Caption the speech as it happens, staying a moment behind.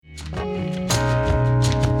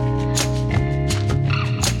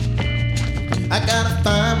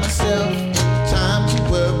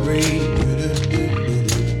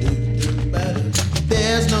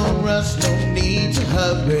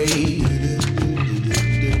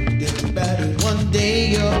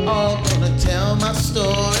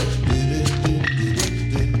story.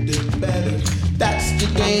 That's the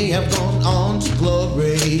day I've gone on to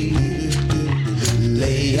glory.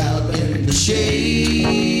 Lay out in the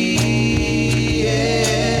shade.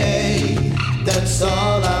 That's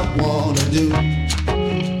all I wanna do.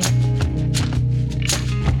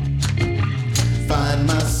 Find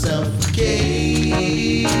myself a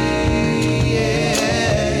cave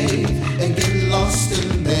and get lost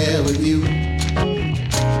in there with you.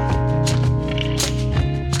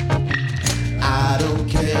 I don't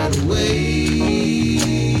care to wait.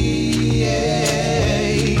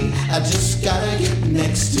 I just gotta get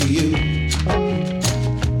next to you.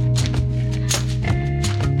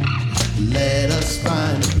 Let us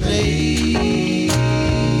find a place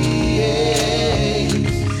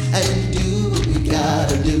and do what we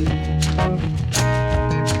gotta do.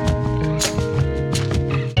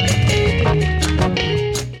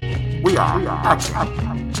 We are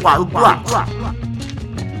acting while black.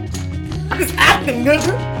 It's acting,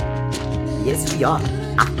 nigga. Yes, we are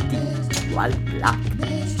acting while black.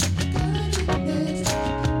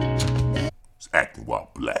 It's acting while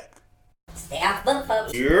black. Stay off the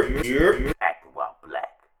folks. Acting while black.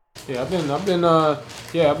 Yeah, I've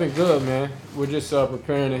been good, man. We're just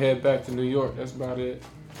preparing to head back to New York. That's about it.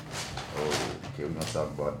 Oh, okay, we're gonna talk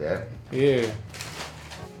about that. Yeah.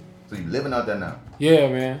 So you living out there now? Yeah,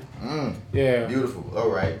 man. Yeah. Beautiful. All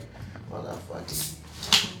right. Well, I fucking.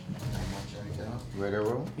 You ready to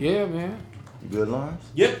roll? Yeah, man. You good, Lawrence?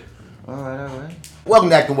 Yep. All right. Welcome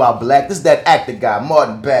to Acting While Black. This is that actor guy,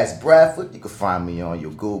 Martin Bass Bradford. You can find me on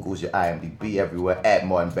your Googles, your IMDb, everywhere at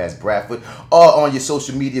Martin Bass Bradford, or on your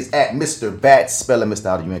social medias at Mr. Bats. Spell it, Mr.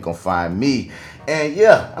 Out, you ain't gonna find me. And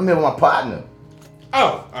yeah, I'm here with my partner.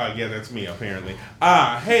 Yeah, that's me, apparently.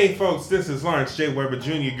 Hey, folks, this is Lawrence J. Weber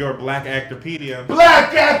Jr., your Black Actorpedia.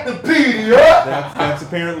 Black Actorpedia! That's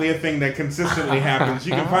apparently a thing that consistently happens.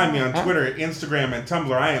 You can find me on Twitter, Instagram, and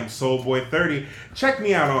Tumblr. I am Soulboy30. Check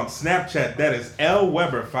me out on Snapchat. That is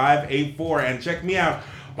LWeber584. And check me out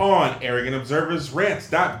on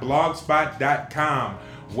ArrogantObserversRants.blogspot.com,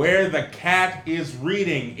 where the cat is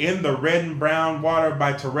reading In the Red and Brown Water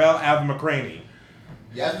by Terrell Alvin McCraney.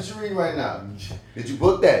 Yeah, that's what you're reading right now. Did you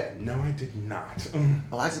book that? No, I did not.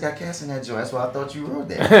 Oh, I just got cast in that joint. That's why I thought you wrote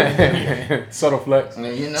that. Subtle flex.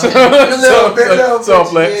 You know, Subtle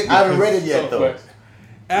flex. I haven't read it yet, though.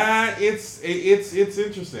 It's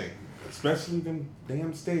interesting, especially them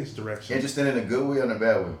damn stage directions. Interesting in a good way or in a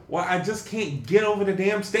bad way? Well, I just can't get over the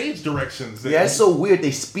damn stage directions. Yeah, it's so weird.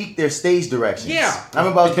 They speak their stage directions. Yeah. I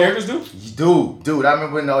remember The characters do? Dude, I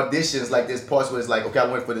remember in the auditions, like, there's parts where it's like, okay, I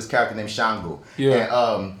went for this character named Shango.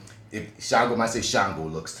 Yeah. And if Shango might say Shango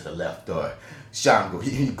looks to the left, or Shango,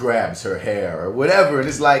 he grabs her hair or whatever. And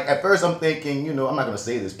it's like, at first I'm thinking, I'm not going to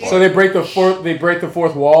say this part. So they break the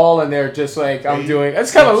fourth wall, and they're just like,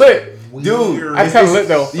 it's kind of lit. Dude, It's kind of lit,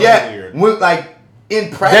 though. Yeah. Like, in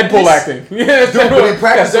practice, Deadpool acting. Yeah, dude, but in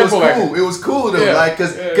practice, it was cool. acting. It was cool though, Yeah. like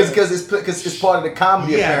because it's part of the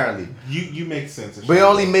comedy apparently. You make sense. But it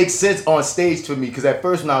only makes sense on stage for me because at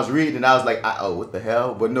first when I was reading it, I was like, what the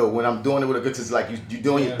hell? But no, when I'm doing it with a good, it's like you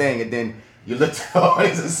doing your thing and then you look to the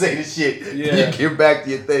audience and say the shit. Yeah. You get back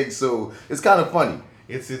to your thing, so it's kind of funny.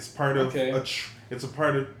 It's part of it's a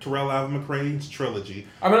part of Terrell Alvin McCraney's trilogy.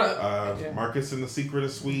 Marcus and the Secret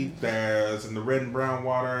of Sweet. There's In the Red and Brown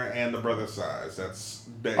Water and The Brother Size.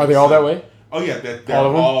 Are they all that way? Oh yeah, they're All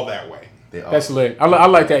of them? all that way. That's lit. I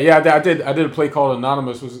like that. Yeah, I did a play called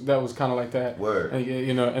Anonymous. That was kind of like that. Word. And,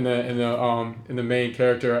 in the main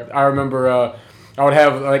character, I remember I would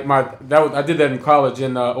have like I did that in college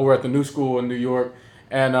over at the New School in New York,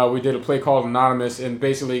 and we did a play called Anonymous, and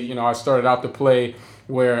basically I started out the play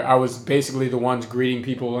where I was basically the ones greeting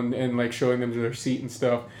people and like showing them their seat and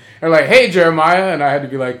stuff. And like, hey Jeremiah, and I had to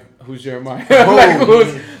be like, who's Jeremiah?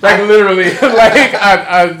 Literally, like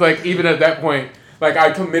I was like, even at that point, like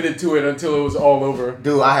I committed to it until it was all over.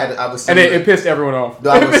 Dude, I was and it pissed everyone off. Dude,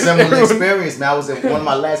 I was similar experience. Man, I was at one of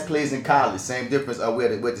my last plays in college. Same difference. We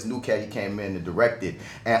had this new cat. He came in and directed,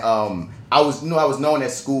 and I was known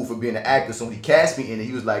at school for being an actor. So when he cast me in it,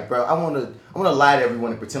 he was like, "Bro, I wanna lie to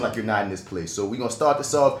everyone and pretend like you're not in this place. So we're gonna start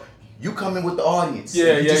this off. You come in with the audience. You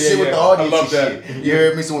just sit with the audience. I love that. Shit. You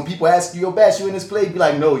heard me? So when people ask you, yo, Bash, you in this play? Be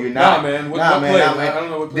like, no, you're not. Nah, man. What play? I don't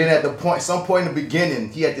know what play. Then at some point in the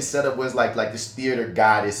beginning, he had this setup was like this theater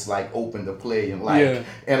goddess like opened the play and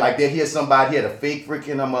they hear somebody, he had a fake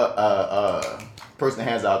freaking person that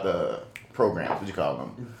hands out the programs. What you call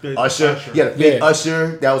them? Usher. He had a fake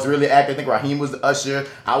usher that was really acting. I think Raheem was the usher.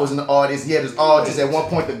 I was in the audience. He had his audience. At one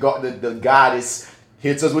point, the goddess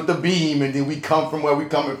hits us with the beam, and then we come from where we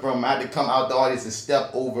coming from. I had to come out the audience and step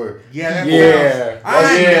over. Yeah,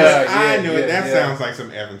 I knew it. That sounds like some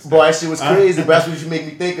Evans stuff. Boy, that shit was crazy. But that's what you make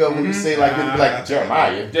me think of when you say like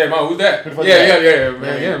Jeremiah. Jeremiah, who's that?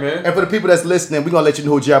 Yeah, man. And for the people that's listening, we're gonna let you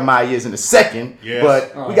know who Jeremiah is in a second. Yes.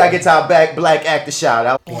 But we gotta get to our black actor shout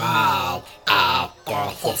out. Black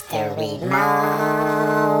Actor History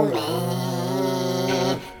Moment.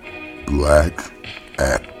 Black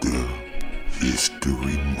Actor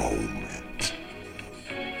History Moment.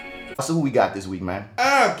 So who we got this week, man?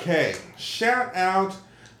 Okay, shout out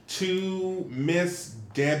to Miss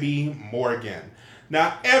Debbie Morgan.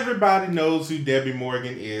 Now, everybody knows who Debbie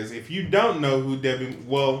Morgan is. If you don't know who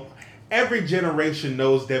every generation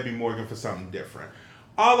knows Debbie Morgan for something different.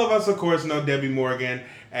 All of us, of course, know Debbie Morgan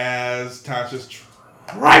as Tasha's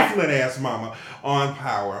trifling ass mama on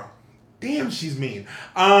Power. Damn, she's mean.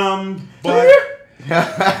 But...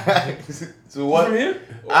 So what? From here?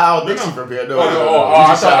 I don't think she's from here. No,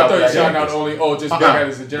 I thought you shouting out only just black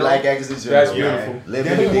actors in general. Black actors in general. That's beautiful. Man.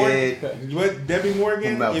 Living Debbie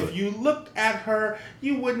Morgan, whomever. if you looked at her,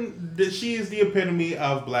 you wouldn't. She is the epitome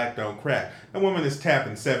of black don't crack. That woman is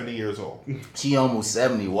tapping 70 years old. She almost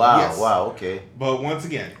 70. Wow. Yes. Wow. Okay. But once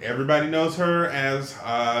again, everybody knows her as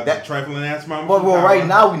that trifling ass mama. Well, right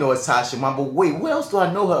now we know it's Tasha Mom. But wait, what else do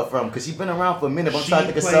I know her from? Because she's been around for a minute. But I'm trying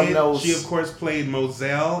to think of something else. She of course played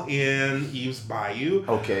Moselle in Eve's Bayou.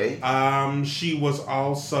 Okay. She was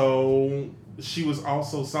also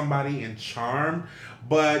somebody in Charm.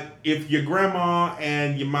 But if your grandma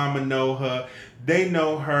and your mama know her, they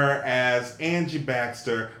know her as Angie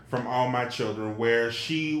Baxter from All My Children, where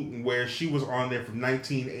she was on there from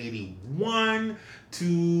 1981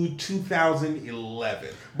 to 2011.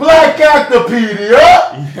 Black Actopedia!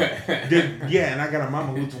 And I got a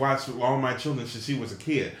mama who's watched All My Children since she was a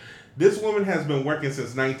kid. This woman has been working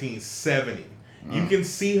since 1970. You can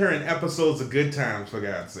see her in episodes of Good Times, for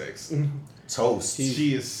God's sakes. Toast.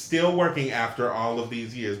 She is still working after all of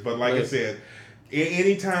these years. But like I said,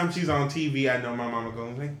 anytime she's on TV, I know my mama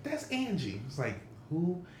goes like, "That's Angie." It's like,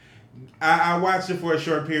 who? I watched it for a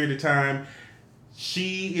short period of time.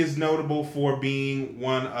 She is notable for being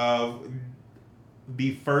one of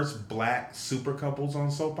the first black super couples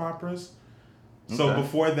on soap operas. So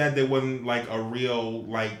before that, there wasn't like a real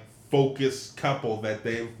focused couple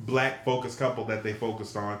black focused couple that they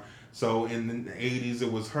focused on. So in the 80s,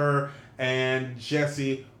 it was her and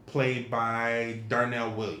Jesse, played by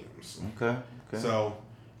Darnell Williams. Okay. So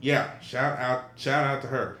yeah, shout out to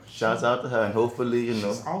her. Shouts out to her, and hopefully,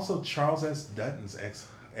 She's also Charles S. Dutton's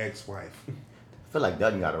ex-wife. I feel like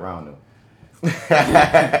Dutton got around though.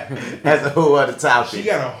 That's a whole other topic. She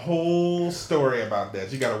got a whole story about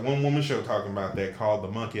that. She got a one-woman show talking about that called The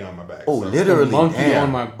Monkey on My Back. Oh, literally. The monkey damn.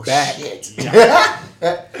 on my back. Shit.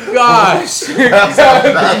 Gosh.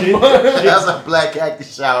 That's a black actor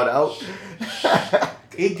shout out.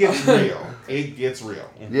 It gets real. It gets real.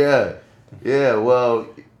 Yeah. Well,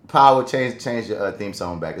 Power change your theme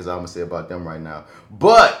song back. Is all I'm gonna say about them right now.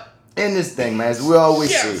 But in this thing, man, as we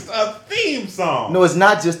always Yes, say, a theme song. no, it's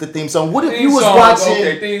not just the theme song. What if Theme you was songs, watching?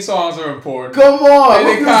 okay, theme songs are important. Come on, what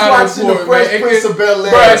They if you kinda was watching the important, Fresh man. Prince of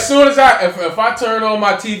Bel-Air? Bro, as soon as if I turn on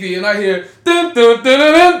my TV and I hear dun dun dun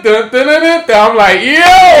dun dun dun dun dun, I'm like,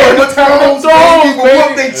 yo, What's Thrones, baby? But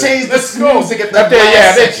what if they changed the music at that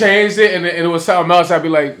yeah, they changed it and it was something else. I'd be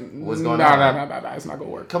like, What's going nah, on? Nah, it's not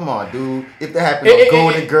gonna work. Come on, dude. If that happened on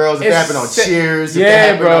Golden Girls, if that happened on Cheers, if yeah, that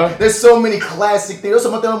happened bro. on, there's so many classic things. There's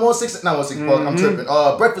some of them on 106. I'm tripping.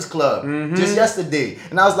 Breakfast Club, just yesterday,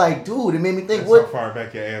 and I was like, dude, it made me think. That's What? how far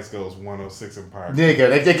back your ass goes. 106 in Park.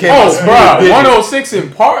 Nigga, they came Oh, out bro, 106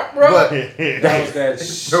 in Park, bro. But That was that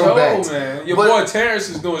show, Throwbacks. man. Your But- boy Terrence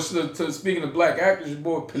is doing. Speaking of black actors, your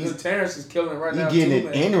boy Peter Terrence is killing it right now. he getting too,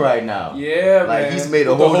 it man. in right now. Yeah, Like, man. he's made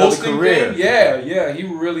a With the whole nother hosting career. thing, yeah, he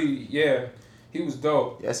really, he was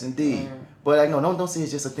dope. Yes, indeed. But don't say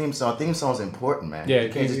it's just a theme song. Theme song's important, man. Yeah, you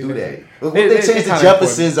can't just do that. If They- they they changed the kinda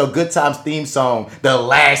Jeffersons or Good Times theme song the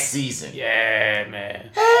last season. Yeah, man.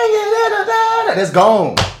 Hey, you little da-da, that's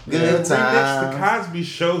gone. Good Remix the time. Cosby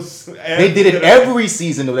shows. They did it every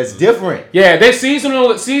season though. That's different. Yeah, they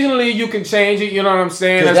seasonally you can change it. You know what I'm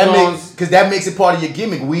saying? Because that makes it part of your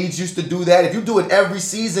gimmick. Weeds used to do that. If you do it every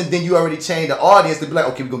season, then you already change the audience to be like,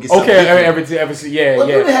 okay, we're gonna get something different. yeah. Well,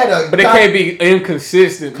 you done had But it can't be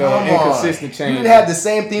inconsistent though. Come on. Inconsistent change. You didn't have the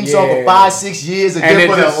same theme song for Yeah. 5-6 years, and And then it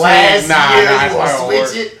for the just last nah, year it's you not want gonna to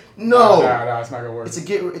switch work. it. No. Nah, it's not gonna work. It's a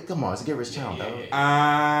get rich challenge, dog.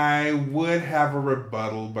 I would have a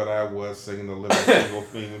rebuttal, but I was singing the Living Single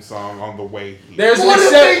theme song on the way here. There's What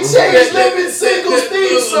if they change Living Singles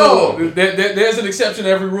theme song? There's an exception to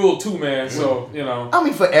every rule too, man. So I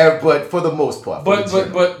mean, but for the most part. But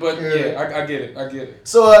yeah, I get it.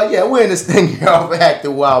 So we're in this thing here off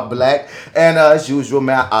Acting While Black, and as usual,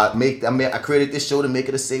 man, I created this show to make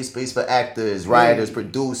it a safe space for actors, writers,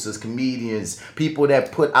 producers, comedians, people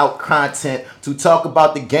that put out content to talk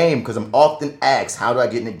about the game. Because I'm often asked, how do I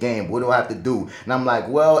get in the game? What do I have to do? And I'm like,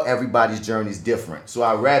 well, everybody's journey is different. So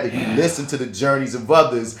I'd rather you listen to the journeys of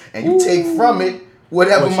others and you take from it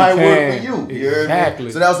whatever might work for you. You hear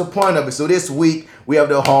me? So that was the point of it. So this week, we have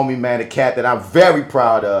the homie, man, the cat that I'm very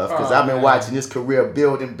proud of. Because I've been watching his career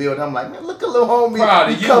build. I'm like, man, look at little homie.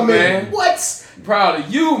 Proud of you, man. What? Proud of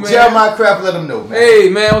you, man. Jeremiah Craft, let him know, man. Hey,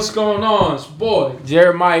 man, what's going on? It's your boy,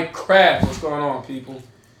 Jeremiah Craft. What's going on, people?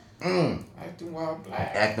 Acting While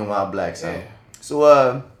Black. Acting While Black, son. Yeah.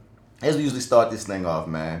 So, as we usually start this thing off,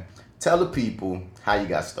 man, tell the people how you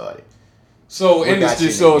got started. So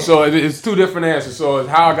industry, so it's two different answers. So it's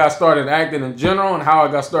how I got started acting in general and how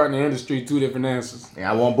I got started in the industry. Two different answers.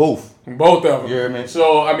 Yeah, I want both. Both of them. You hear me?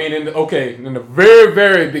 So I mean, in the very,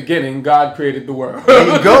 very beginning, God created the world. There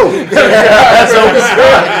you go. That's how we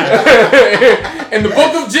started. In the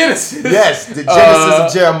book of Genesis. Yes, the Genesis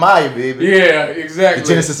of Jeremiah, baby. Yeah, exactly. The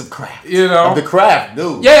Genesis of Craft. You know, of the craft,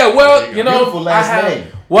 dude. Yeah, well, Beautiful last name.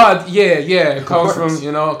 Well, yeah, it comes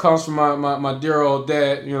from my dear old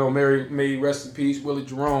dad, may rest in peace, Willie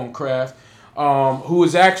Jerome Craft, who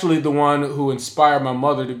was actually the one who inspired my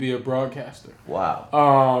mother to be a broadcaster.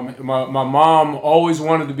 Wow. My mom always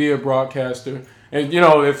wanted to be a broadcaster, and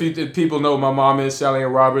if people know, my mom is Sally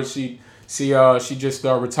Ann Roberts. She just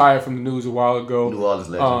retired from the news a while ago. New Orleans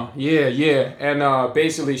legend. Yeah, and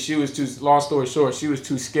basically she was too. Long story short, she was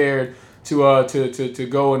too scared to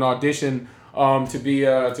go and audition. To be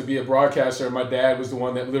a broadcaster, and my dad was the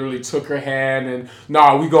one that literally took her hand and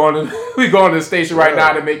we going to the station right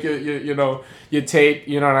now to make your tape,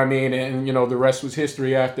 you know what I mean, and the rest was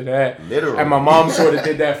history after that. Literally. And my mom sort of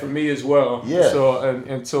did that for me as well. Yeah.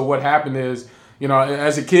 So so what happened is,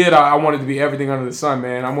 as a kid, I wanted to be everything under the sun,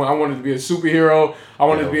 man. I wanted to be a superhero. I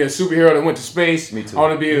wanted to be a superhero that went to space. Me too. I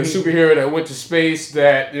wanted to be a superhero that went to space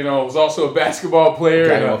that was also a basketball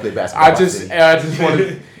player. I want to play basketball. I just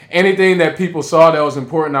wanted. Anything that people saw that was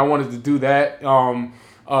important, I wanted to do that.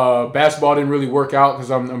 Basketball didn't really work out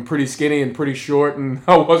because I'm pretty skinny and pretty short, and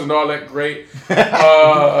I wasn't all that great.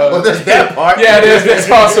 Well, there's that part. Yeah, there's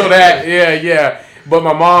also that. Yeah. But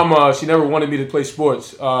my mom, she never wanted me to play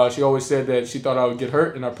sports. She always said that she thought I would get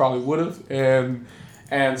hurt, and I probably would have.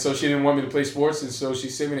 And so she didn't want me to play sports, and so she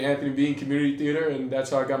sent me to Anthony Bean Community Theater, and that's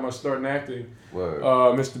how I got my start in acting. Word.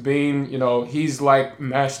 Mr. Bean, he's like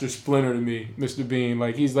Master Splinter to me. Mr. Bean,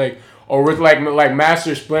 like he's like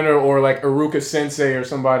Master Splinter or like Iruka Sensei or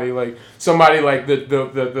somebody like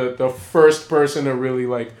the first person to really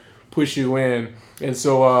like push you in. And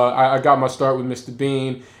so I got my start with Mr.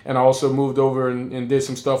 Bean, and I also moved over and did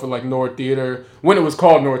some stuff with like Nord Theater. When it was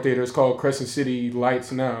called Nord Theater, it's called Crescent City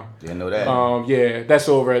Lights now. Didn't know that. Yeah, that's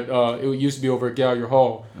over at it used to be over at Gallier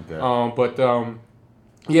Hall.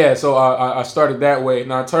 Okay. So I started that way.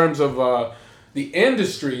 Now in terms of the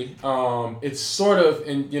industry, it's sort of,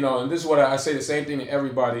 and this is what I say the same thing to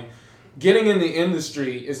everybody. Getting in the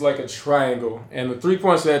industry is like a triangle, and the 3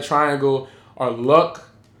 points of that triangle are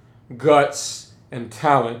luck, guts, and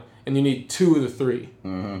talent, and you need 2 of the 3.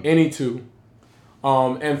 Mm-hmm. Any 2.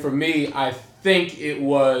 And for me, I think it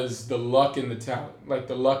was the luck and the talent, like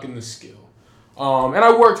the luck and the skill. And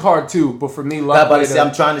I worked hard too, but for me, luck.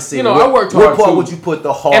 I'm trying to say, I worked hard what part too. would you put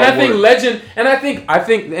the hard And I think work? legend, and I think,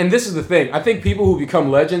 and this is the thing. I think people who become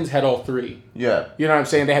legends had all 3. Yeah. You know what I'm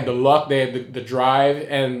saying? They had the luck, they had the drive,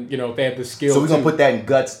 and they had the skill. So we're gonna put that in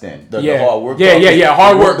guts then. The Yeah. hard work. Yeah.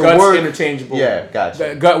 Hard work, the guts, work, interchangeable. Yeah,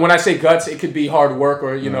 gotcha. When I say guts, it could be hard work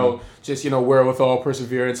or just wherewithal,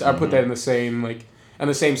 perseverance. I put that in the same on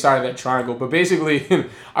the same side of that triangle. But basically,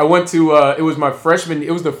 I went to it was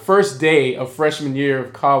the first day of freshman year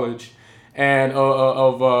of college, and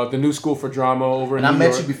of the New School for Drama over in New York. I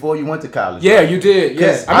met you before you went to college. Yeah, you did.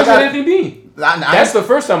 Yes, I met you at Anthony Bean. That's the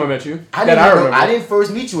first time I met you. I didn't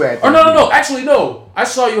first meet you at. Oh no! Actually, no. I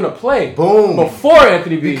saw you in a play. Boom. Before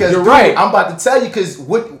Anthony Bean. Because you're dude, right. I'm about to tell you because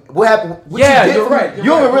what happened. What Yeah, you did you're for me, right, you're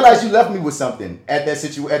you don't even right. realize you left me with something at that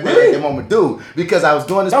situation at that moment, dude. Because I was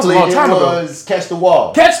doing this That was play. a long time it ago. was Catch the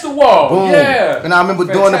Wall. Catch the Wall. Boom. Yeah. And I remember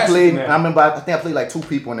doing the Fantastic, play. man. I think I played like 2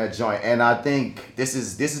 people in that joint. And I think this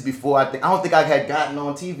is before I don't think I had gotten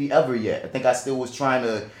on TV ever yet. I think I still was trying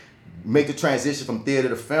to make the transition from theater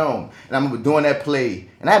to film. And I remember doing that play,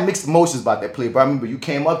 and I had mixed emotions about that play, but I remember you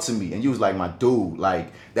came up to me and you was like, my dude,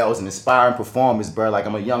 like, that was an inspiring performance, bro. Like,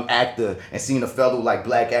 I'm a young actor and seeing a fellow, like,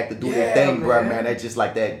 black actor do their thing, bro, man, that just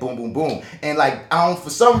like that boom, boom, boom. And like, for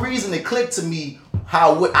some reason it clicked to me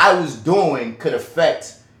how what I was doing could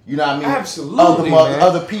affect, you know what I mean? Absolutely,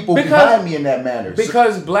 other people behind me in that manner.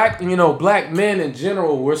 Because black men in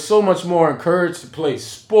general were so much more encouraged to play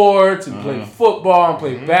sports and play football and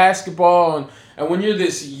play basketball. And when you're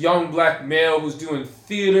this young black male who's doing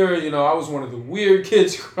theater, I was one of the weird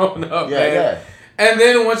kids growing up, man. Yeah. And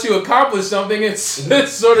then once you accomplish something, it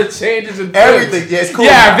sort of changes and everything. Yeah, it's cool.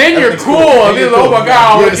 Yeah, then you're cool. Oh my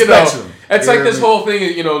God, It's like this whole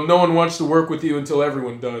thing, no one wants to work with you until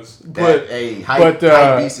everyone does. But hype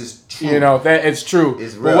beast is true. That it's true.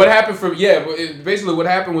 It's real. But what happened basically what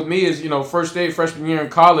happened with me is, first day freshman year in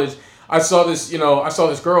college, I saw this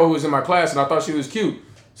girl who was in my class and I thought she was cute.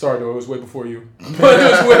 Sorry, though, it was way before you. But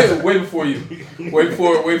it was way before you. Way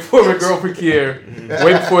before my girl Prekier.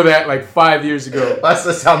 Way before that, like 5 years ago.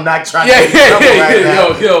 I'm not trying to right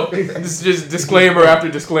now. Yo, this is just disclaimer after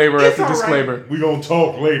disclaimer after disclaimer. Right. We gonna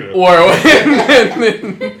talk later.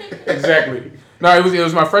 Exactly. No, it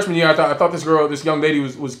was my freshman year. I thought this young lady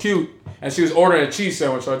was cute. And she was ordering a cheese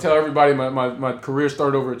sandwich. So I tell everybody my career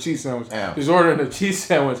started over a cheese sandwich. Damn. She was ordering a cheese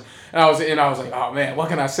sandwich. And I was like, oh man, what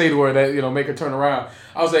can I say to her that, make her turn around?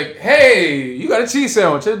 I was like, hey, you got a cheese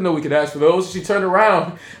sandwich. I didn't know we could ask for those. She turned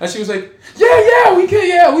around and she was like, yeah, we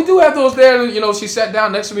can, we do have those there. And, she sat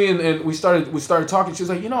down next to me and we started talking. She was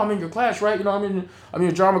like, I'm in your class, right? I'm in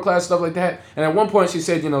your drama class, stuff like that. And at one point she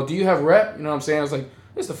said, do you have rep? You know what I'm saying? I was like,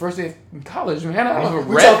 it's the first day in college, man. I don't have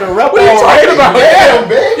a rep. What are you talking about? Yeah,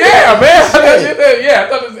 man. Yeah, man. I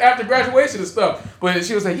thought it was after graduation and stuff. But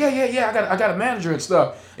she was like, yeah. I got a manager and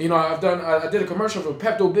stuff. I did a commercial for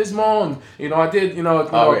Pepto-Bismol, and I did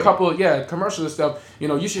a couple of commercials and stuff.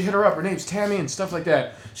 You should hit her up. Her name's Tammy and stuff like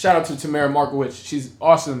that. Shout out to Tamara Markowitz. She's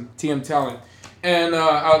awesome TM talent, and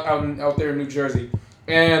out there in New Jersey.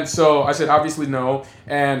 And so I said, obviously no.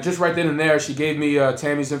 And just right then and there, she gave me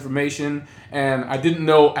Tammy's information. And I didn't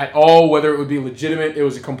know at all whether it would be legitimate. It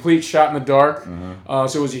was a complete shot in the dark.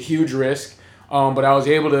 So it was a huge risk. But I was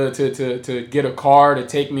able to get a car to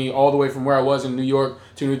take me all the way from where I was in New York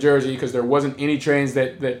to New Jersey because there wasn't any trains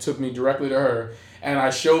that took me directly to her. And I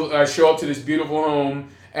show up to this beautiful home,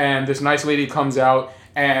 and this nice lady comes out.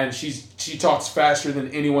 And she talks faster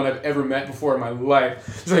than anyone I've ever met before in my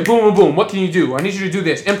life. She's like, boom, boom, boom. What can you do? I need you to do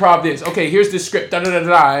this. Improv this. Okay, here's this script. Da da da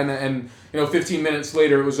da. And 15 minutes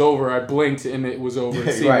later it was over. I blinked and it was over.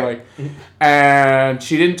 It seemed like. And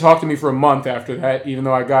she didn't talk to me for a month after that, even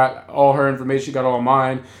though I got all her information, got all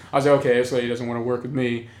mine. I was like, okay, this lady doesn't want to work with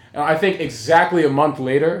me. And I think exactly a month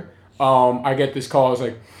later, I get this call. I was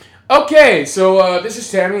like, okay, so this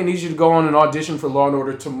is Tammy. I need you to go on an audition for Law &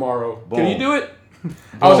 Order tomorrow. Boom. Can you do it?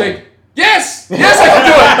 I was like, yes, I can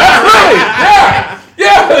do it. Absolutely.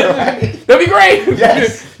 Yeah. That'd be great.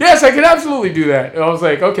 Yes, I can absolutely do that. And I was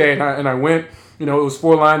like, okay, and I went. It was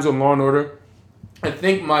 4 lines on Law & Order. I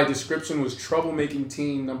think my description was troublemaking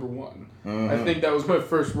teen number 1. I think that was my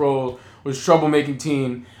first role, was troublemaking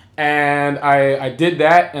teen. And I did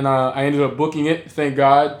that, and I ended up booking it, thank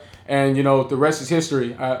God. And, the rest is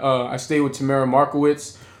history. I stayed with Tamara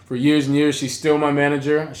Markowitz for years and years. She's still my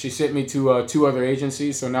manager. She sent me to 2 other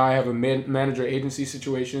agencies, so now I have a manager agency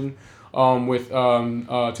situation with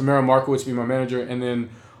Tamara Markowitz being my manager, and then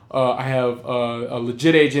I have a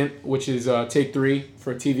legit agent, which is Take 3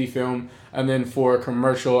 for a TV film, and then for a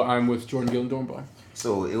commercial, I'm with Jordan Gill and Dornbach.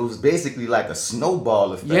 So it was basically like a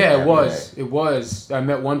snowball effect. Yeah, it was. It was. I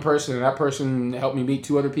met one person, and that person helped me meet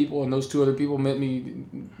 2 other people, and those 2 other people met me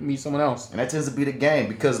meet someone else. And that tends to be the game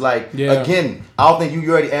because, again, I don't think you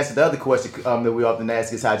already answered the other question that we often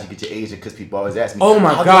ask is how'd you get your agent? Because people always ask me, oh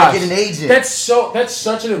my gosh, how do I get an agent? That's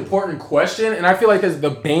such an important question, and I feel like the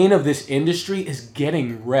bane of this industry is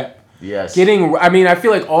getting rep. Yes. I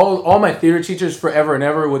feel like all my theater teachers forever and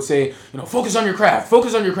ever would say, focus on your craft,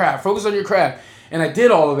 focus on your craft, focus on your craft. And I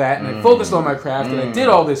did all of that, and I focused on my craft, and I did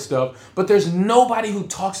all this stuff, but there's nobody who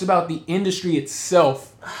talks about the industry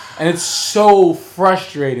itself, and it's so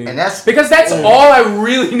frustrating. And that's all I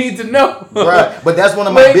really need to know. Right, but that's one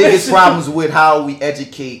of my biggest problems with how we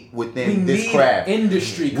educate within this craft.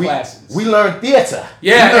 Industry classes. We learn theater.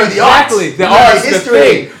 Yeah, we learn exactly. The arts,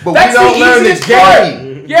 history, but we don't learn the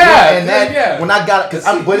game. Yeah, and that when I got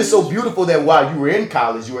but it's so beautiful that while you were in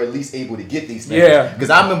college, you were at least able to get these things. Yeah, because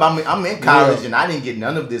I remember I'm in college and I didn't get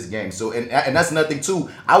none of this game. So and that's nothing too.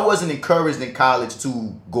 I wasn't encouraged in college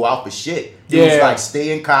to go out for shit. It was like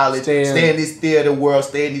stay in college, stay in this theater world,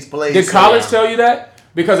 stay in these plays. Did college tell you that?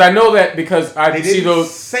 Because I know that because I They see didn't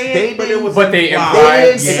those. say it, but it was But they implied. implied. They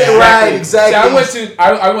didn't say right, exactly. See,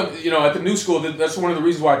 I went, at the new school. That's one of the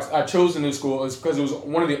reasons why I chose the new school is because it was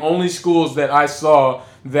one of the only schools that I saw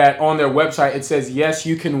that on their website it says yes,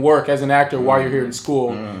 you can work as an actor while you're here in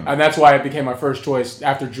school, and that's why it became my first choice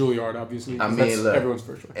after Juilliard, obviously. I mean, that's look, everyone's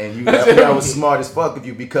first choice. And that was smart as fuck of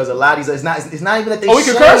you because a lot of these, it's not even that they Oh, we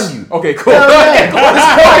can shame curse? you. Okay, cool. Hell yeah.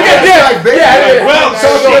 Well,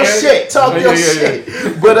 Talk your shit. shit. Talk your Yeah.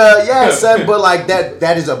 shit. But son, but like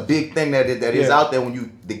that is a big thing that is Yeah. out there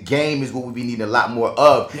when the game is what we be needing a lot more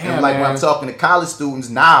of. Yeah, and like when man. I'm talking to college students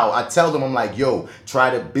now, I tell them, I'm like, yo, try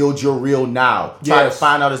to build your reel now. Try to Yes.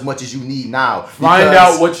 find out as much as you need now. Find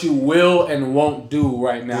Because- out what you will and won't do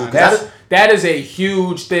right now. Dude, that's- That is a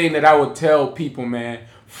huge thing that I would tell people, man.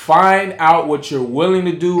 Find out what you're willing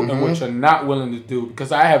to do and what you're not willing to do.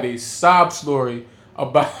 Because I have a sob story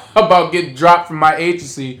about getting dropped from my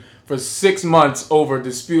agency for 6 months over a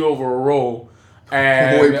dispute over a role.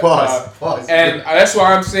 And, Wait, pause. And that's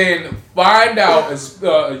why I'm saying find out as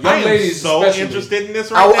young I am ladies. so especially. interested in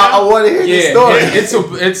this right I now. want to hear the Yeah, story. it's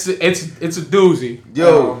a doozy.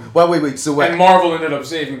 Yo, wait. So what? And Marvel ended up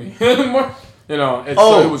saving me.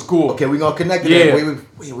 So it was cool. Okay, we're gonna connect to Yeah. that.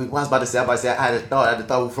 Wait. What I was about to say, I had a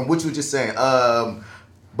thought from what you were just saying.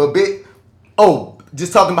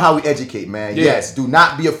 Just talking about how we educate, man. Yeah. Yes, do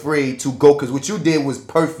not be afraid to go because what you did was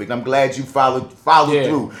perfect. I'm glad you followed Yeah,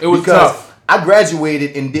 through. it was because tough. I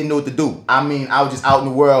graduated and didn't know what to do. I mean, I was just out in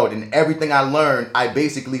the world, and everything I learned, I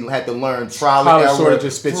basically had to learn trial and College error, sorta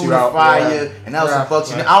just spits through you the out. fire, Yeah. and that was some Yeah. fuck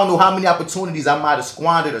shit. I don't know how many opportunities I might have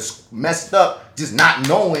squandered or messed up just not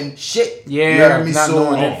knowing shit. Yeah, you heard me? not So-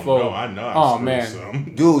 knowing Oh, info. no, I know. Oh, I'm man.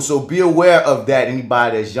 some. Dude, so be aware of that.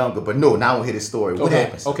 Anybody that's younger, but no, now I want to hear the story. What Okay.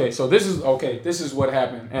 happens? Okay. So this is what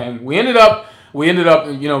happened, and we ended up. Me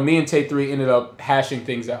and Take 3 ended up hashing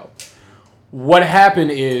things out. What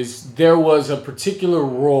happened is there was a particular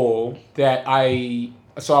role that I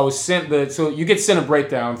was sent so you get sent a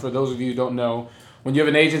breakdown. For those of you who don't know, when you have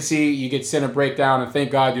an agency, you get sent a breakdown, and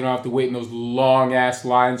thank God you don't have to wait in those long ass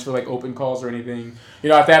lines for like open calls or anything.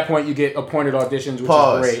 At that point you get appointed auditions, which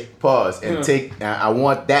is great. Pause, and I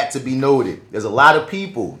want that to be noted. There's a lot of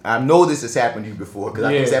people. I know this has happened to you before because I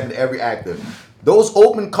think it's happened to every actor. Those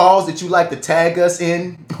open calls that you like to tag us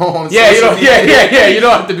in on social media. You don't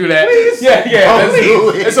have to do that. Please. Yeah. Don't do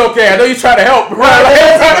it. It's okay. I know you try to help,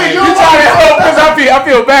 right? You try to help because I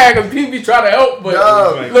feel bad because people be trying to help, but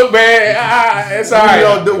Yo. look, man, it's You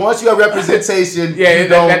alright. don't once you have representation, Yeah, you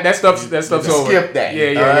don't that stuff's over. skip that.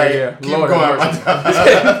 Yeah. Alright? Keep Lord going. have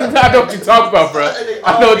mercy. I know what you talk about, bro.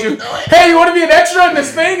 I know what you. Hey, you want to be an extra in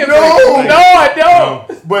this thing? No. I don't.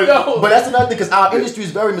 But No. but that's another thing because our industry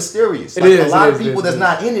is very mysterious. It Like, is, a lot it of is, people it that's is.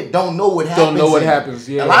 not in it don't know what happens. Don't know what in it. happens,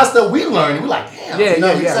 yeah. A lot of stuff we learn, and we're like, damn. Yeah, you know,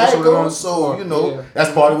 yeah, that's yeah, how that's it what we're on goes. So for. you know, Yeah.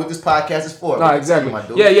 that's part of what this podcast is for. No, exactly. My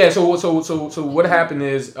dude. Yeah. So what happened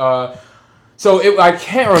is, I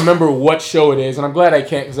can't remember what show it is, and I'm glad I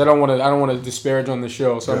can't because I don't want to disparage on the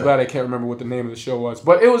show. So I'm Good. glad I can't remember what the name of the show was.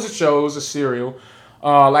 But it was a show. It was a serial.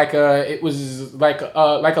 It was like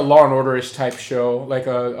a Law and Order-ish type show, like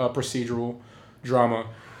a procedural drama.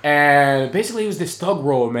 And basically, it was this thug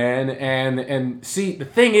role, man. And see, the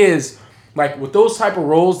thing is, like with those type of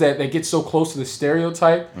roles that get so close to the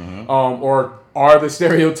stereotype, or are the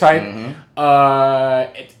stereotype,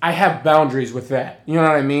 I have boundaries with that. You know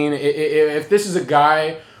what I mean? If this is a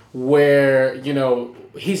guy where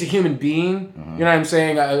he's a human being, you know what I'm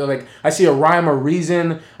saying? I see a rhyme or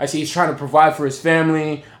reason. I see he's trying to provide for his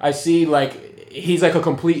family. I see he's like a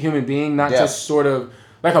complete human being, not just sort of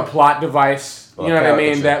like a plot device. You know what I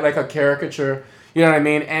mean? That like a caricature. You know what I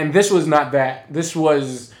mean? And this was not that. This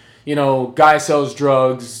was, guy sells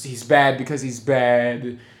drugs. He's bad because he's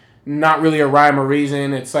bad. Not really a rhyme or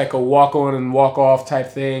reason. It's like a walk on and walk off type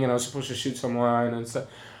thing. And I was supposed to shoot someone and stuff.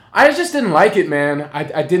 I just didn't like it, man.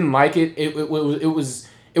 I didn't like it. It was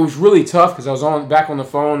really tough because I was back on the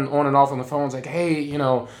phone, on and off on the phone. It's like, hey,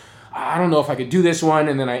 I don't know if I could do this one.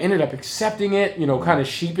 And then I ended up accepting it, kind of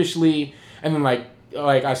sheepishly. And then like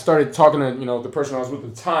I started talking to the person I was with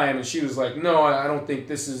at the time, and she was like, no, I don't think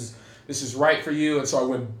this is right for you. And so I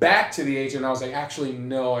went back to the agent and I was like, actually,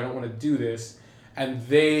 no, I don't want to do this. And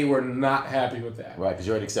they were not happy with that. Right, because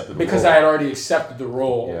you already accepted the Because role. I had already accepted the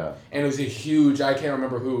role. Yeah. And it was a huge, I can't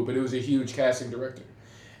remember who, but it was a huge casting director.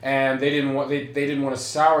 And they didn't want to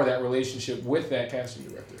sour that relationship with that casting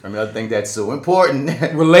director. I mean, I think that's so important.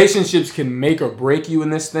 Relationships can make or break you in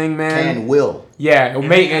this thing, man. Can will. Yeah, it'll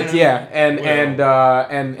make it. Yeah,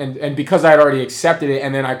 and because I had already accepted it,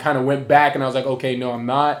 and then I kind of went back and I was like, okay, no, I'm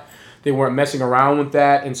not. They weren't messing around with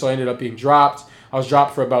that, and so I ended up being dropped. I was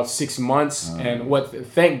dropped for about 6 months, and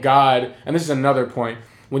thank God, and this is another point.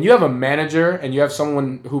 When you have a manager and you have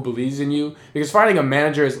someone who believes in you, because finding a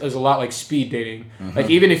manager is a lot like speed dating. Like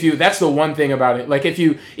that's the one thing about it. Like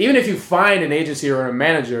even if you find an agency or a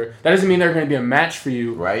manager, that doesn't mean they're going to be a match for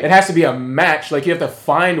you. Right. It has to be a match. Like you have to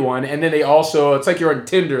find one, and then it's like you're on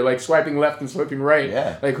Tinder, like swiping left and swiping right.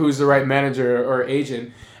 Yeah. Like who's the right manager or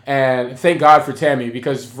agent. And thank God for Tammy,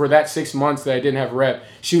 because for that 6 months that I didn't have rep,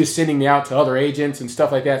 she was sending me out to other agents and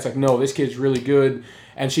stuff like that. It's like, no, this kid's really good.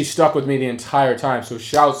 And she stuck with me the entire time. So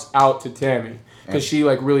shouts out to Tammy, because she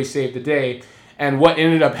like really saved the day. And what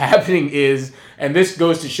ended up happening is, and this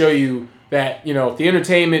goes to show you that, the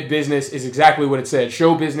entertainment business is exactly what it said.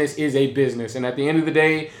 Show business is a business. And at the end of the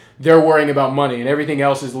day, they're worrying about money, and everything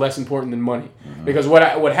else is less important than money. Because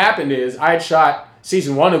what happened is I had shot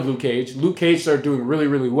season 1 of Luke Cage. Luke Cage started doing really,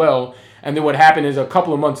 really well. And then what happened is a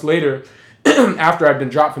couple of months later, after I'd been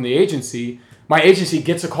dropped from the agency, my agency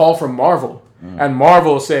gets a call from Marvel. And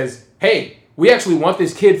Marvel says, hey, we actually want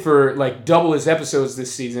this kid for like double his episodes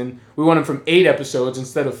this season. We want him from 8 episodes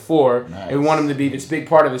instead of 4. Nice. And we want him to be this big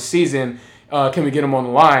part of the season. Can we get him on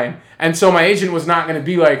the line? And so my agent was not going to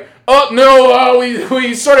be like, oh, no,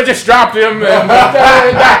 we sort of just dropped him.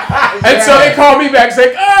 And so they called me back and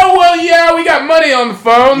said, oh, well, yeah, we got money on the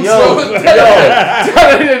phone.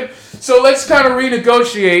 So let's kind of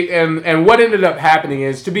renegotiate. And what ended up happening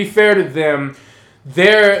is, to be fair to them,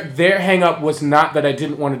 their hang up was not that I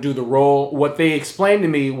didn't want to do the role. What they explained to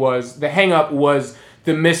me was the hang up was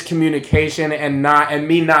the miscommunication and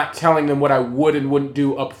me not telling them what I would and wouldn't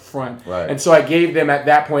do up front. Right. And so I gave them at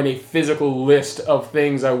that point a physical list of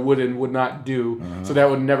things I would and would not do, so that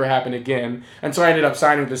would never happen again. And so I ended up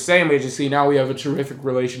signing with the same agency. Now we have a terrific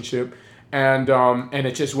relationship, and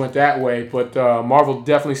it just went that way. But Marvel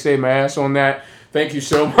definitely saved my ass on that. Thank you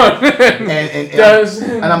so much.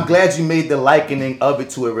 and I'm glad you made the likening of it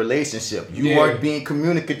to a relationship. You weren't being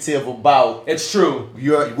communicative about It's true.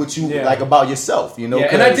 what you like about yourself, Yeah,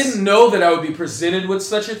 and I didn't know that I would be presented with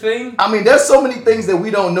such a thing. I mean, there's so many things that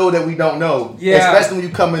we don't know that we don't know. Yeah. Especially when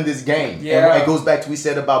you come in this game. Yeah. And it goes back to what we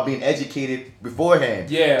said about being educated beforehand.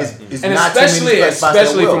 Yeah. It's and not too many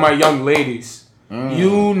especially will. for my young ladies.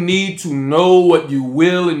 You need to know what you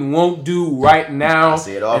will and won't do right now. I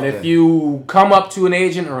say it often. And if you come up to an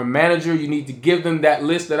agent or a manager, you need to give them that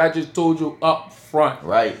list that I just told you up front.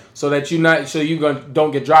 Right. So that you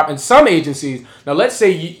don't get dropped. And some agencies, now let's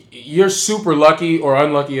say you're super lucky or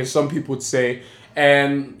unlucky, as some people would say,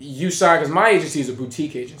 and you sign, because my agency is a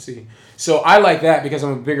boutique agency. So I like that because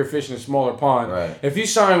I'm a bigger fish in a smaller pond. Right. If you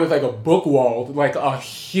sign with like a Bookwald, like a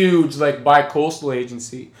huge like bi-coastal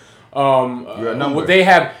agency, you're a number. they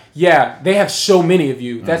have so many of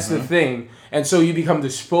you. That's the thing. And so you become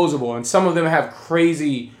disposable. And some of them have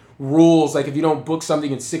crazy rules. Like if you don't book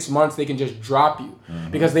something in 6 months, they can just drop you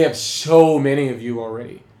because they have so many of you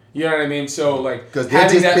already. You know what I mean? So like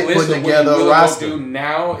having that list of what you will and won't do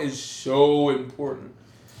now is so important.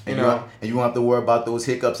 And you won't have to worry about those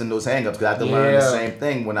hiccups and those hangups, because I have to learn the same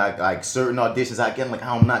thing when I like certain auditions I get. Like,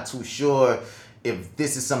 I'm not too sure if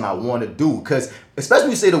this is something I want to do, because especially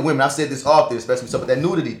when you say to women, I've said this often, especially with that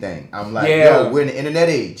nudity thing. I'm like, yo, we're in the internet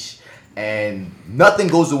age, and nothing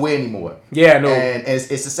goes away anymore. Yeah, no. And it's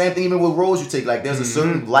the same thing even with roles you take. Like, there's a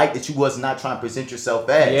certain light that you was not trying to present yourself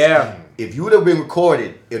as. Yeah. If you would have been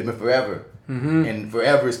recorded, it would have been forever. And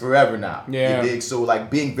forever is forever now. Yeah. You dig? So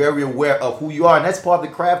like being very aware of who you are, and that's part of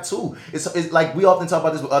the craft too. It's like we often talk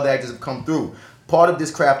about this with other actors that have come through. Part of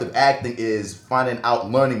this craft of acting is finding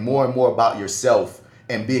out, learning more and more about yourself,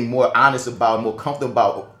 and being more honest about, more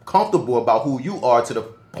comfortable about who you are, to the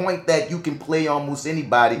point that you can play almost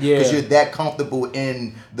anybody because you're that comfortable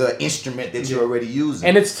in the instrument that you're already using.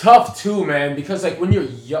 And it's tough too, man, because like when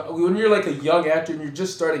you're like a young actor and you're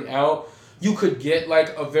just starting out, you could get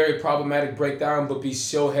like a very problematic breakdown, but be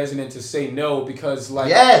so hesitant to say no because like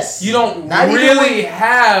you don't really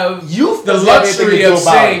have the luxury of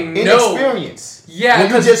saying no. Inexperience. Yeah, when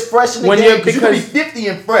you're just fresh in the game, because you could be 50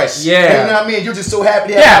 and fresh. Yeah, you know what I mean. You're just so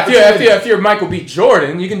happy to have if you're Michael B.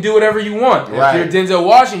 Jordan, you can do whatever you want. Right. If you're Denzel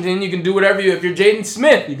Washington, you can do whatever you. If you're Jaden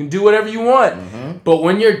Smith, you can do whatever you want. Mm-hmm. But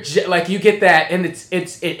when you're like you get that, and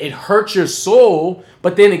it hurts your soul.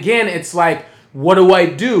 But then again, it's like, what do I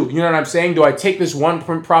do? You know what I'm saying? Do I take this one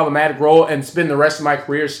problematic role and spend the rest of my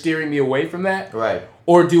career steering me away from that? Right.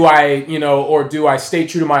 Or do I stay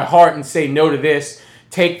true to my heart and say no to this,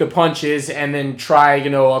 take the punches, and then try, a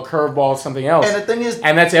curveball, something else? And the thing is,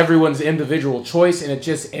 and that's everyone's individual choice, and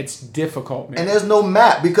it's difficult, man. And there's no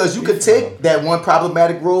map, because you could take that one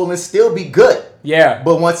problematic role and still be good. Yeah.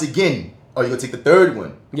 But once again, Are you gonna take the third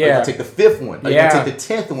one? Yeah. Are you gonna take the fifth one? Are you gonna take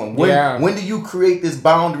the 10th one? When do you create this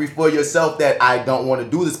boundary for yourself that I don't want to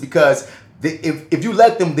do this? Because if you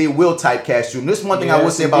let them, they will typecast you. And this is one thing I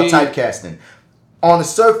will say about typecasting. On the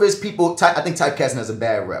surface, I think typecasting has a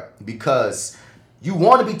bad rep because you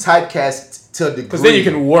want to be typecast to a degree. Because then you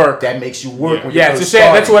can work. That makes you work. When yeah,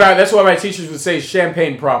 that's what my teachers would say.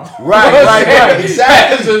 Champagne problem. Right.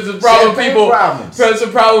 Exactly. It's a problem it's a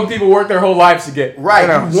problem people work their whole lives to get. Right.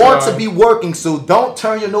 You want to be working, so don't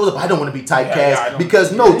turn your nose up. I don't want to be typecast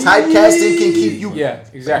because typecasting can keep you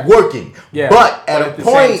working. Yeah. But at a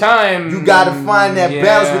point, you got to find that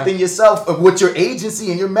balance within yourself of what your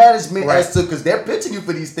agency and your management as to, because they're pitching you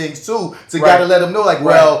for these things too. So you got to let them know, like,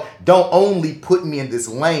 well, don't only put me in this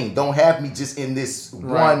lane. Don't have me just in this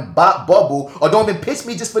one bubble, or don't even pitch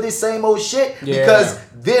me just for this same old shit because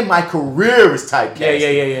then my career is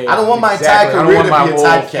typecast. I don't want my entire career to be a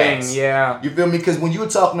typecast. You feel me? Because when you were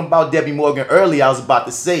talking about Debbie Morgan earlier, I was about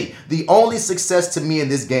to say the only success to me in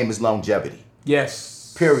this game is longevity.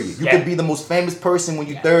 Yes. Period. You could be the most famous person when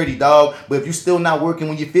you're 30, dog, but if you're still not working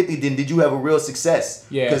when you're 50, then did you have a real success?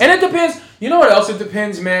 Yeah. And it depends. You know what else it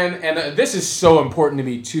depends, man? And this is so important to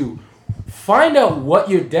me too. Find out what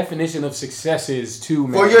your definition of success is too,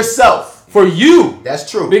 man. For yourself. For you. That's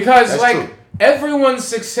true. Because everyone's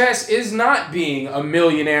success is not being a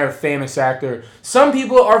millionaire famous actor. Some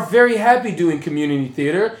people are very happy doing community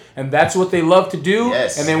theater, and that's what they love to do.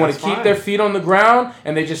 Yes, and they want to keep their feet on the ground,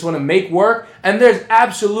 and they just want to make work. And there's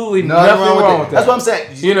absolutely nothing wrong with that. That's what I'm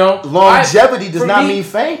saying. You know, longevity does not mean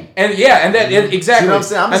fame. And exactly. You know what I'm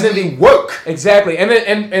saying? I'm just meaning work. Exactly. And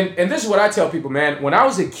this is what I tell people, man. When I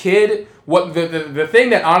was a kid, what the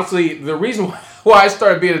thing that honestly, the reason why I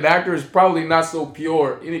started being an actor is probably not so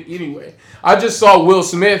pure anyway. I just saw Will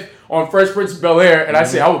Smith on Fresh Prince of Bel-Air, and I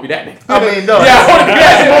said, I would be that nigga. I mean, no. Yeah, I want to be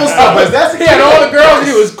that nigga. That's the and all the girls,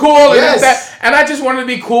 he was cool, and I just wanted to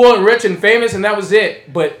be cool and rich and famous, and that was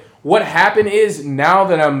it. But what happened is, now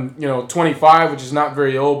that I'm 25, which is not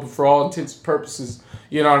very old, but for all intents and purposes,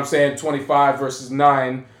 you know what I'm saying, 25 versus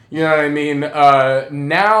 9, you know what I mean?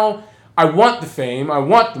 Now I want the fame, I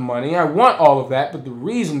want the money, I want all of that, but the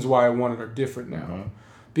reasons why I want it are different now. Mm-hmm.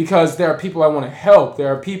 Because there are people I want to help. There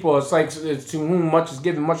are people, it's like, it's to whom much is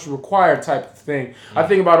given, much is required type of thing. Mm-hmm. I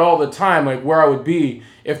think about all the time, like, where I would be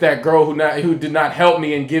if that girl who did not help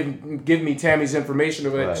me and give me Tammy's information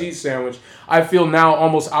over that cheese sandwich. I feel now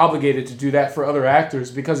almost obligated to do that for other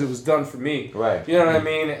actors because it was done for me. Right. You know what I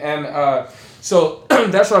mean? And so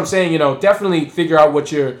that's what I'm saying, definitely figure out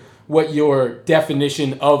what your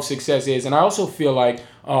definition of success is. And I also feel like,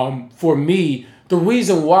 for me, the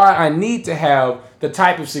reason why I need to have the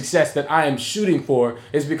type of success that I am shooting for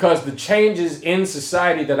is because the changes in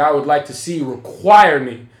society that I would like to see require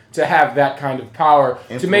me to have that kind of power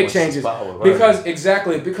to make changes. Because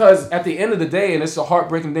at the end of the day, and it's a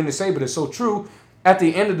heartbreaking thing to say, but it's so true, at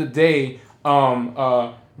the end of the day,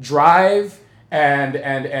 drive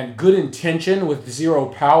and good intention with zero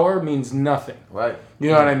power means nothing. Right. You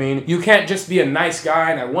know what I mean? You can't just be a nice guy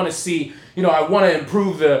and I want to see, I want to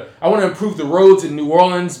improve the roads in New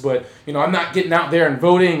Orleans, but I'm not getting out there and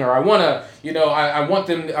voting, or I want to, I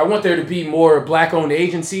want there to be more black-owned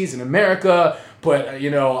agencies in America, but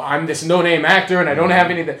I'm this no-name actor and I don't have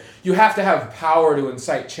anything. You have to have power to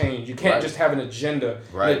incite change. You can't just have an agenda.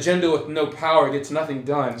 Right. An agenda with no power gets nothing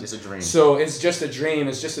done. Just a dream. So it's just a dream.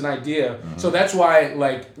 It's just an idea. Mm-hmm. So that's why,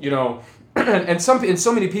 and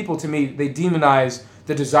so many people, to me, they demonize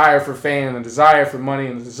the desire for fame, the desire for money,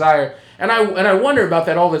 and the desire. And I wonder about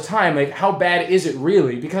that all the time. Like, how bad is it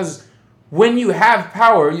really? Because when you have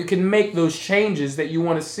power, you can make those changes that you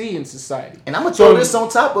want to see in society. And I'm gonna throw this on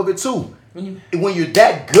top of it too. When you're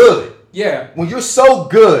that good, when you're so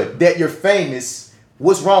good that you're famous,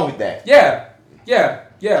 what's wrong with that? Yeah.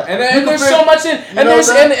 And there's so much in,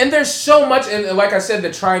 and there's so much in, like I said,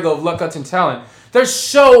 the triangle of luck, guts, and talent. There's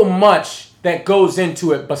so much that goes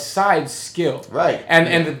into it besides skill. Right.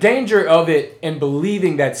 And the danger of it and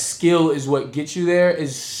believing that skill is what gets you there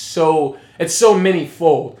is so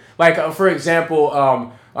many-fold. Like, for example,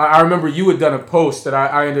 I remember you had done a post that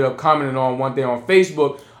I ended up commenting on one day on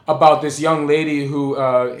Facebook about this young lady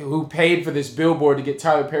who paid for this billboard to get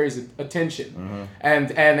Tyler Perry's attention. Mm-hmm.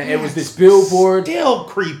 And it was this billboard. Still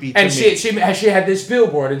creepy to and me. she had this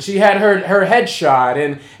billboard, and she had her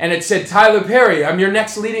headshot, and it said, Tyler Perry, I'm your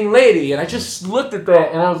next leading lady. And I just looked at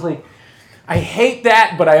that, and I was like, I hate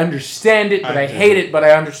that, but I understand it, but I hate it, but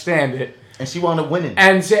I understand it. And she wound up winning.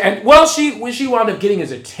 And well, she wound up getting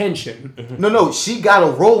his attention. No, she got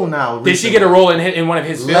a role now. Did she get a role in one of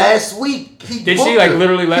his films? Last week? Did she like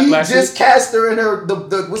literally last week? He just cast her in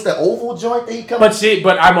the what's that oval joint that he comes.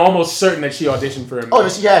 But I'm almost certain that she auditioned for him. Oh, no,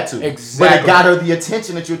 she had to. Exactly. But it got her the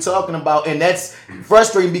attention that you're talking about, and that's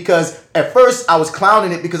frustrating because at first I was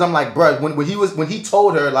clowning it because I'm like, bro, when he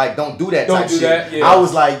told her like, don't do that type shit, yeah. I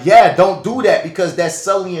was like, yeah, don't do that because that's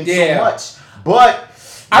sullying so much. But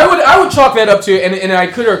I would chalk that up to, and I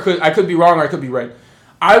could be wrong or I could be right.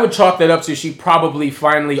 I would chalk that up to she probably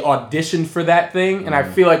finally auditioned for that thing, and I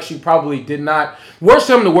feel like she probably did not. Worst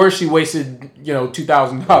come to worst, she wasted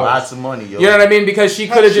 $2,000. Lots of money, yo. You know what I mean? Because she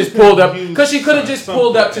could have just pulled up. Because she could have just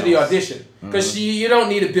pulled up to the audition. Because you don't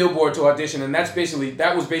need a billboard to audition, and that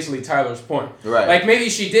was basically Tyler's point. Right. Like maybe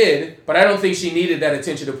she did, but I don't think she needed that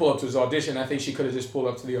attention to pull up to his audition. I think she could have just pulled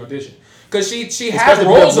up to the audition. Because she had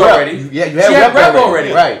roles already. Yeah, you she had rep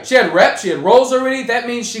already. Right. She had rep. She had roles already. That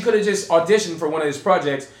means she could have just auditioned for one of his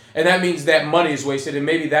projects, and that means that money is wasted, and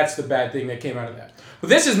maybe that's the bad thing that came out of that. But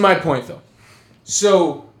this is my point, though.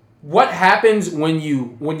 So what happens when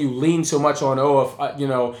you lean so much on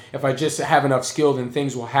if I just have enough skill, then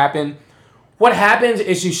things will happen? What happens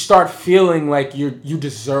is you start feeling like you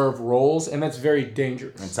deserve roles, and that's very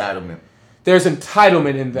dangerous. Entitlement. There's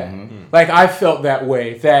entitlement in that. Mm-hmm. Like I felt that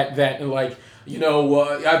way. That like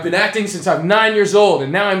I've been acting since I'm 9 years old,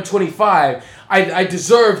 and now I'm 25. I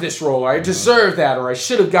deserve this role, or I deserve that, or I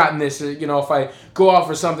should have gotten this. If I go out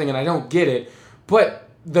for something and I don't get it. But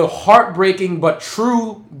the heartbreaking but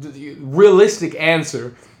true, realistic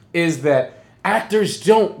answer is that actors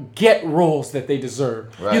don't get roles that they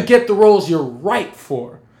deserve. Right. You get the roles you're right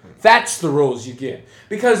for. That's the roles you get.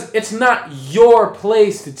 Because it's not your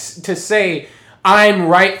place to say, I'm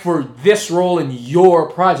right for this role in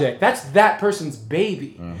your project. That's that person's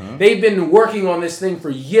baby. Mm-hmm. They've been working on this thing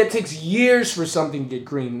for years. It takes years for something to get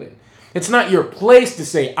greenlit. It's not your place to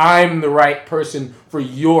say, I'm the right person for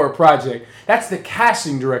your project. That's the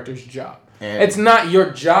casting director's job. And it's not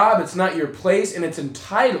your job, it's not your place, and it's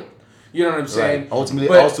entitled. You know what I'm saying? Right.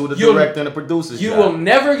 Ultimately, also the director and the producer's job. You will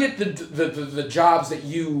never get the jobs that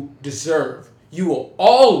you deserve. You will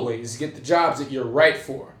always get the jobs that you're right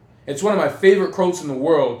for. It's one of my favorite quotes in the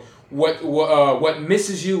world. What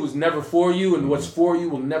misses you is never for you, and what's for you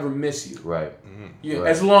will never miss you. Right. Right.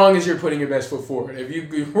 As long as you're putting your best foot forward. If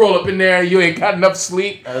you roll up in there, you ain't got enough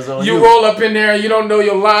sleep. You roll up in there, you don't know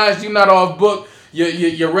your lines, you're not off book.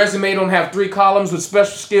 Your resume don't have 3 columns with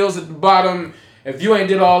special skills at the bottom. If you ain't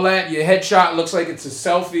did all that, your headshot looks like it's a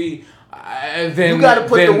selfie. Then you got to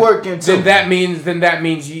put the work into. Then that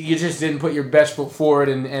means you just didn't put your best foot forward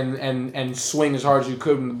and swing as hard as you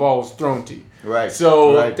could when the ball was thrown to you. Right.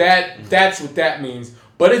 So that's what that means.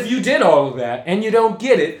 But if you did all of that and you don't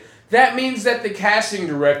get it, that means that the casting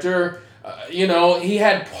director, he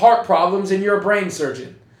had heart problems and you're a brain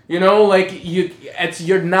surgeon. You're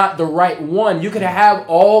not the right one. You could have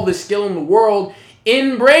all the skill in the world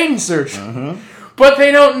in brain surgery. Mm-hmm. But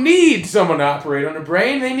they don't need someone to operate on a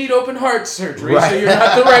brain. They need open heart surgery. Right. So you're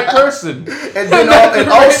not the right person. and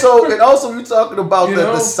also you're talking about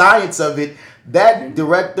the science of it. That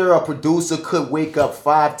director or producer could wake up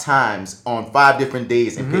 5 times on 5 different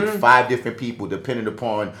days and pick 5 different people depending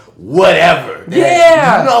upon whatever.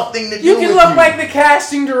 Yeah. Nothing to do with you. You can look like the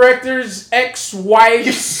casting director's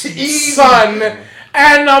ex-wife's son.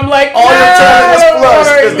 And I'm like, all your talent is plus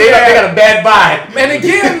because they got a bad vibe. And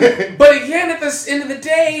again, at the end of the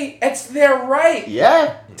day, it's their right.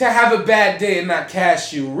 Yeah. To have a bad day and not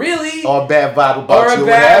cast you, really, or a bad vibe about you, or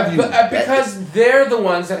what have you, because they're the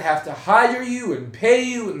ones that have to hire you and pay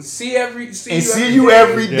you and see you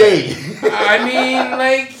every day. I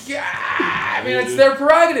mean, it's their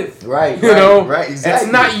prerogative, right? Right, exactly.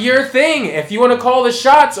 It's not your thing. If you want to call the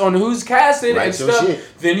shots on who's casted and stuff,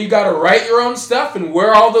 then you got to write your own stuff and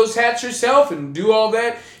wear all those hats yourself and do all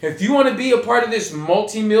that. If you want to be a part of this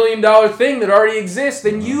multi-million-dollar thing that already exists,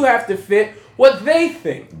 then you have to fit what they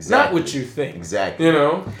think, not what you think. Exactly.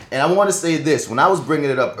 And I want to say this. When I was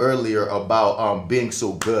bringing it up earlier about being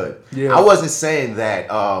so good, I wasn't saying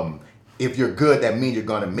that if you're good, that means you're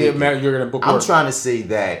going to make it. You're going to book I'm work. trying to say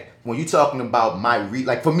that when you're talking about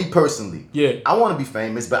like for me personally, I want to be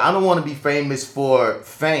famous, but I don't want to be famous for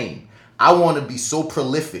fame. I want to be so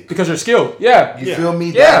prolific. Because you're skilled. Yeah. You feel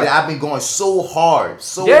me? Yeah. That I've been going so hard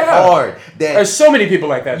that there's so many people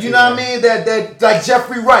like that. You know what I mean? That like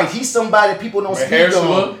Jeffrey Wright, he's somebody that people don't speak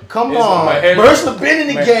on. Come on, Ursula been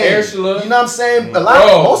in the game. You know what I'm saying?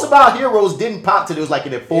 Most of our heroes didn't pop till they was like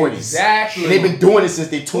in their 40s. Exactly. And they've been doing it since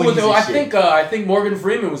their 20s. I think Morgan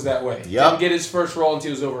Freeman was that way. Didn't get his first role until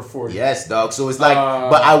he was over 40. Yes, dog. So it's like,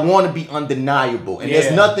 but I want to be undeniable, and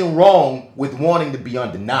there's nothing wrong with wanting to be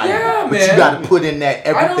undeniable. Yeah, but man. you got to put in that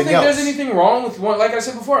everything else. I don't think there's anything wrong with one. Like I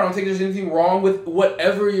said before, I don't think there's anything wrong with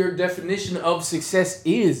whatever your definition of success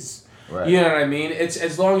is. Right. You know what I mean? It's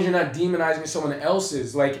as long as you're not demonizing someone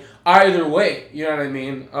else's. Like either way, you know what I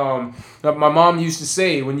mean? My mom used to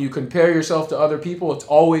say, when you compare yourself to other people, it's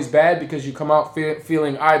always bad because you come out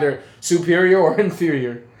feeling either superior or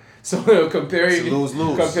inferior. So comparing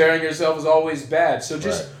yourself is always bad. So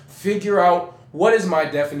just figure out what is my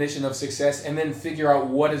definition of success, and then figure out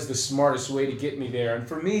what is the smartest way to get me there. And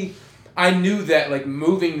for me, I knew that like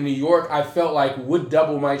moving to New York, I felt like would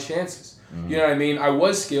double my chances. You know what I mean? I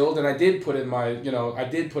was skilled, and I did put in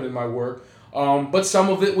my work. But some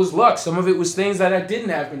of it was luck. Some of it was things that I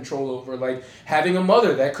didn't have control over, like having a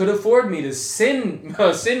mother that could afford me to send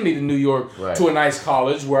me to New York to a nice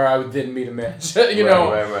college where I would then meet a man. you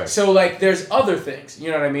know? So like there's other things, you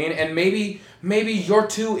know what I mean? And maybe your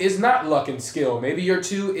two is not luck and skill. Maybe your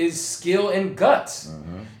two is skill and guts.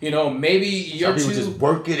 You know, maybe your two just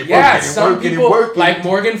work it and work it, like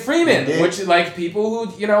Morgan Freeman, which like people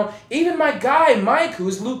who, you know, even my guy Mike,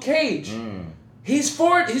 who's Luke Cage. He's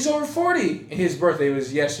over 40. His birthday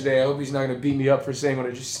was yesterday. I hope he's not going to beat me up for saying what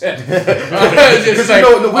I just said. Just like,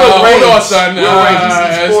 hold on, son.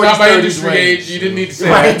 It's not my industry age. You didn't need to say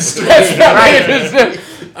that.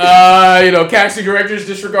 You know, casting directors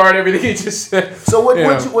disregard everything he just said. So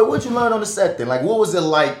what'd you learn on the set then? Like, what was it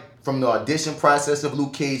like from the audition process of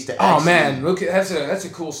Luke Cage to actually... Oh man, that's a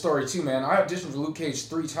cool story too, man. I auditioned for Luke Cage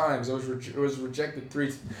 3 times. I was rejected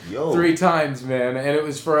three times, man, and it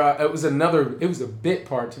was for it was a bit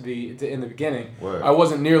part in the beginning. Word. I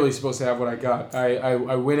wasn't nearly supposed to have what I got.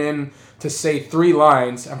 I went in to say 3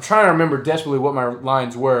 lines. I'm trying to remember desperately what my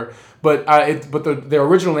lines were, but the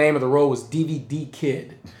original name of the role was DVD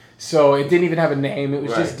Kid, so it didn't even have a name. It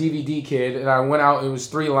was just DVD Kid, and I went out. It was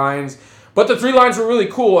 3 lines. But the 3 lines were really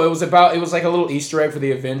cool. It was like a little Easter egg for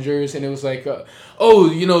the Avengers, and it was like,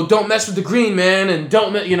 don't mess with the Green Man, and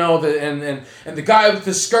don't, you know, and the guy with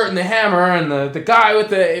the skirt and the hammer, and the guy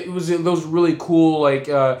with those really cool like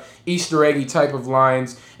Easter eggy type of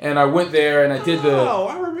lines. And I went there and I did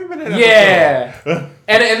I remember that. Yeah.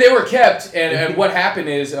 And they were kept. And what happened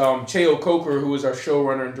is Cheo Coker, who was our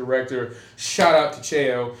showrunner and director, shout out to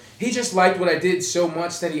Cheo. He just liked what I did so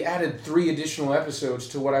much that he added 3 additional episodes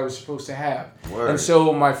to what I was supposed to have. Word. And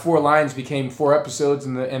so my 4 lines became 4 episodes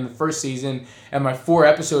in the first season, and my 4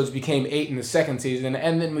 episodes became 8 in the second season,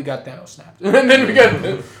 and then we got Thanos snapped. And then we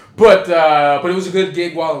got... But it was a good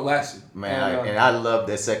gig while it lasted. Man, and I loved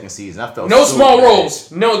that second season. I felt no small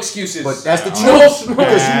roles, no excuses. But that's the truth,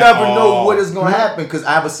 because you never know what is going to happen. Because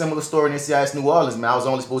I have a similar story in NCIS New Orleans. Man, I was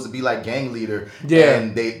only supposed to be like gang leader. Yeah.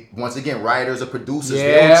 And they, once again, writers or producers,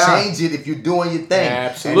 they don't change it if you're doing your thing.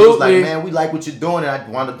 Absolutely. And it was like, man, we like what you're doing, and I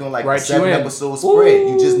wound up doing like a 7-episode spread.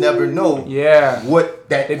 You just never know. What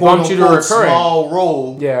that quote-unquote small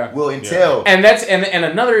role will entail. And that's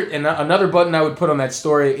another button I would put on that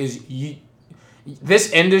story is this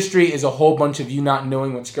industry is a whole bunch of you not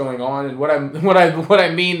knowing what's going on. And what I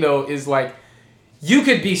mean though is like you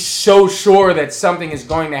could be so sure that something is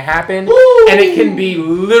going to happen, and it can be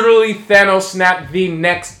literally Thanos snap the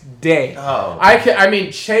next day. I mean,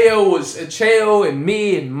 Cheo and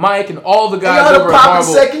me and Mike and all the guys over at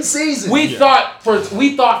Marvel. Second season. We thought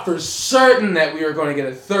for certain that we were going to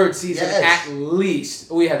get a 3rd season at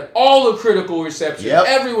least. We had all the critical reception.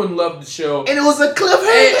 Everyone loved the show, and it was a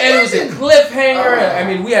cliffhanger. And it was a cliffhanger. I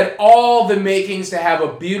mean, we had all the makings to have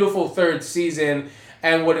a beautiful 3rd season.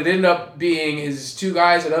 And what it ended up being is 2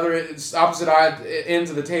 guys at opposite ends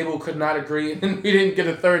of the table could not agree, and we didn't get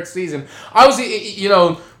a 3rd season.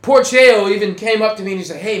 Poor Cheo even came up to me and he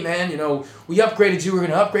said, "Hey man, we upgraded you. We're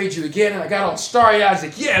gonna upgrade you again." And I got all starry eyed. I was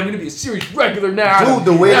like, "Yeah, I'm gonna be a series regular now." Dude,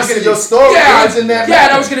 the way I see your story in that. Yeah,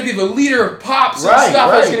 and I was gonna be the leader of Pops and stuff.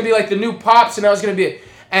 I was gonna be like the new Pops, and I was gonna be.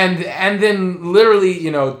 And then literally,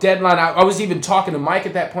 deadline. I was even talking to Mike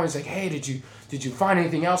at that point. He's like, "Hey, did you find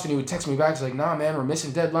anything else?" And he would text me back. He's like, "Nah, man, we're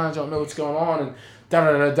missing deadlines. I don't know what's going on." And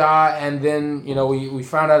and then we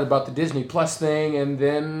found out about the Disney Plus thing, and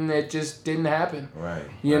then it just didn't happen. Right.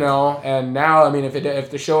 You know, and now I mean,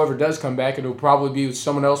 if the show ever does come back, it'll probably be with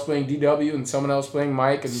someone else playing DW and someone else playing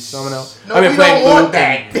Mike and someone else. No, we playing don't want Luke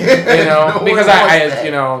that. and, No, we because don't I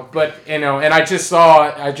want that. and I just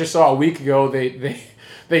saw a week ago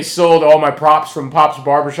they sold all my props from Pop's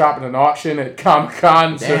Barbershop in an auction at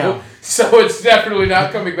Comic-Con. Damn. So it's definitely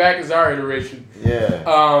not coming back as our iteration.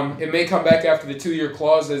 Yeah. It may come back after the 2-year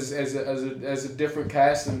clause as a different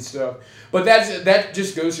cast and stuff. But that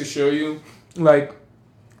just goes to show you, like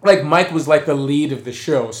Mike was like the lead of the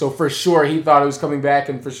show. So for sure he thought it was coming back,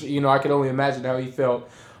 and for I could only imagine how he felt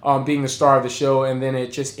being the star of the show and then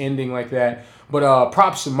it just ending like that. But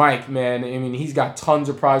props to Mike, man. I mean, he's got tons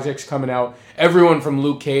of projects coming out. Everyone from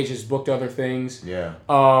Luke Cage has booked other things. Yeah.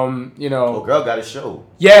 Oh, girl got a show.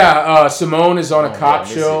 Yeah, Simone is on a cop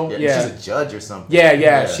show. Yeah. She's a judge or something.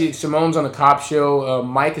 Yeah. Simone's on a cop show.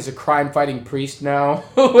 Mike is a crime-fighting priest now.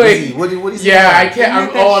 What is he? Yeah, I Didn't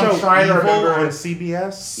can't. that I'm show trying to Evil remember. on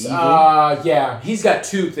CBS. Yeah, he's got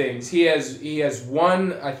 2 things. He has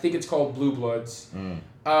one. I think it's called Blue Bloods.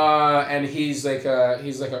 And he's like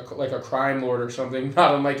a crime lord or something.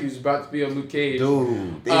 Not unlike he was about to be on Luke Cage.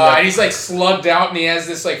 Dude. And he's like slugged out, and he has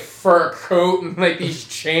this like fur coat and like these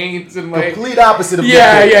chains and like complete opposite of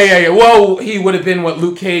yeah. Luke Cage. Well, he would have been what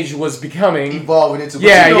Luke Cage was becoming. Evolving into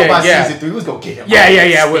Yeah. season 3 who's gonna get him.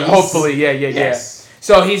 Yeah. Well, hopefully, yeah. Yes.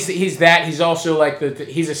 So he's that. He's also like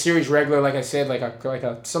he's a series regular, like I said, like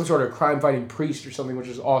a some sort of crime fighting priest or something, which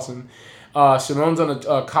is awesome. Simone's on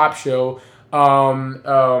a cop show.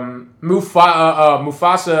 Mustafa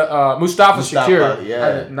Shakir.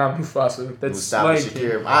 Yeah. Not Mufasa. That's Mustafa Lion King.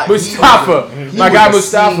 Shakir. Mustafa. He My was guy a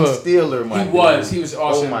Mustafa. scene stealer, my He dude. was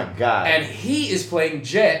awesome. Oh my God. And he is playing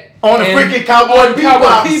Jet On the in- freaking Cowboy on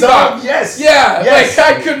Bebop, Bebop. son. Yes. Yeah, Yes.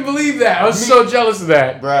 like I couldn't believe that. I was so jealous of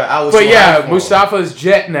that. Bruh, I was But so yeah, happy for him. Mustafa's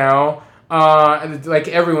Jet now. And like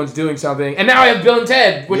everyone's doing something, and now I have Bill and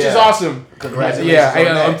Ted, which is Yeah. awesome. Congratulations Yeah,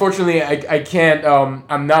 on that. unfortunately, I can't.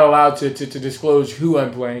 I'm not allowed to disclose who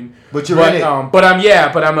I'm playing. But you're in it. But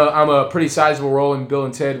I'm a pretty sizable role in Bill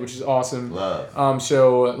and Ted, which is awesome. Love.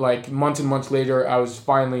 So like months and months later, I was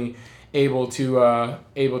finally able to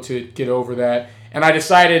get over that, and I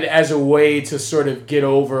decided as a way to sort of get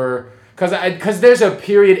over. Because there's a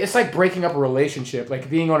period, it's like breaking up a relationship, like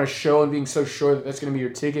being on a show and being so sure that that's going to be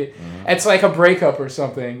your ticket. It's like a breakup or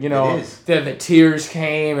something, It is. The tears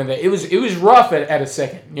came, and it was rough at a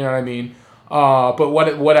second, you know what I mean? But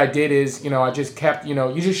what I did is, I just kept, you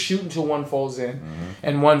just shoot until one falls in,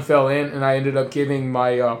 and one fell in, and I ended up giving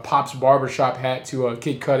my Pop's Barbershop hat to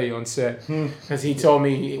Kid Cudi on set, because he told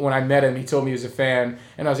me, when I met him, he told me he was a fan,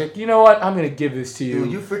 and I was like, you know what, I'm gonna give this to you.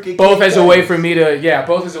 Dude, you freaking both Kid as a Cudi. way for me to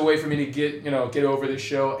get over this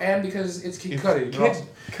show, and because it's Kid Cudi. Yeah.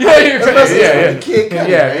 Kid Cudi, Yeah,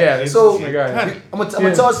 man. yeah. So My guy. I'm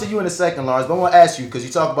gonna toss to you in a second, Lawrence. But I want to ask you because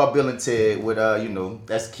you talk about Bill and Ted with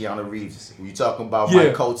that's Keanu Reeves. You talking about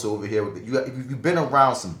Mike Coates over here? You've been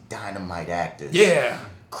around some dynamite actors. Yeah.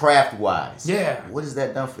 Craft wise. Yeah. What has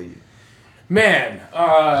that done for you? Man,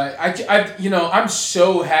 I'm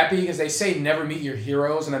so happy because they say never meet your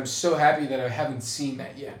heroes, and I'm so happy that I haven't seen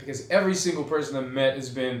that yet because every single person I've met has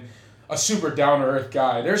been a super down-to-earth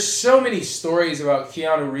guy. There's so many stories about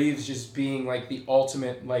Keanu Reeves just being like the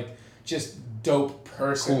ultimate, like, just dope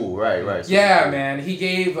person. Cool, right. Yeah, man. He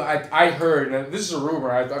gave. I heard. And this is a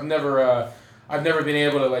rumor. I've never been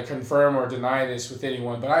able to like confirm or deny this with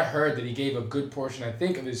anyone, but I heard that he gave a good portion. I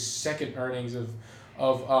think of his second earnings of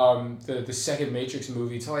the second Matrix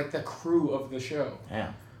movie to like the crew of the show.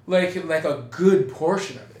 Yeah. Like a good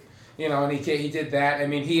portion of it, And he did that. I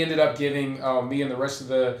mean, he ended up giving me and the rest of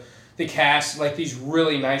the cast like these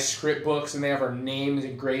really nice script books, and they have our names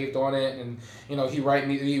engraved on it, and he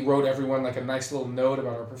wrote everyone like a nice little note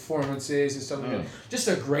about our performances and stuff like that. Just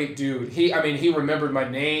a great dude. He remembered my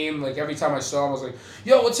name. Like every time I saw him, I was like,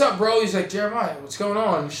 "Yo, what's up, bro?" He's like, "Jeremiah, what's going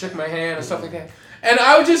on?" He shook my hand and stuff like that. And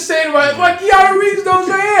I would just say to my like Keanu Reeves knows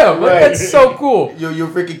who I am. Like, that's so cool. Your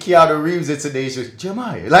freaking Keanu Reeves intonation,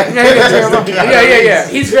 Jeremiah. Like Yeah.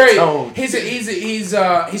 He's very. He's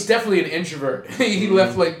definitely an introvert. He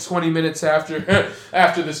left like 20 minutes after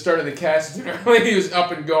the start of the cast dinner. He was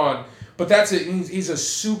up and gone. But that's it. He's a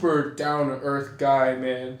super down to earth guy,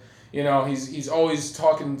 man. He's always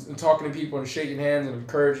talking to people and shaking hands and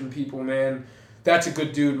encouraging people, man. That's a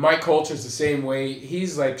good dude. Mike Coulter's the same way.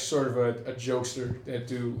 He's like sort of a jokester, that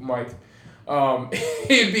dude, Mike.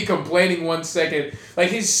 He'd be complaining 1 second. Like,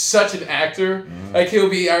 he's such an actor. Like,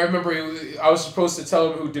 I remember I was supposed to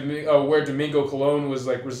tell him where Domingo Colon was,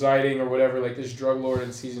 like, residing or whatever, like, this drug lord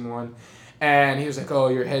in season 1. and he was like, "Oh,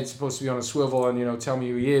 your head's supposed to be on a swivel," and tell me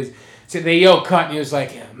who he is. So they yelled cut, and he was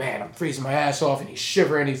like, "Yeah, man, I'm freezing my ass off," and he's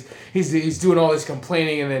shivering, he's doing all this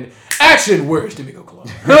complaining, and then action. Where's D'Amico Colon?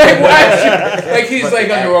 like he's like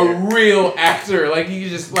under a real actor, like he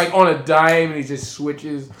just like on a dime, and he just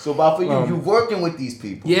switches. So, Bob, for you working with these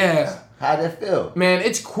people, yeah, how'd that feel? Man,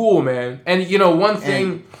 it's cool, man. And one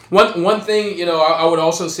thing, I would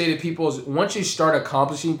also say to people is once you start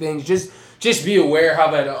accomplishing things, just be aware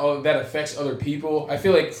how that affects other people. I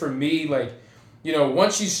feel like for me, like,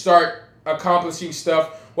 once you start accomplishing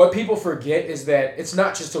stuff, what people forget is that it's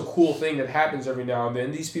not just a cool thing that happens every now and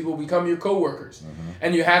then. These people become your coworkers,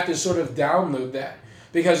 and you have to sort of download that.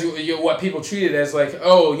 Because what people treat it as like,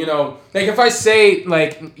 like if I say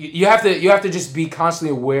like you have to just be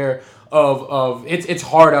constantly aware of it's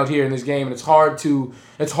hard out here in this game, and it's hard to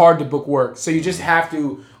book work. So you just have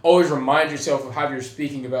to always remind yourself of how you're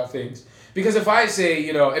speaking about things. Because if I say,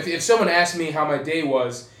 if someone asked me how my day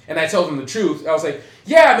was and I told them the truth, I was like,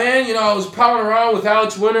 yeah, man, I was palling around with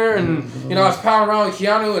Alex Winter and I was palling around with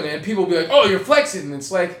Keanu, and people would be like, oh, you're flexing, and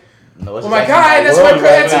it's like, no, well, my guy,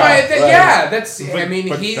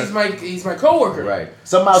 he's my coworker. Right.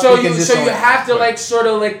 So you have to like sort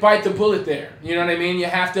of like bite the bullet there. You know what I mean? You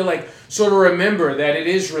have to like sort of remember that it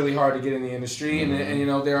is really hard to get in the industry, and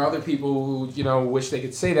there are other people who wish they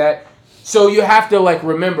could say that. So you have to like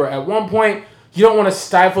remember at one point you don't want to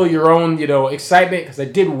stifle your own excitement, because I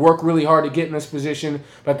did work really hard to get in this position,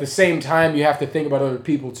 but at the same time you have to think about other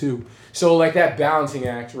people too. So like that balancing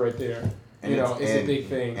act right there. Is a big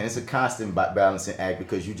thing, and it's a constant balancing act,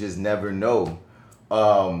 because you just never know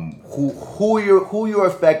who you're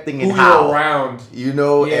affecting and how you're around.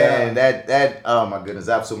 And that oh my goodness,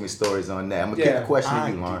 I have so many stories on that. I'm gonna get the question to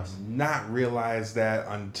you, Lawrence. I did not realize that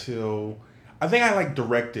until I think I like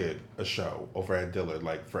directed a show over at Dillard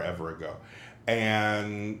like forever ago,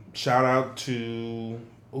 and shout out to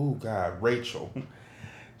Rachel.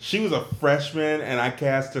 She was a freshman, and I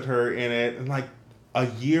casted her in it, and like a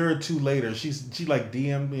year or two later, she like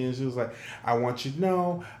DM'd me, and she was like, I want you to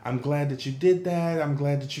know, I'm glad that you did that. I'm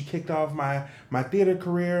glad that you kicked off my theater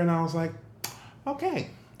career. And I was like,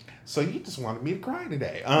 okay, so you just wanted me to cry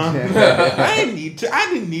today. I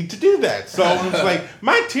didn't need to do that. So it was like,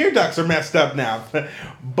 my tear ducts are messed up now.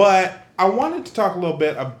 But I wanted to talk a little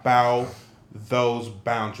bit about those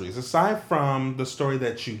boundaries. Aside from the story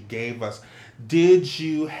that you gave us, did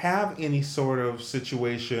you have any sort of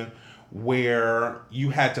situation where you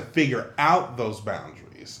had to figure out those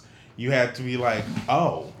boundaries? You had to be like,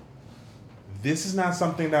 oh, this is not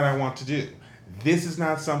something that I want to do. This is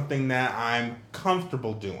not something that I'm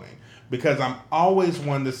comfortable doing. Because I'm always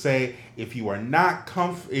one to say, if you are not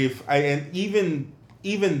even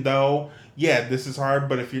though, this is hard,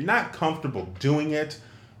 but if you're not comfortable doing it,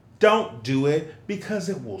 don't do it, because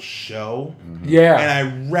it will show. Yeah. And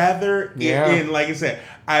I'd rather, like I said,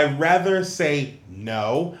 I'd rather say,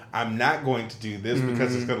 no, I'm not going to do this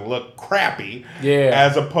because it's going to look crappy. Yeah.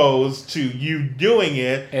 As opposed to you doing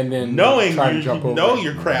it and then knowing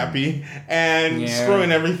you're crappy and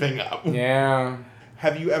screwing everything up. Yeah.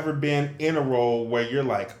 Have you ever been in a role where you're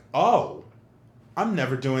like, oh, I'm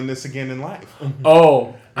never doing this again in life?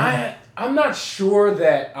 I'm not sure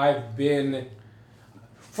that I've been...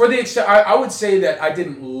 For the extent, I would say that I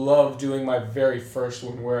didn't love doing my very first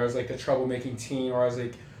one, where I was like the troublemaking teen, or I was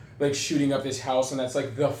like shooting up this house, and that's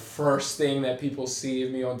like the first thing that people see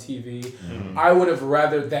of me on TV. Mm-hmm. I would have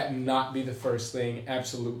rather that not be the first thing,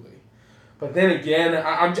 absolutely. But then again,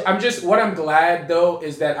 I'm just, what I'm glad though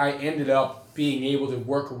is that I ended up being able to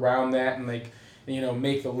work around that and like,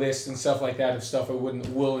 make the list and stuff like that of stuff I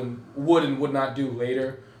would not do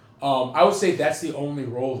later. I would say that's the only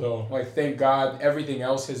role though. Like, thank God, everything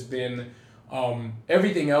else has been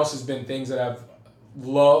things that I've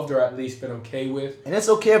loved or at least been okay with. And it's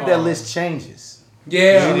okay if that list changes.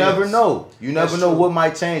 Yeah, you never know. You never know what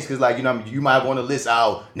might change, because like you might want to list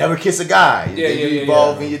out never kiss a guy. You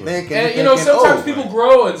evolve in your thinking. And sometimes people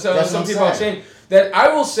grow, and some people change. That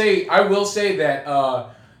I will say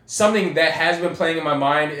that. Something that has been playing in my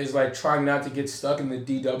mind is like trying not to get stuck in the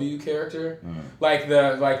DW character, like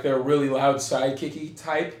the really loud sidekicky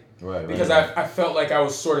type. Right. Because I felt like I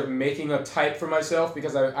was sort of making a type for myself,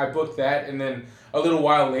 because I booked that, and then a little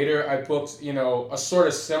while later I booked a sort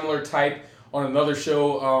of similar type on another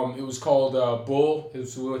show. It was called Bull. It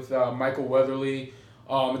was with Michael Weatherly.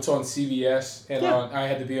 It's on CBS, and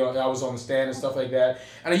I was on the stand and stuff like that.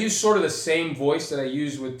 And I used sort of the same voice that I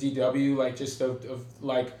used with DW, like just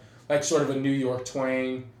like sort of a New York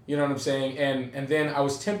twang, you know what I'm saying? And then I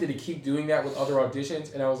was tempted to keep doing that with other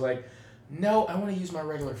auditions, and I was like, no, I want to use my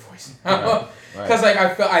regular voice now, because like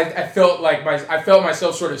I felt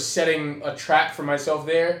myself sort of setting a trap for myself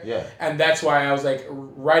there. Yeah. And that's why I was like,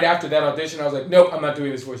 right after that audition, I was like, nope, I'm not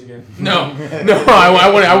doing this voice again. No, I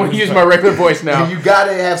want to use my regular voice now. You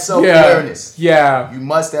gotta have self-awareness. Yeah. You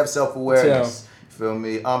must have self-awareness. Feel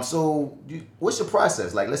me? So what's your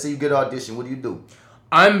process? Like, let's say you get an audition, what do you do?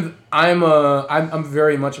 I'm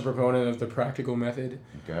very much a proponent of the practical method.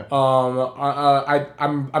 Okay.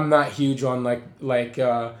 I'm not huge on like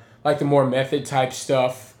the more method type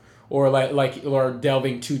stuff or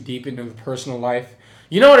delving too deep into the personal life.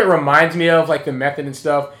 You know what it reminds me of, like the method and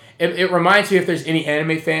stuff? It reminds me, if there's any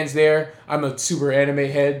anime fans there, I'm a super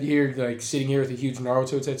anime head here, like sitting here with a huge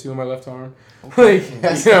Naruto tattoo on my left arm. Like,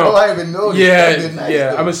 you know, I even know.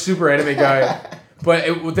 Yeah, I'm a super anime guy.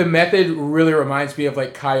 But the method really reminds me of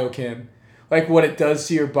like Kaioken, like what it does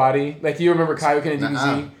to your body. Like, you remember Kaioken and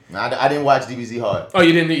DBZ? I didn't watch DBZ hard. Oh,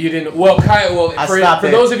 you didn't. Well,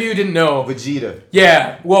 for those of you who didn't know, Vegeta.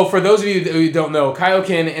 Yeah. Well, for those of you who don't know,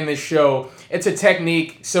 Kaioken in this show, it's a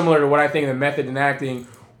technique similar to what I think of the method in acting,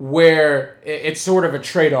 where it's sort of a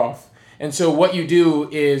trade-off. And so what you do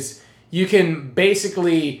is you can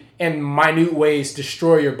basically, in minute ways,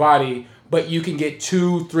 destroy your body, but you can get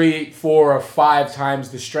 2, 3, 4, or 5 times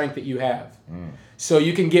the strength that you have. So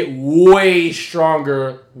you can get way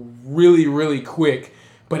stronger really, really quick,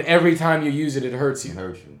 but every time you use it, it hurts you. It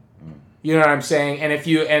hurts you. You know what I'm saying? And if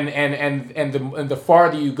you and the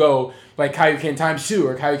farther you go, like Kaioken times 2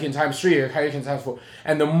 or Kaioken times 3 or Kaioken times 4,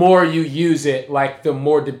 and the more you use it, like the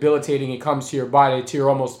more debilitating it comes to your body, till you're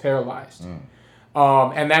almost paralyzed.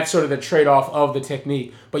 And that's sort of the trade-off of the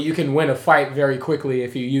technique. But you can win a fight very quickly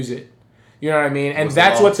if you use it. You know what I mean? And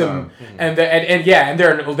that's what's there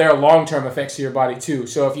are long-term effects to your body too.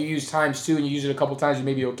 So if you use times 2 and you use it a couple times, you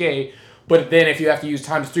may be okay. But then if you have to use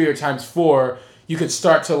times 3 or times 4, you could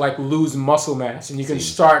start to like lose muscle mass, and you can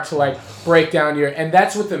start to like break down and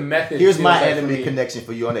that's what the method. Here's my like anime connection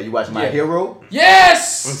for you on that. You watch My Hero?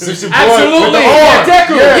 Yes, Absolutely. Yeah,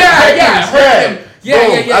 Deku.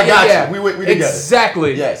 Yeah. I got you. We together.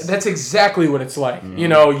 Exactly. Yes. That's exactly what it's like. You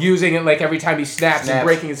know, using it like every time he snaps. And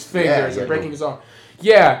breaking his fingers and breaking his arm.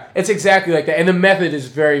 Yeah, it's exactly like that. And the method is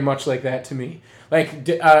very much like that to me. Like,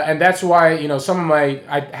 and that's why, you know,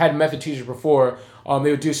 I had method teachers before.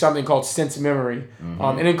 They would do something called sense memory,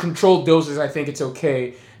 and in controlled doses, I think it's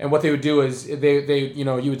okay. And what they would do is they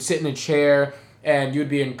you would sit in a chair and you'd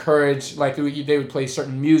be encouraged, like they would play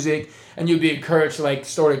certain music, and you'd be encouraged to like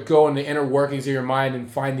sort of go in the inner workings of your mind and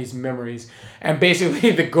find these memories. And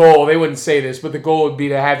basically, the goal, they wouldn't say this, but the goal would be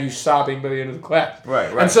to have you sobbing by the end of the class. Right.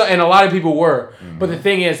 And a lot of people were, but the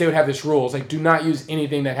thing is, they would have this rule: it's like, do not use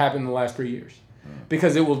anything that happened in the last 3 years.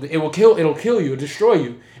 Because it'll kill you, destroy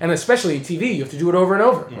you, and especially in TV, you have to do it over and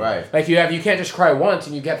over. Right. Like you can't just cry once,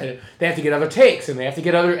 and they have to get other takes, and they have to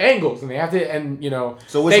get other angles, and they have to, and you know.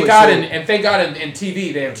 So thank God in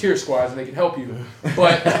TV they have tear squads and they can help you.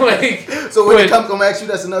 But like. So when it comes, I'm gonna ask you.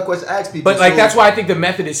 That's another question to ask people. But like that's why I think the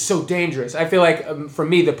method is so dangerous. I feel like for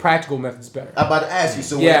me the practical method's better. I'm about to ask you.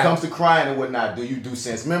 So when it comes to crying and whatnot, do you do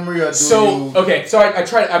sense memory or Okay, so I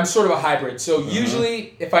try. I'm sort of a hybrid. So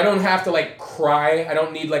usually, if I don't have to like cry, I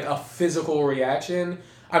don't need like a physical reaction.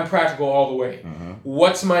 I'm practical all the way.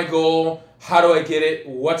 What's my goal? How do I get it?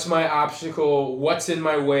 What's my obstacle? What's in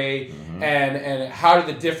my way? And how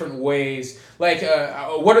do the different ways, like,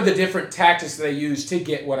 what are the different tactics that I use to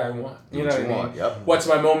get what I want? You know what I mean? Yep. What's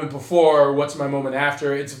my moment before? What's my moment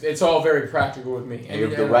after? It's all very practical with me. And you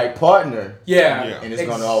have the right partner. Yeah. And it's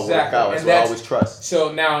going to all work out. So I always trust.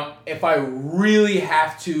 So now, if I really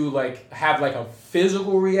have to, like, have, like, a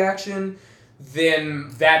physical reaction, then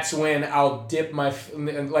that's when I'll dip my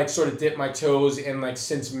toes in like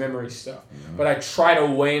sense memory stuff. But I try to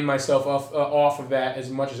wane myself off of that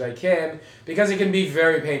as much as I can, because it can be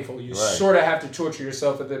very painful. You sort of have to torture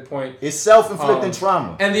yourself at that point. It's self-inflicting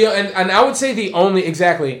trauma. And I would say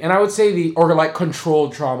or like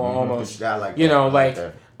controlled trauma almost. Like you know, like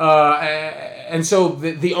and so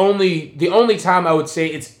the only time I would say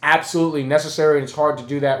it's absolutely necessary and it's hard to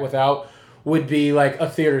do that without would be like a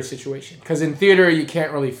theater situation, because in theater you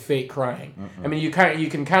can't really fake crying. I mean, you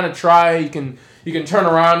can kind of try. You can turn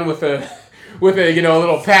around with a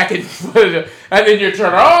little packet, and then you're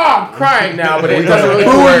turning. Oh, I'm crying now, but it doesn't really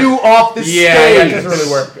work. You off the stage. Yeah, it doesn't really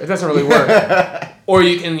work. It doesn't really work. Or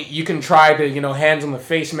you can try the hands on the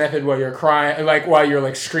face method while you're crying, like while you're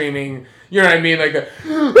like screaming. You know what I mean? Like the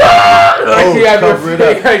cover it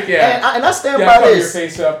up. And I stand by this. Your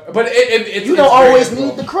face up. But it you don't always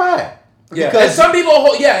need to cry. Yeah. Because and some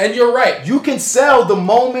people, and you're right. you can sell the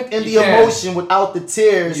moment and the You can. emotion without the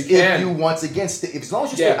tears You can. if you once again as long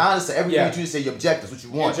as you stay Yeah. honest to everything Yeah. that you say your objectives, what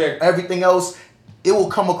you want. Object- Everything else, it will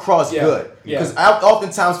come across Yeah. good. Yeah. Because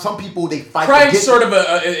oftentimes some people they fight to Crime's get sort of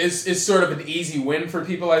is sort of an easy win for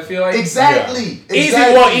people. I feel like exactly. easy.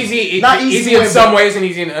 Exactly. Well, easy. Not easy win, in some but ways, and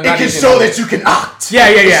easy. It can show that you can act. Yeah.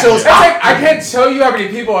 It shows It's like, I can't tell you how many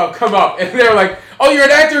people have come up and they're like, "Oh, you're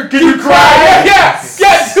an actor? Can you cry?" Yeah,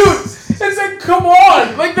 dude. It's like, come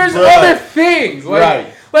on. Like, there's Right. other things. Like, Right.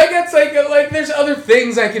 Like it's like there's other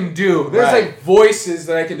things I can do. There's Right. like voices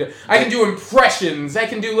that I can do. I can do impressions. I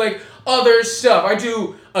can do like other stuff. I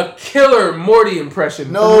do a killer Morty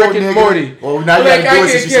impression No, from Rick and nigga. Morty. Well, now you Like, gotta do I it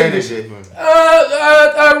since can- you saying this shit.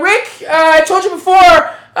 Rick, I told you before,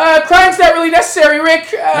 crying's not really necessary,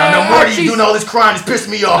 Rick. No, Morty, geez. you doing all this crying is pissing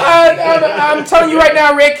me off. I'm telling you right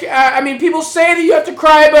now, Rick. I mean, people say that you have to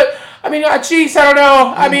cry, but I mean, geez, I don't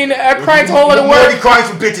know. I mean, crying's a whole lot of Morty work. crying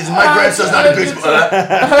for bitches, and my grandson's not a bitch.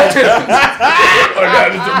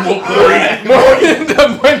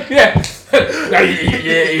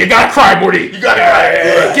 You gotta cry, Morty. You gotta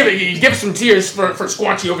cry. Give us some tears for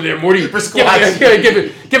Squanchy over there, Morty. Give us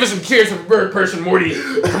some tears for Bird Person, Morty.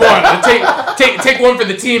 Come on, take one for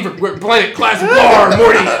the team for Planet Classic Bar,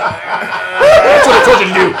 Morty. That's what I told you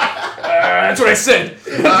to do. That's what I said.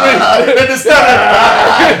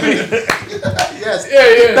 Yes.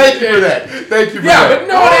 Yeah. Thank you for that. Thank you for that. But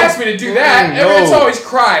no one asked me to do that. No. It's always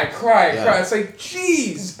cry. Yeah. It's like,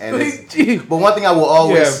 jeez. And Like, geez. But one thing I will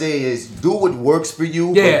always Yeah. say is do what works for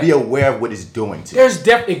you, Yeah. but be aware of what it's doing to you. There's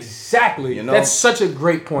exactly. You know? That's such a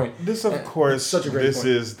great point. This, of course, such a great this point.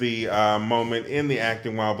 is the moment in the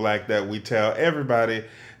Acting While Black that we tell everybody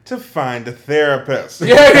to find a therapist.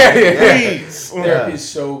 Yeah. Please. Therapy's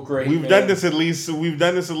so great. We've man. done this at least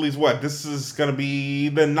what? This is gonna be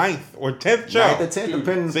the 9th or 10th show. 9th or 10th,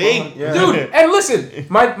 depending See? upon- yeah. Dude, and listen,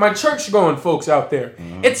 my church going folks out there,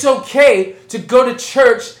 Mm-hmm. it's okay to go to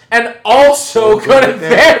church and also go to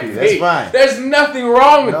therapy. That's fine. There's nothing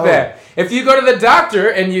wrong with No. that. If you go to the doctor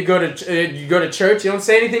and you go to church, you don't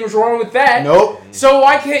say anything's wrong with that. Nope. So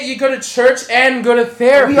why can't you go to church and go to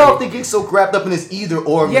therapy? We often get so wrapped up in this either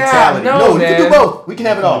or Yeah, mentality. no, we can man. do both. We can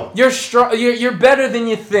have it all. You're strong. You're better than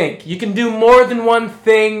you think. You can do more than one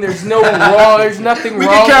thing. There's no wrong. There's nothing We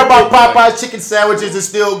wrong. can care with about it. Popeye's chicken sandwiches and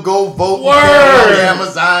still go vote Word. on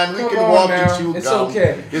Amazon. We Come can on walk now. and chew It's gum.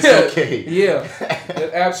 okay. It's okay. Yeah,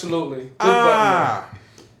 absolutely. Good button.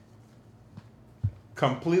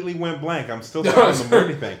 Completely went blank. I'm still talking the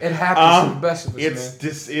Morty thing. It happens to the best of us, It's man.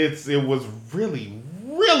 just it was really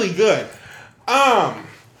good.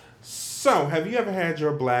 So have you ever had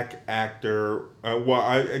your black actor?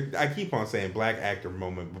 I keep on saying black actor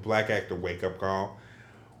moment, but black actor wake up call,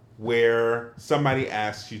 where somebody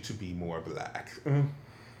asks you to be more black.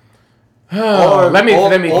 Let me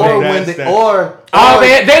think.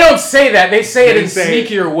 They don't say that. They say it in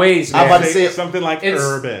sneakier ways, man. I'm about to say something like It's-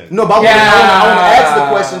 urban. No, but I want to ask the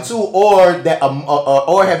question too, or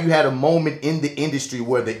have you had a moment in the industry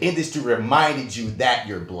where the industry reminded you that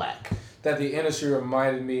you're black? That the industry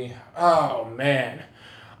reminded me. Oh man,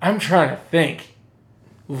 I'm trying to think.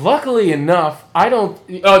 Luckily enough, I don't.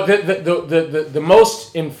 The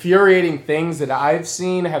most infuriating things that I've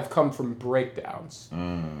seen have come from breakdowns.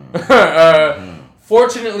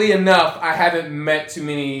 Fortunately enough, I haven't met too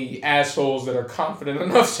many assholes that are confident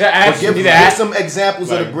enough to ask me Give that. some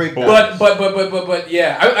examples of the breakdown. But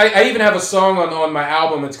yeah, I even have a song on my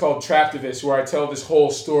album. It's called Traptivist, where I tell this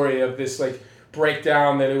whole story of this like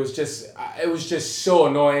breakdown that it was just so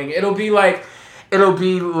annoying. It'll be like I'm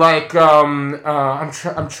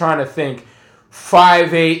trying to think.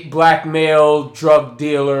 5'8" black male drug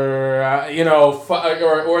dealer,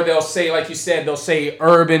 or they'll say, like you said, they'll say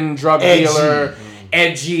urban drug dealer,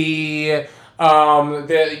 edgy. Must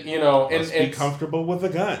be comfortable with a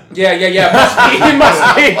gun. Yeah. Must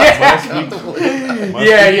be.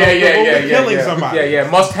 Killing somebody. Yeah.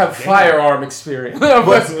 Must have firearm experience.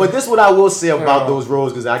 But this is what I will say about those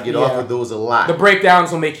roles, because I get offered those a lot. The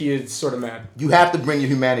breakdowns will make you sort of mad. You have to bring your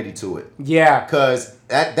humanity to it. Yeah. Because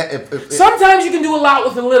if sometimes you can do a lot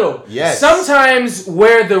with a little. Yes. Sometimes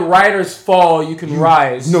where the writers fall, you can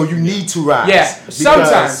rise. No, you need to rise. Yeah.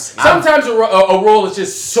 Sometimes a role is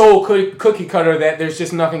just so cookie cutter that there's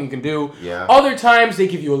just nothing you can do. Yeah. Other times they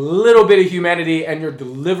give you a little bit of humanity, and your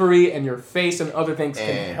delivery and your face and other things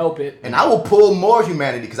can help it. And I will pull more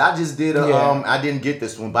humanity, because I just did I didn't get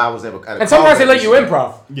this one, but I was at a and sometimes they let you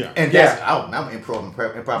improv. Yeah. And that's I'm improv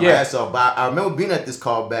my ass off. But I remember being at this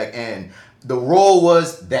callback, and the role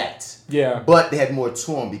was that. Yeah. But they had more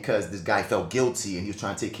to him because this guy felt guilty and he was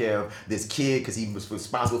trying to take care of this kid because he was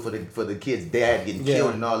responsible for the kid's dad getting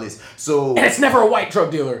killed and all this. So and it's never a white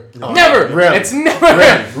drug dealer. No, Never. rarely. It's never.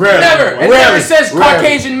 Rarely. Never. It never says Rarely.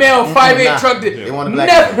 Caucasian male 5'8" drug dealer. They want a black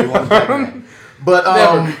man. They want a black man. But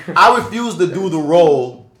I refused to do the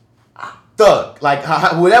role thug. Like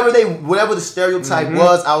whatever the stereotype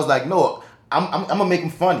was, I was like, no. I'm gonna make him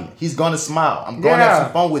funny. He's gonna smile. I'm gonna have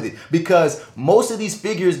some fun with it because most of these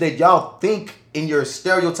figures that y'all think in your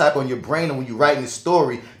stereotype on your brain and when you writing the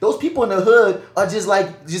story, those people in the hood are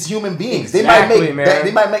just human beings. Exactly,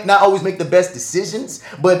 They might not always make the best decisions,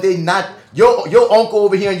 but they not your uncle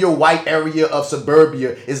over here in your white area of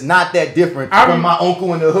suburbia is not that different from my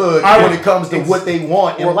uncle in the hood when it comes to what they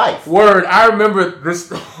want in life. Word, I remember this.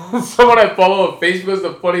 Someone I follow on Facebook is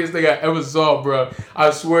the funniest thing I ever saw, bro.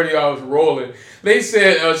 I swear to you, I was rolling. They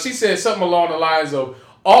said, she said something along the lines of,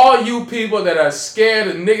 all you people that are scared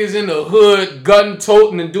of niggas in the hood, gun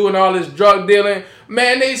toting and doing all this drug dealing,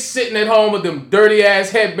 man, they sitting at home with them dirty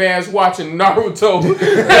ass headbands watching Naruto. Sitting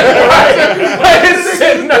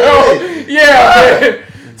at home. Yeah, man.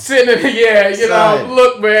 Sitting in, you know,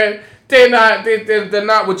 look, man. They're not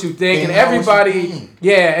what you think, and everybody,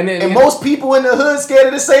 and most people in the hood scared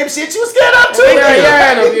of the same shit you scared of too.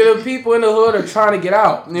 The people in the hood are trying to get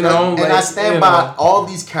out, you know. And I stand by all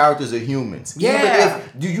these characters are humans. Yeah, even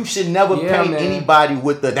if you should never paint anybody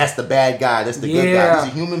with that's the bad guy, that's the good guy.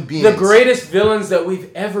 These are human beings. The greatest villains that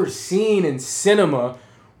we've ever seen in cinema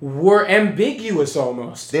were ambiguous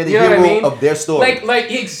almost. They're the hero of their story. Like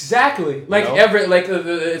exactly. Like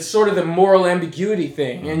it's sort of the moral ambiguity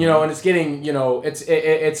thing, and and it's getting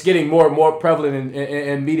it's getting more and more prevalent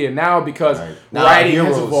in media now because writing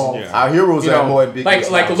has evolved. Our heroes are more ambiguous.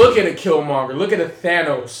 Like look at a Killmonger, look at a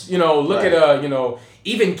Thanos, look at a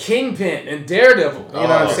even Kingpin and Daredevil. You know what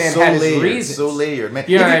I'm saying? Had his reasons. So layered, man.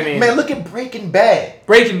 You know what I mean? Man, look at Breaking Bad.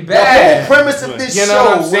 Breaking Bad. The whole premise of this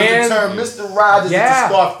show was to turn Mr. Rogers into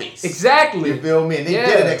Scarface. Exactly. You feel me? And they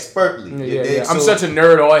did it expertly. I'm such a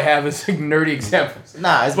nerd. All I have is nerdy examples.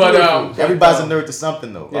 Nah, it's beautiful. Everybody's a nerd to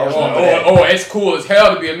something, though. It's cool as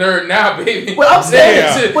hell to be a nerd now, baby. Well, I'm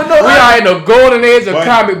saying, we are in the golden age of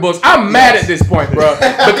comic books. I'm mad at this point, bro,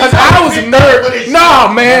 because I was a nerd.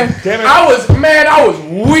 Nah, man, I was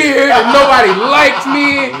weird and nobody liked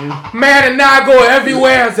me, man. And now I go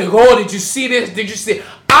everywhere and say, "Oh, did you see this? Did you see?"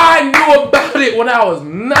 I knew about it when I was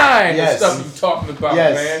 9. The stuff you talking about,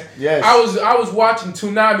 man. Yes. I was watching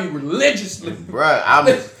Toonami religiously, bro. I'm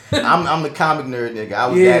the comic nerd nigga. I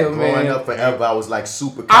was that growing up forever. I was like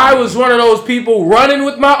super comic. I was one of those people running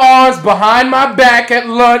with my arms behind my back at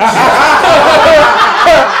lunch.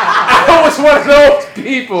 I was one of those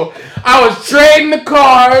people. I was trading the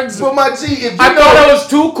cards. But my G, I thought I was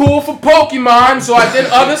too cool for Pokemon, so I did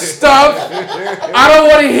other stuff. I don't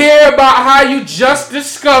want to hear about how you just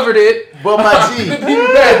discovered it. But my G,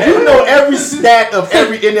 if you know every stat of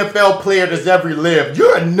every NFL player that's ever lived,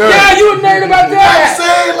 you're a nerd. Yeah, you a nerd about that. I'm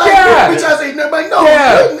saying, bitch, I say nerd, like, no,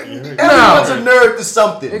 everyone's a nerd to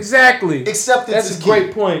something. Exactly. Acceptance is a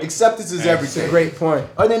great point. Acceptance is everything. That's a great point.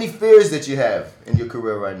 Are there any fears that you have in your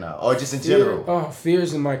career right now, or just in general?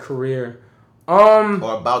 Fears in my career. Or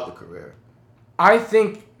about the career. I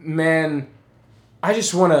think, man, I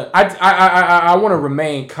just wanna. I wanna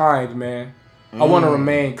remain kind, man. I wanna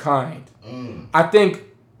remain kind. I think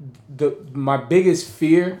my biggest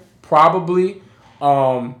fear probably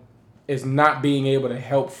is not being able to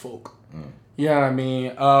help folk. You know what I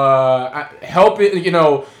mean? Help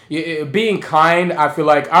it, being kind, I feel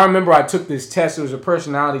like, I remember I took this test. It was a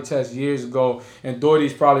personality test years ago, and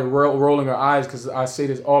Doherty's probably rolling her eyes because I say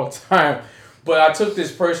this all the time. But I took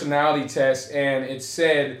this personality test, and it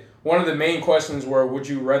said, one of the main questions were, would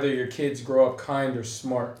you rather your kids grow up kind or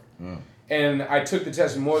smart? And I took the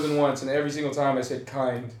test more than once, and every single time I said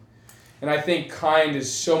kind. And I think kind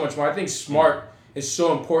is so much more. I think smart is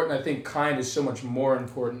so important. I think kind is so much more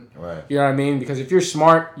important. Right. You know what I mean? Because if you're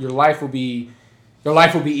smart, your life will be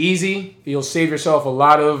easy. You'll save yourself a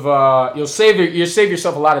lot of save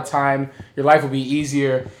yourself a lot of time. Your life will be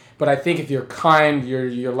easier. But I think if you're kind,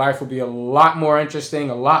 your life will be a lot more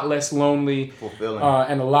interesting, a lot less lonely, fulfilling,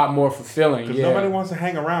 and a lot more fulfilling. Because nobody wants to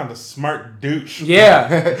hang around a smart douche.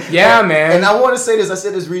 Yeah, yeah, man. And I want to say this. I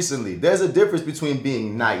said this recently. There's a difference between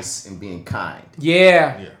being nice and being kind.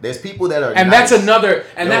 Yeah. There's people that are, and nice. That's another,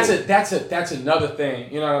 and that's another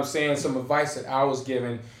thing. You know what I'm saying? Some advice that I was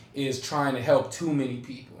given is trying to help too many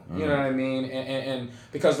people. You know what I mean? And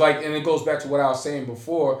because and it goes back to what I was saying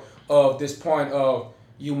before of this point of,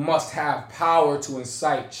 you must have power to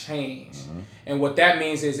incite change. And what that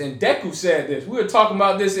means is, and Deku said this. We were talking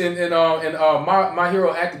about this in My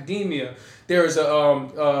Hero Academia. There was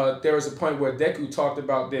a point where Deku talked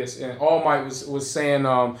about this, and All Might was saying,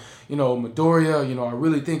 Midoriya, I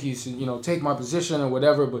really think you should, take my position or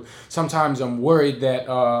whatever. But sometimes I'm worried that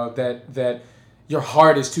that your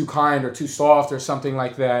heart is too kind or too soft or something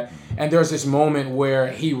like that. And there's this moment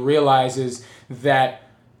where he realizes that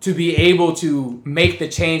to be able to make the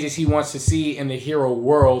changes he wants to see in the hero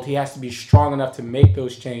world, he has to be strong enough to make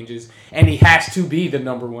those changes, and he has to be the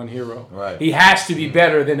number one hero. Right. He has to be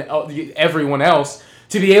better than everyone else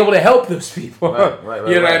to be able to help those people. Right,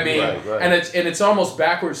 you know what I mean? Right. And it's almost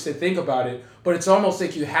backwards to think about it, but it's almost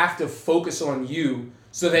like you have to focus on you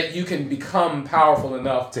so that you can become powerful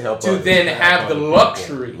enough To help to others. then have the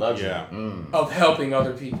luxury Yeah. of helping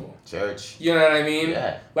other people. Church. You know what I mean?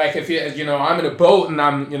 Yeah. Like if I'm in a boat and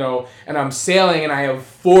I'm sailing and I have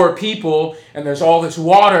 4 people and there's all this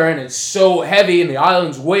water and it's so heavy and the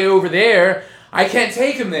island's way over there, I can't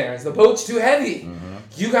take them there. The boat's too heavy.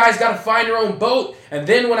 You guys got to find your own boat, and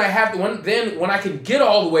then when I can get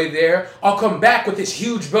all the way there, I'll come back with this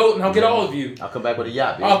huge boat and I'll get all of you. I'll come back with a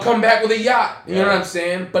yacht, baby. I'll come back with a yacht. You know Yeah. what I'm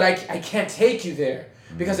saying? But I can't take you there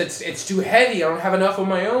because it's too heavy. I don't have enough of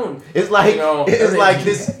my own. It's like it's like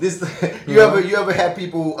this. this. You ever had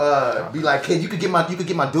people be like, "Hey, you could get my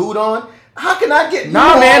dude on." How can I get?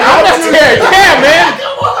 Nah, you man, on? I'm not there. Yeah, man.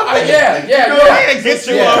 Come on, man. Yeah. Get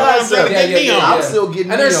you Yeah. up, brother. Get me on. I'm still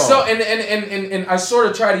getting And there's me so on. and I sort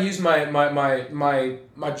of try to use my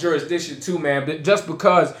jurisdiction too, man, but just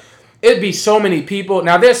because it'd be so many people.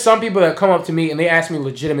 Now there's some people that come up to me and they ask me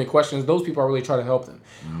legitimate questions. Those people I really try to help them.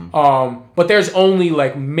 But there's only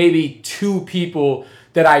like maybe 2 people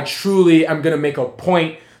that I truly am gonna make a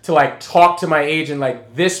point to like talk to my agent,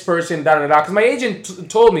 like this person, da da da. Because my agent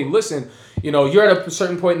told me, listen, you're at a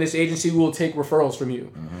certain point in this agency, we will take referrals from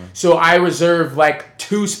you. So I reserve like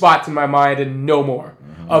 2 spots in my mind and no more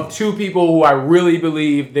of 2 people who I really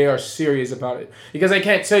believe they are serious about it. Because I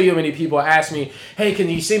can't tell you how many people ask me, hey, can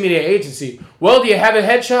you see me to the agency? Well, do you have a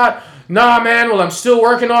headshot? Nah, man. Well, I'm still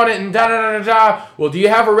working on it and da da da da da. Well, do you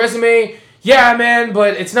have a resume? Yeah, man,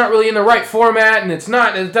 but it's not really in the right format and it's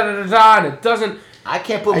not da da da da and it doesn't. I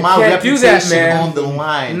can't put I my can't do reputation that, man. on the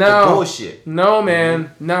line. No. for bullshit. No,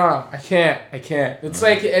 man. No, I can't. It's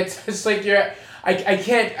like it's like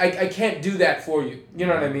I can't do that for you. You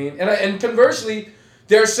know what I mean? And conversely,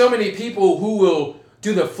 there are so many people who will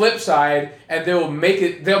do the flip side and they'll make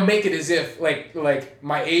it as if like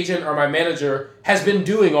my agent or my manager has been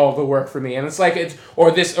doing all the work for me, and it's like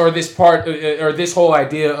this whole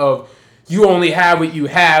idea of you only have what you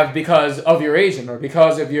have because of your agent or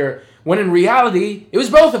because of your. When in reality, it was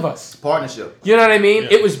both of us. Partnership. You know what I mean?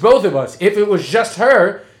 Yeah. It was both of us. If it was just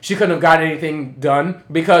her, she couldn't have got anything done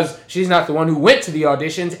because she's not the one who went to the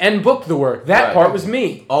auditions and booked the work. That Right. part was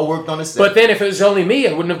me. All worked on the set. But then if it was only me,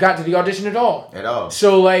 I wouldn't have got to the audition at all. At all.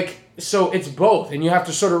 So it's both, and you have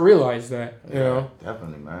to sort of realize that,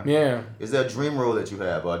 Definitely, man. Yeah. Is there a dream role that you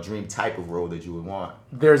have, or a dream type of role that you would want?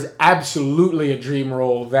 There's absolutely a dream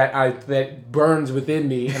role that burns within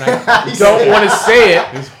me, and I don't want to say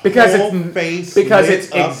it because whole face because lit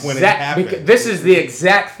it's up when it exact. happened. This is the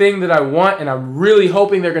exact thing that I want, and I'm really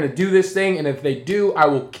hoping they're gonna do this thing. And if they do, I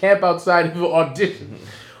will camp outside of the audition.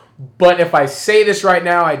 But if I say this right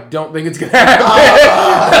now, I don't think it's gonna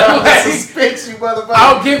happen. Suspense you,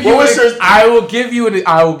 motherfucker. I will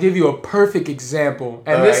give you a perfect example,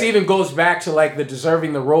 and this Alright. even goes back to like the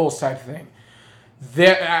deserving the roles type thing.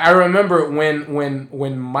 I remember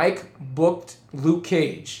when Mike booked Luke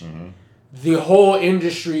Cage, the whole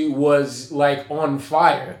industry was like on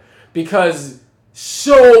fire because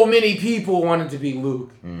so many people wanted to be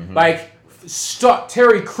Luke. Like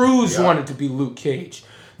Terry Crews wanted to be Luke Cage.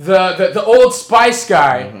 The Old Spice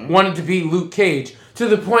guy wanted to be Luke Cage, to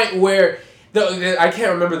the point where I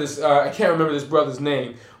can't remember this brother's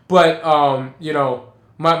name, but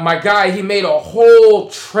my guy, he made a whole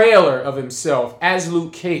trailer of himself as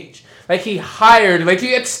Luke Cage. Like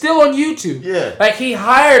it's still on YouTube. Yeah. Like he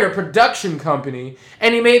hired a production company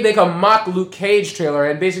and he made like a mock Luke Cage trailer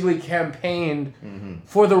and basically campaigned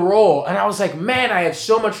for the role. And I was like, man, I have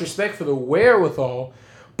so much respect for the wherewithal.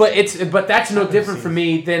 But that's no different for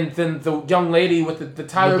me than the young lady with the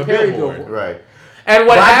Tyler With the Perry billboard. billboard. Right. And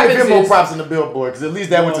what But I happens give him more is, props in the billboard because at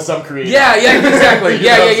least that went to some creator. yeah, exactly, You know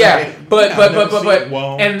what I'm yeah. saying? But I've never seen it.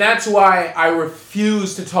 Well- and that's why I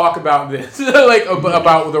refuse to talk about this, like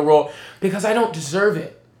about the role, because I don't deserve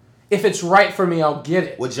it. If it's right for me, I'll get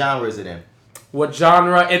it. What genre is it in? What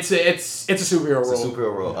genre? It's a superhero role. It's a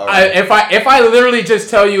superhero role. All right. If I literally just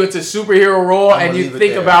tell you it's a superhero role I'ma and you leave it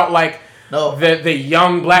think there. about like No. the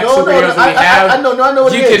young black No, no, superheroes that we have. I know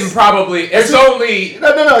what you it can is. probably. There's what- only.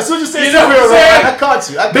 No. As soon as you say You know what I'm superhero, saying? I caught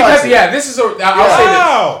you. Because this is a. I'll say this.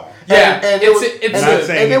 Wow. Yeah, And it's Not a,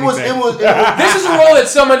 saying it was anything. this is a role that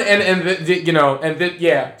someone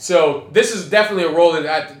so this is definitely a role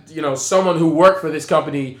that someone who worked for this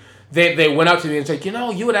company they went up to me and said,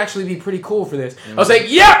 you would actually be pretty cool for this. I was like,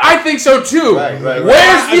 yeah, I think so too. Right. Where's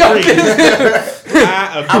the I agree. authenticity?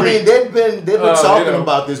 I agree. I mean, they've been talking you know.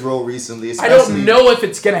 about this role recently. I Especially, don't know if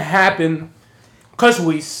it's gonna happen because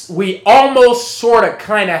we almost sort of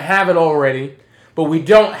kind of have it already, but we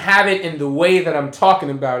don't have it in the way that I'm talking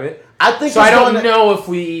about it. I think So it's I don't gonna, know if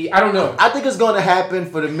I don't know. I think it's going to happen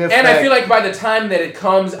for the myth. And I feel like by the time that it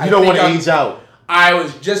comes, you don't want to age out. I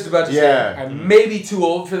was just about to Yeah. say I may be too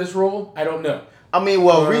old for this role. I don't know. I mean,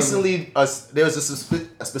 well, recently there was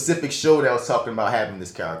a specific show that was talking about having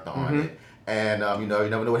this character on it, and you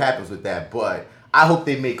never know what happens with that. But I hope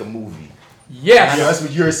they make a movie. Yes. I know that's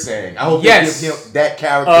what you're saying. I hope Yes. they give him that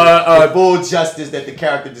character the full justice that the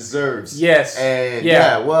character deserves. Yes. And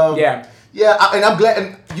Yeah. and I'm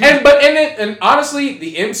glad. And honestly,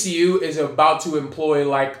 the MCU is about to employ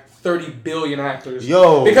like 30 billion actors.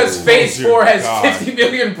 Yo. Because Phase Oh, dear 4 has God. 50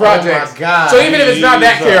 billion projects. Oh my God. So even if it's not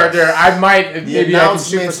that Jesus. character, I might the maybe I can shoot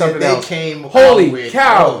for announcements that something they else. came Holy out with,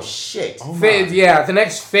 cow. Oh shit! Phase, yeah, the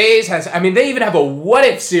next phase has. I mean, they even have a what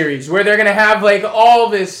if series where they're gonna have like all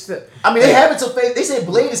this. I mean, they have it till phase. They said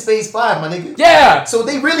Blade is phase 5, my nigga. Yeah. So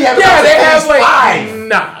they really have it Yeah, till they phase have like 5.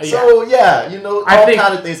 nah. Yeah. So yeah, I all think-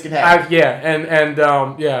 kind of things can happen.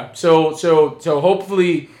 So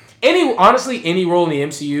hopefully honestly any role in the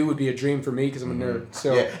MCU would be a dream for me because I'm a nerd.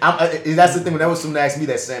 So That's the thing. Whenever someone asked me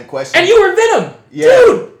that same question, and you were Venom, Yeah.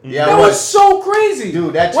 dude. Yeah, that I was was. so crazy,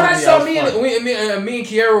 Dude, that when took I me saw out me and fun. me and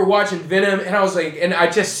Kiara were watching Venom, and I was like, and I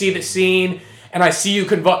just see the scene, and I see you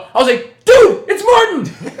convulse. I was like, dude, it's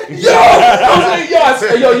Martin. Yo, I was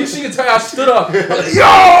like, yo, you see the time I stood up. I was like,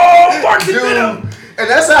 yo, Martin Dude, Venom. and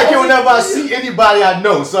that's how I get whenever I see anybody I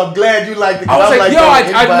know. So I'm glad you like the. I was I'm like, yo, yo, I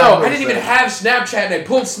anybody know. knows I didn't even that. have Snapchat, and I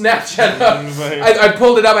pulled Snapchat up. I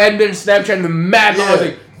pulled it up. I hadn't been in Snapchat in the mad long. I was Yeah.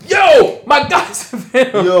 like, yo, my guy's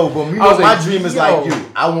Venom. Yo, but I was my like, dream is yo. like you.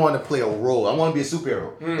 I want to play a role. I want to be a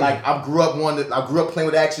superhero. Like I grew up playing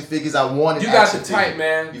with action figures. I wanted. You got action the type, figures.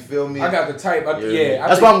 man. You feel me? I got the type. I That's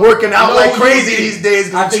think- why I'm working out You know like who crazy you be? these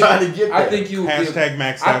days. I I'm think, trying to get there. I think you. Hashtag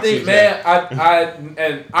Max I out think, CJ. man.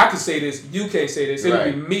 And I could say this. You can't say this. It would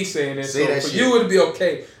Right. be me saying this. Say So that for shit. you, it would be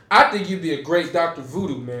okay. I think you'd be a great Dr.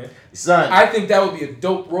 Voodoo, man. Son, I think that would be a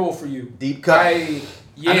dope role for you. deep cut.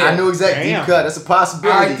 I know exactly. Damn. Deep cut. That's a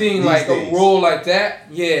possibility. I think these like days. a role like that, I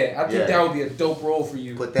think Yeah. that would be a dope role for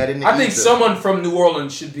you. Put that in the I think ether. someone from New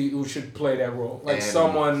Orleans should play that role, like And-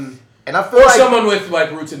 someone And I feel or like someone with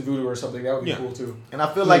like roots in voodoo or something. That would be Yeah. cool too. And I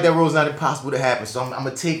feel like that role's not impossible to happen. So I'm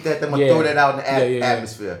gonna take that. I'm gonna Yeah. throw that out in the Yeah.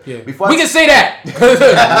 atmosphere. Yeah, Before we I can say that.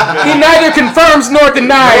 He neither confirms nor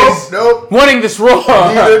denies Nope. wanting this role.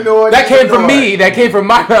 Neither nor, That came neither from nor. me. That came from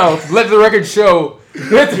my mouth. Let the record show.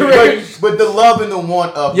 Let the record. But the love and the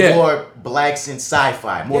want of Yeah. more blacks in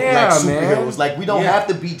sci-fi, more Yeah, black man. superheroes. Like we don't Yeah. have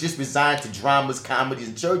to be just resigned to dramas, comedies,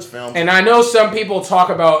 and church films. And I know some people talk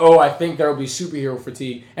about, oh, I think there will be superhero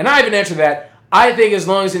fatigue, and I even answer that. I think as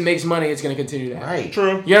long as it makes money, it's going to continue to happen. Right.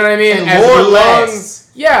 True. You know what I mean? And As lore long- lasts.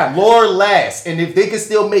 Yeah. Lore lasts, and if they can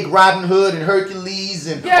still make Robin Hood and Hercules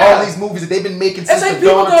and Yeah. all these movies that they've been making since It's like the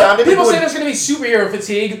dawn of time, they've been people say doing there's going to be superhero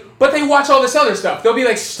fatigue, but they watch all this other stuff. They'll be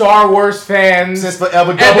like Star Wars fans. since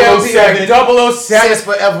forever. And they'll be like 007. Since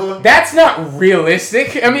forever. That's not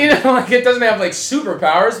realistic. I mean, like it doesn't have like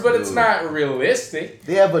superpowers, but it's Dude. not realistic.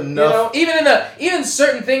 They have You enough. know, even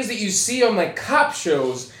certain things that you see on like cop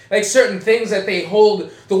shows, like certain things that they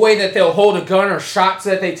hold, the way that they'll hold a gun, or shots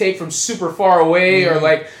that they take from super far away, or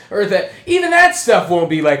that even that stuff won't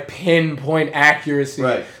be like pinpoint accuracy.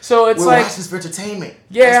 Right. So it's We're like, watching this for entertainment.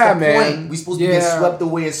 Yeah, That's the man. point. We're supposed to be getting Yeah. swept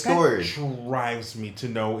away in That storage. drives me to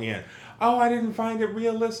no end. Oh, I didn't find it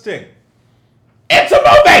realistic. it's a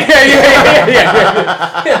movie.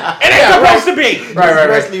 Yeah. It ain't supposed to be. Right.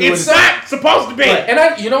 Especially when It's not supposed to be.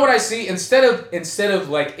 And you know what I see, instead of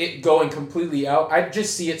like it going completely out, I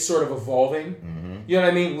just see it sort of evolving. You know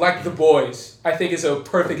what I mean? Like The Boys, I think is a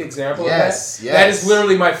perfect example Yes, of that. yes. That is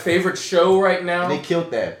literally my favorite show right now. They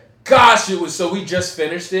killed that. Gosh, it was so. We just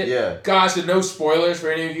finished it. Yeah. Gosh, and no spoilers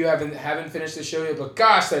for any of you who haven't finished the show yet. But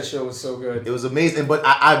gosh, that show was so good. It was amazing, but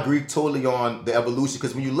I agree totally on the evolution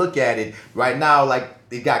because when you look at it right now, like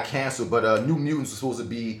it got canceled, but New Mutants was supposed to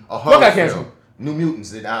be a horror What got film. canceled? New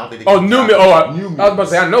Mutants. I don't think they Oh, get New canceled. Mutants. Oh, New I was about to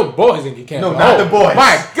say, I know boys didn't get canceled. No, not the boys.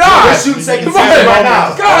 My God. Let's shoot second The season boys. right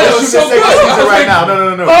now. God, it Let's was shoot so second good. season right now.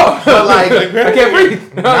 No. Oh. But like, I can't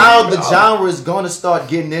breathe. now the genre is going to start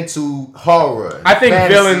getting into horror. I think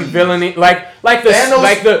fantasy. villainy, like the Thanos-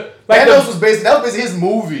 like the Thanos was basically his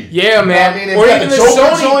movie. Yeah, You know man. what I mean? Or And even the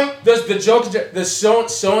Joker Sony. joint. The joke.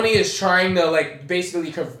 Sony is trying to like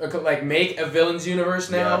basically like make a villains universe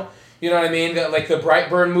now. Yeah. You know what I mean? Like the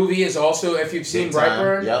Brightburn movie is also, if you've seen Big time.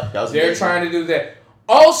 Brightburn, Yep, that was they're amazing. trying to do that.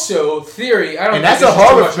 Also, theory. I don't. And think that's a this is too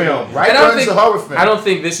horror much of film. And I don't Brightburn's think a horror film. I don't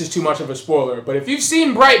think this is too much of a spoiler. But if you've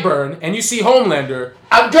seen Brightburn and you see Homelander,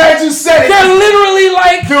 I'm glad you said it. they're literally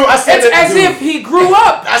like, Dude, I said it's that, as dude. if he grew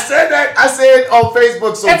up. I said that. I said on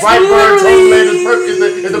Facebook. So It's Brightburn's literally-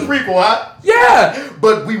 Homelander's is the prequel, huh? Yeah,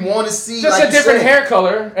 But we want to see just like a you different said, hair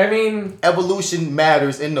color. I mean. Evolution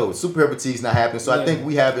matters, and no, superhero fatigue's not happening. So I Yeah. think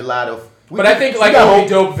we have a lot of. But I think like got what would hope. be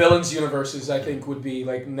dope villains universes. I think would be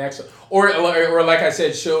like next, or like I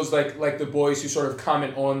said, shows like the boys who sort of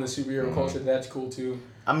comment on the superhero culture. That's cool too.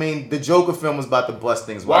 I mean, the Joker film was about to bust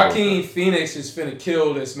things wide Joaquin open. Phoenix is finna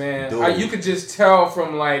kill this man. Dude. You could just tell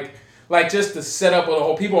from like just the setup of the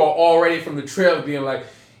whole. People are already from the trailer being like,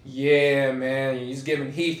 yeah, man, he's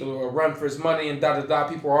giving Heath a run for his money and da da da.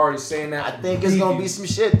 People are already saying that. I think it's gonna be some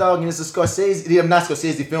shit, dog. And it's a Scorsese, not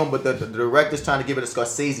Scorsese film, but the director's trying to give it a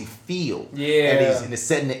Scorsese feel. Yeah. And it's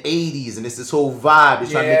set in the '80s, and it's this whole vibe. They're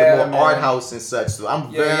trying to make it Yeah, more man. art house and such. So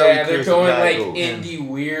I'm very they're curious. going of how like it goes. indie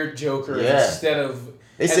weird Joker Yeah. instead of.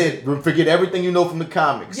 They said forget everything you know from the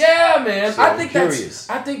comics. Yeah, man. So I I'm think curious.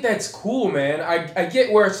 that's cool, man. I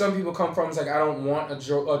get where some people come from. It's like I don't want a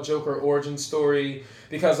Joker origin story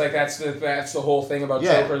because like that's the whole thing about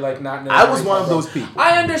Yeah. Joker like not. I was knowing one of how- those people.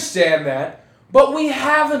 I understand that, but we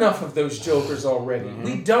have enough of those Jokers already. Mm-hmm.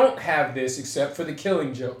 We don't have this except for the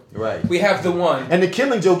Killing Joke. Right. We have the one. And the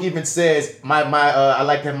Killing Joke even says I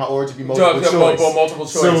like to have my origin be multiple choice. Multiple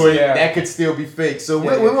choice. So yeah. that could still be fake. So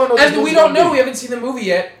Yeah. we want to know. And we don't know. We haven't seen the movie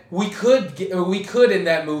yet. We could in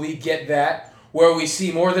that movie get that where we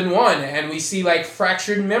see more than one and we see like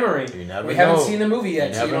fractured memory. You never We haven't know. seen the movie yet,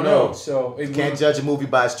 You so you never don't know. know. So You can't judge a movie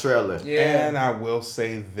by its trailer. Yeah. And I will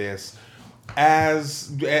say this, as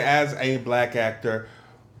a black actor,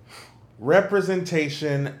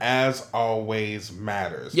 representation as always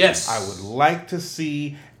matters. Yes. I would like to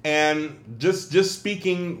see, and just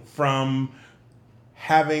speaking from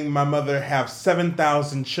having my mother have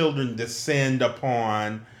 7,000 children descend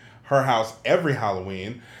upon her house every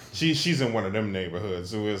Halloween. She's in one of them neighborhoods,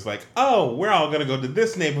 so it's like, oh, we're all gonna go to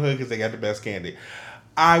this neighborhood because they got the best candy.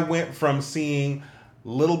 I went from seeing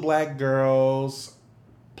little black girls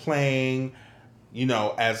playing,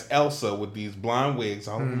 as Elsa with these blonde wigs.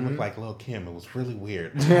 All of them looked like Lil' Kim. It was really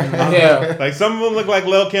weird. Yeah. Like some of them look like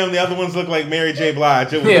Lil' Kim, the other ones look like Mary J.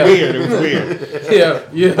 Blige. It was Yeah. weird. It was weird.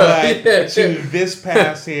 Yeah. But Yeah. to this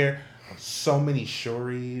past here, so many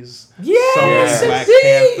Shuris, Yes, so many Black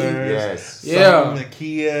indeed. Panthers, Yes. so Yeah. many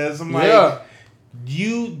Nakias. I'm Yeah.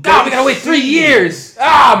 like, God, we gotta wait 3 years.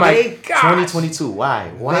 Oh my They- god. 2022. Why?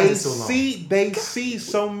 Why They is it so long? see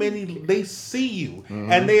so many. They see you,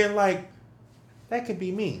 Mm-hmm. and they're like, that could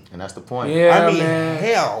be me. And that's the point. Yeah, I mean, man.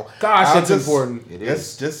 hell, Gosh, I'll that's just- important. It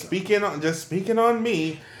is. Just speaking on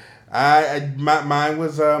me. Mine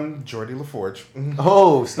was Geordie LaForge.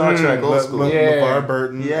 Oh, Star Trek, old school. Yeah. LeVar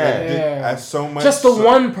Burton. Yeah. I so much. Just the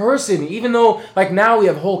one person, even though like now we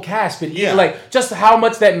have a whole cast, but Yeah. like just how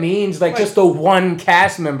much that means, like just the one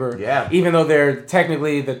cast member. Yeah. Even though they're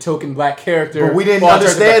technically the token black character. But we didn't Well,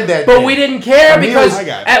 understand that But then. we didn't care I mean, because I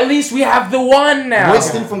got it. at least we have the one now.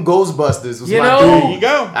 Winston from Ghostbusters was You my know? dude. There you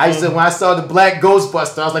go. I used to, when I saw the black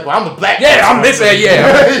Ghostbuster, I was like, well, I'm the black Yeah, I'm this. Ghostbuster.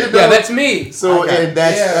 Yeah, You know? yeah, that's me. So, I got and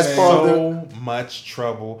that's, Yeah, that's man. part of the... So much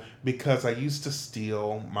trouble because I used to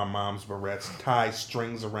steal my mom's barrettes, tie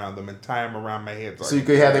strings around them, and tie them around my head. So you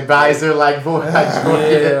could have the visor like voice.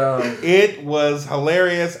 Yeah. It was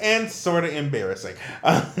hilarious and sort of embarrassing.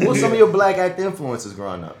 What's some of your black actor influences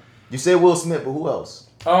growing up? You said Will Smith, but who else?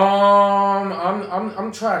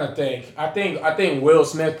 I'm trying to think. I think Will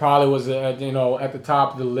Smith probably was at the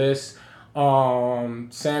top of the list.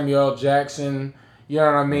 Samuel L. Jackson. You know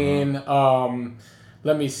what I mean?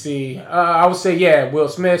 Let me see. I would say Will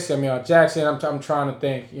Smith, Samuel L. Jackson. I'm trying to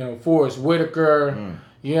think. Forrest Whitaker.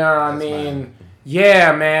 You know what I mean?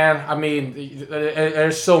 Yeah, man. I mean,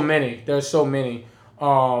 there's so many. There's so many.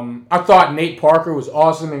 I thought Nate Parker was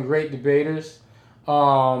awesome in Great Debaters.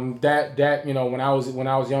 That when I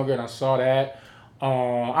was younger and I saw that.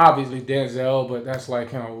 Obviously Denzel, but that's like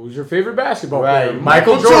who's your favorite basketball player?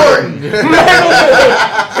 Michael Jordan.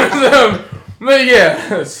 But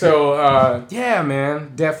yeah, so yeah,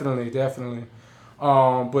 man, definitely.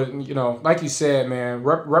 But you know, like you said, man,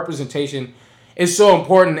 representation is so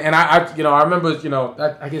important. And I remember,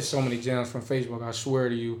 I get so many gems from Facebook. I swear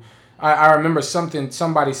to you, I remember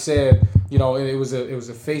somebody said, it was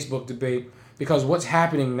a Facebook debate, because what's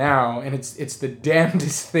happening now, and it's the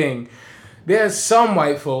damnedest thing. There's some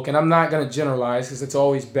white folk, and I'm not gonna generalize because it's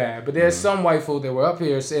always bad, but there's some white folk that were up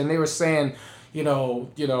here and they were saying, there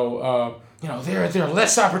are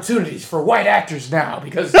less opportunities for white actors now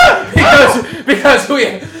because we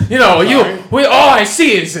all I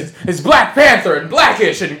see is Black Panther and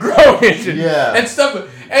Blackish and Growish and stuff,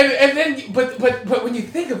 and then but when you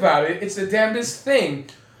think about it, it's the damnedest thing.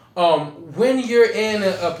 When you're in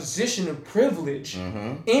a position of privilege,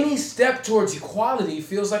 any step towards equality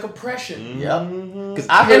feels like oppression. Yep. And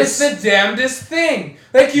it's the damnedest thing.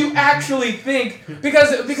 Like, you actually think,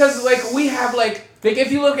 because like we have like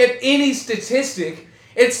if you look at any statistic,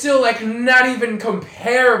 it's still like not even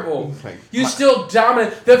comparable. You still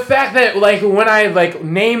dominate. The fact that like when I like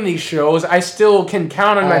name these shows, I still can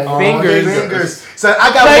count on my fingers. So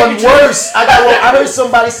I got one worse. I heard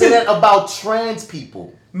somebody say that about trans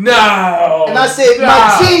people. No. And I said,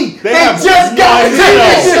 my G, they just got a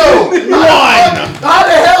TV show. One. How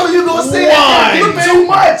the hell are you going to say that? Look, too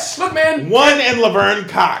much. Look, man. One and Laverne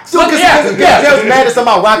Cox. They was mad at something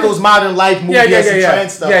about Rocco's Modern Life movie and some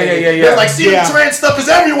trans stuff. They're like, see, the trans stuff is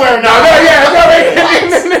everywhere now.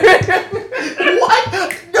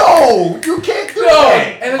 What? No, you can't do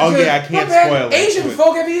that. And I can't spoil it. Asian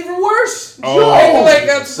folk have it even worse.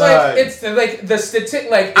 It's like the statistic.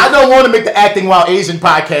 Like, I don't want to make the Acting While Asian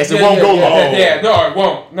podcast. It won't go long. No, it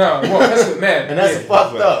won't. No, it won't. That's what, man. And that's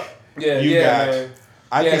fucked up. Man.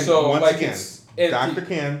 I think so, once like, again, Dr.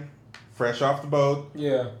 Ken, fresh off the boat.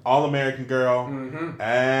 Yeah. All American Girl.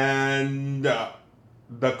 And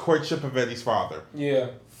The Courtship of Eddie's Father. Yeah.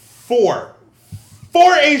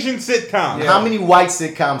 Four Asian sitcoms. Yeah. How many white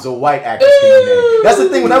sitcoms or white actors can you name? That's the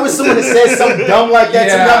thing. Whenever someone that says something dumb like that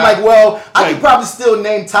to me, I'm like, well, I could probably still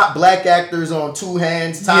name top black actors on 2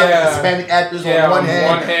 hands, top Hispanic actors on one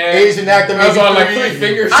hand, Asian actor maybe on like 3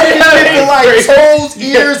 fingers. I can think of like toes,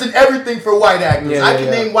 ears, and everything for white actors. I can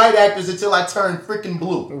name white actors until I turn freaking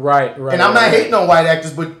blue. Right. And I'm not hating on white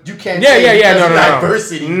actors, but you can't say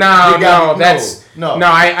diversity. Oh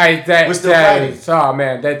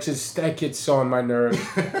man, that gets so on my nerves.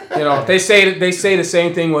 They say the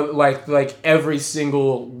same thing with like every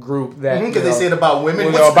single group that because they say it about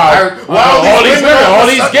women. All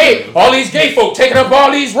these gay folk taking up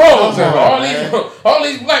all these roles, and all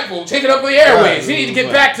these black folk taking up the airways. You need to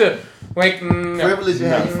get back to privilege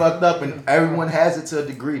and you fucked up, and everyone has it to a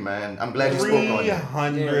degree, man. I'm glad you spoke on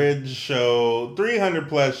it. 300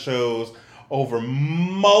 plus shows over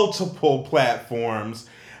multiple platforms,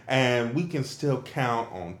 and we can still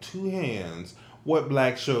count on 2 hands what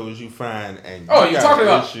black shows you find. And you're talking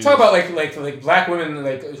about like black women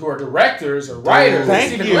like who are directors or writers.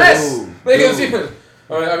 Thank it's you. Even less. It's even.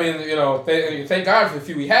 I mean, thank God for the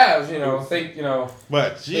few we have.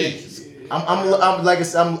 But jeez. I'm like I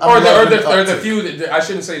said, or the few that I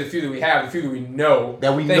shouldn't say the few that we have, the few that we know.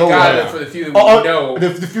 Thank God for the few that we know.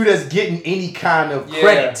 The few that's getting any kind of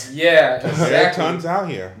credit. Yeah, exactly. There are tons out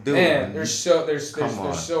here. Dude, man, there's so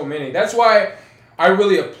many. That's why I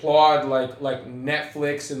really applaud like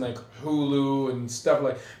Netflix and like Hulu and stuff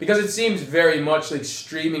because it seems very much like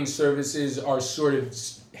streaming services are sort of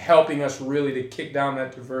helping us really to kick down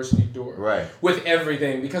that diversity door with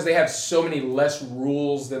everything, because they have so many less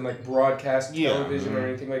rules than like broadcast television or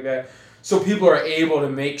anything like that. So people are able to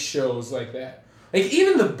make shows like that. Like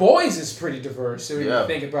even The Boys is pretty diverse. So when you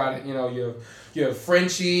think about it, you have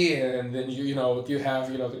Frenchie, and then you have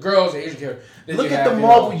the girls, the Asian characters. Look at the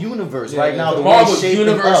Marvel universe right now. The Marvel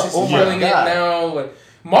universe is killing it now. Like,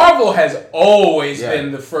 Marvel has always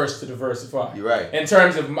been the first to diversify. You're right. In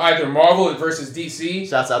terms of either Marvel versus DC.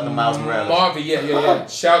 Shouts out to Miles Morales. Marvel,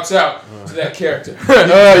 Shouts out to that character. But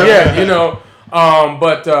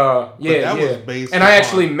that was based and I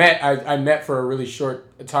actually met for a really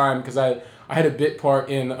short time because I had a bit part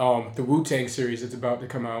in the Wu-Tang series that's about to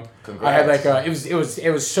come out. Congrats. I had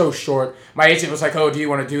it was so short. My agent was like, "Oh, do you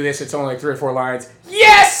want to do this? It's only like 3 or 4 lines."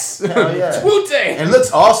 Yes, it's Wu-Tang. And it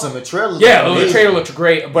looks awesome. The trailer. The trailer looks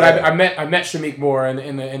great. But I met Shamik Moore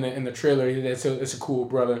in the trailer. It's a cool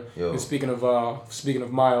brother. And speaking of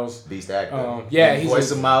Miles, beast actor. He's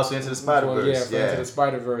voice of Miles for Into the Spider-Verse. Into the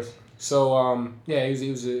Spider-Verse. So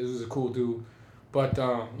he was a cool dude. But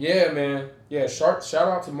yeah, man, yeah. Shout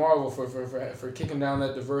out to Marvel for kicking down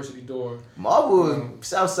that diversity door. Marvel,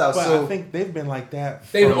 South. But So I think they've been like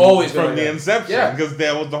that. They've always been from like the that. inception, Yeah. because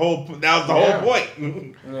that was the whole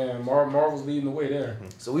point. Yeah, Marvel's leading the way there.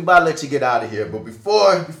 So we about to let you get out of here, but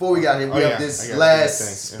before we got here, we have I this got last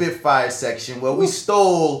it. Yeah. Spitfire section where we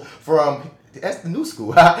stole from. That's the new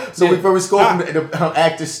school. So we stole from the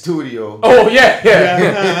actor studio. Oh yeah.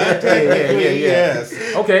 Yes.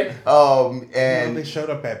 Okay. And They showed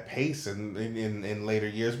up at Pace in later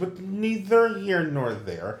years, but neither here nor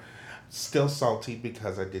there. Still salty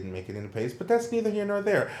because I didn't make it into Pace, but that's neither here nor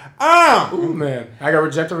there. Ooh, man, I got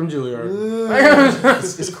rejected from Juilliard.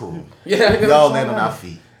 it's cool. Yeah, We all land on our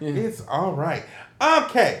feet. It's all right.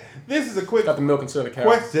 Okay, this is a quick got the milk instead of the cow.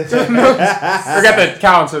 question. I got the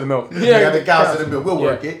cow instead of the milk. We got the cows in the middle. We'll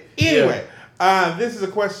work it. Anyway, this is a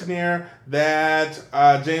questionnaire that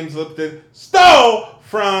James Lipton stole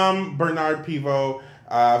from Bernard Pivot,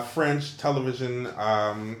 French television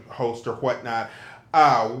host or whatnot.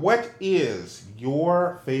 What is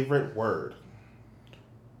your favorite word?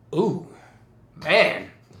 Ooh, man.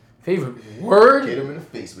 Favorite word? Hit him in the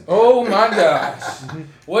face with that. Oh my gosh.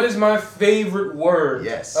 What is my favorite word?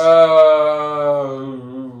 Yes.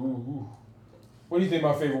 What do you think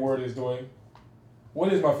my favorite word is, Dwayne?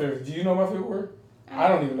 What is my favorite? Do you know my favorite word? I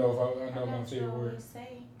don't even know if I know my favorite word.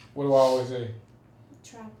 What do I always say?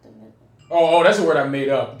 Trapped in it. Oh, that's a word I made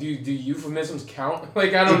up. Do euphemisms count?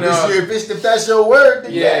 Like, I don't know. If that's your word,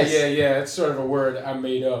 then yes. Yeah. It's sort of a word I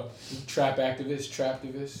made up. Trap activist,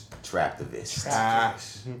 traptivist. Traptivist.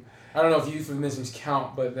 I don't know if euphemisms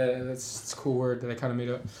count, but that's a cool word that I kind of made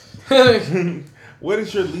up. What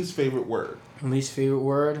is your least favorite word? Least favorite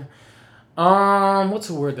word? What's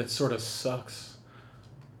a word that sort of sucks?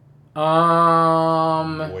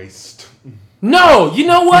 Waste. No, you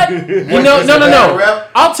know what? No.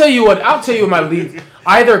 I'll tell you what my least.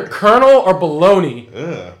 Either kernel or baloney.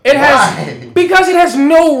 Ugh. It has because it has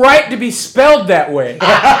no right to be spelled that way.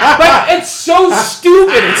 Like, it's so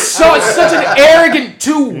stupid. It's such an arrogant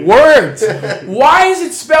two words. Why is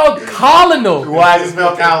it spelled colonel? Why is it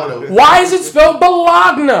spelled colonel? Why is it spelled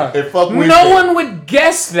Bologna? And fuck Wednesday. No one would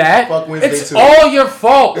guess that. Fuck Wednesday It's too. all your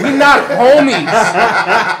fault. We're not homies.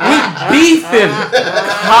 We beefing.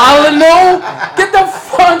 Colonel? Get the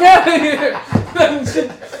fuck out of here.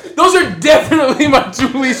 Those are definitely my two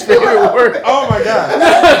least favorite words. Oh my god.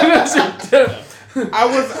 I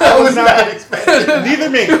was not expecting. Neither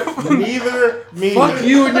me. Fuck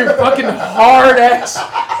you and your fucking hard ass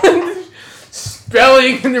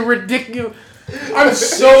spelling and the ridiculous. I'm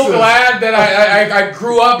so glad that I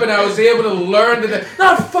grew up and I was able to learn that.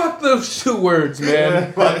 No, fuck those two words,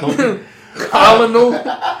 man. Colonel,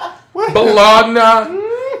 Bologna.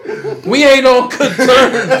 We ain't on good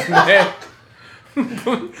terms, man.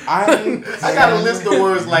 I got a list of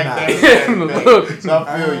words like that. Look, So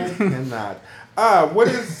I feel you. cannot. What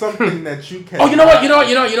is something that you can? Oh, you know what?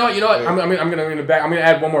 I'm gonna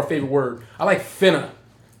add one more favorite word. I like finna.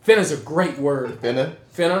 Finna's a great word. Finna?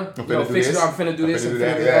 Finna. I'm You know, finna do fix it. this. I'm finna do this. I'm I'm finna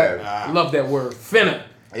finna do do that. that. I love that word. Finna.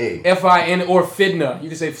 Hey. F-I-N or fidna. You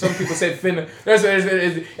can say, some people say finna.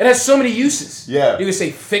 It has so many uses. Yeah. You can say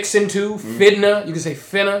fixin' to, fidna. You can say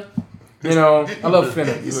finna. You know, I love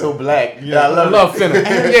finna. You're so black. Yeah, I love finna.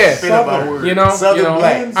 Yeah. Finna my word. You know, Southern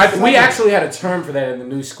black. we actually had a term for that in the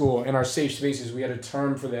new school. In our safe spaces, we had a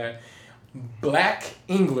term for that. Black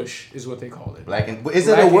English is what they called it. Black. Is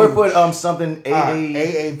it a word for something?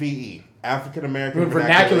 AAVE. African American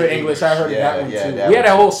Vernacular English. I heard of that one too. that We had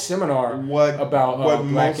one a whole seminar about what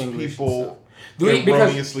Black most English. people Because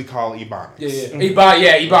erroneously call Ebonics.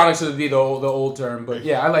 Ebonics would be the old term, but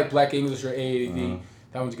yeah, I like Black English or AAV.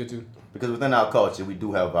 That one's good too. Because within our culture, we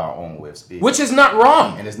do have our own way of speaking. Which is not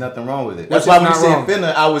wrong. And there's nothing wrong with it. Which That's is why when you not said wrong.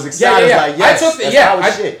 finna, I was excited. Yeah. Like, yes, that's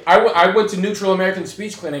our shit. I went to Neutral American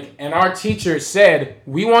Speech Clinic, and our teacher said,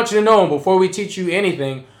 "We want you to know before we teach you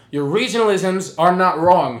anything, your regionalisms are not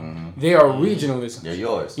wrong. Mm-hmm. They are regionalisms. They're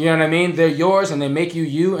yours. You know what I mean? They're yours, and they make you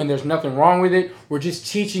you, and there's nothing wrong with it. We're just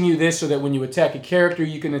teaching you this so that when you attack a character,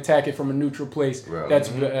 you can attack it from a neutral place. Right. That's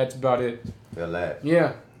about it. Feel that.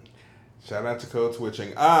 Yeah." Shout out to Code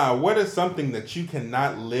Switching. What is something that you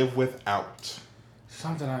cannot live without?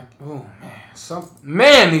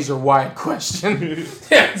 These are wide questions.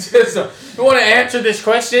 Yeah, you want to answer this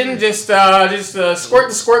question? Just squirt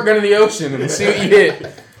the squirt gun in the ocean and see what you hit.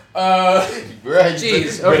 Right.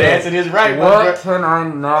 Jeez. But answer this right. What can I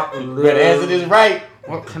not live? But answer this right.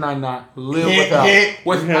 What can I not live Hit.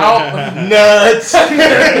 without Nuts. You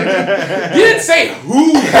didn't say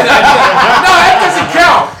who can I not. No, that doesn't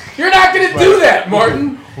count. You're not gonna do that,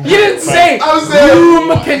 Martin. You didn't didn't say I'm saying-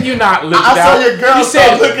 whom can you not live I without. saw your girl You start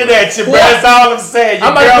said looking at you, bro. what? That's all I'm saying. Your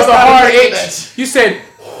I'm like girl with a started hard looking at H. You said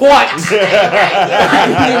what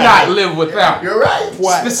can you not live without? you. You're right.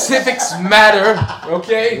 Specifics matter.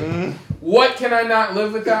 Okay. What can I not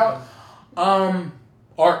live without? Art.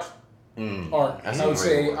 Art. That's I a would great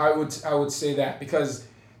say word. I would say that because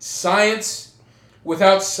science.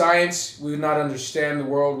 Without science, we would not understand the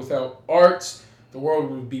world. Without art, the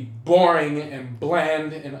world would be boring and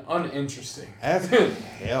bland and uninteresting. As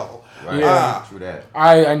hell. Right. Yeah. True that.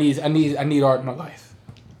 I need art in my life.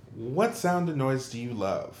 What sound or noise do you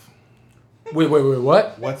love? Wait,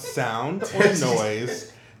 what? What sound or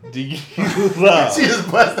noise do you love? She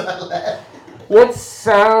just busted out laughing. What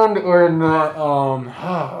sound or not?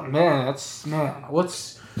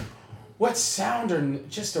 What sound or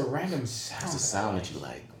just a random sound? What's the sound that you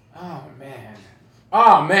like? Oh man.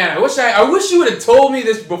 I wish you would have told me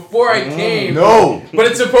this before I came. No. But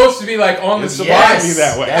it's supposed to be like on the spot. Yes. Me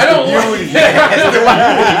that way. I don't want Beauty. That's the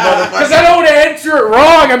beauty, because I don't want to answer it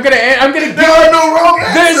wrong. I'm gonna give There are no wrong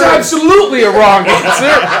answers. There's absolutely a wrong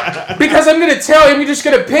answer because I'm gonna tell him you're just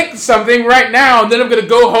gonna pick something right now, and then I'm gonna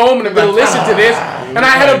go home and I'm gonna listen to this, and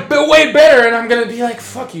I had a way better, and I'm gonna be like,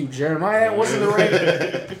 "Fuck you, Jeremiah. That wasn't the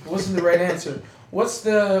right answer." What's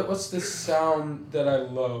the sound that I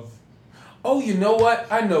love? Oh, you know what?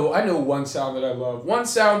 I know one sound that I love. One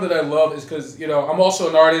sound that I love is because, I'm also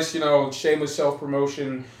an artist, shameless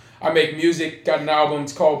self-promotion. I make music, got an album,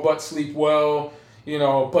 it's called But Sleep Well. A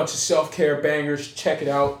bunch of self-care bangers. Check it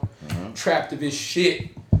out. Trapped of his shit.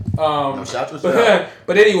 shout to yourself.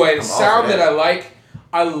 But anyway, the I'm sound all for that that. I like,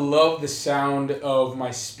 I love the sound of my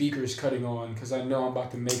speakers cutting on because I know I'm about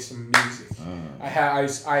to make some music.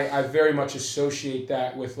 I very much associate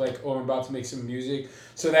that with I'm about to make some music.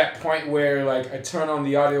 So that point where I turn on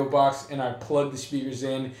the audio box and I plug the speakers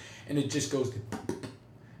in and it just goes.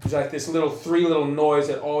 There's like this three little noise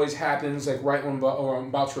that always happens right when I'm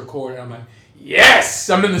about to record, and I'm like, yes,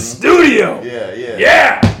 I'm in the studio.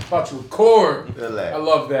 Yeah. About to record. Relax. I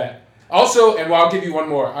love that. Also, and I'll give you one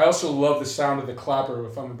more. I also love the sound of the clapper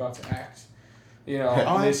if I'm about to act.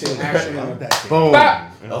 And they say action and Boom.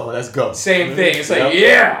 bop. Oh, let's go. Same thing. It's like, Yep.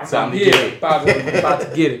 yeah, Time I'm to here. get it. About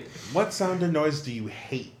to get it. What sound or noise do you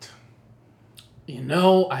hate?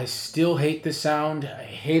 I still hate the sound. I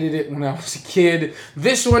hated it when I was a kid.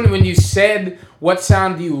 This one, when you said, what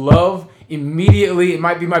sound do you love? Immediately, it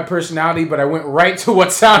might be my personality, but I went right to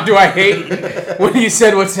what sound do I hate when you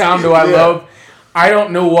said, what sound do I love? I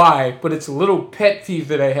don't know why, but it's a little pet peeve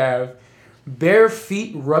that I have. Bare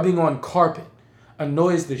feet rubbing on carpet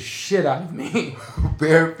annoys the shit out of me.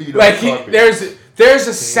 Bare feet on carpet. There's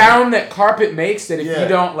a sound that carpet makes that if you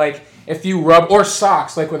don't if you rub or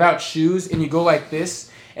socks without shoes and you go like this,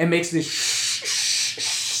 it makes this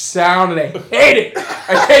sound and I hate it.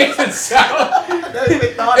 I hate the sound.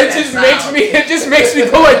 It just makes me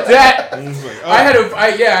go like that.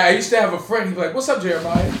 I used to have a friend. He'd be like, "What's up,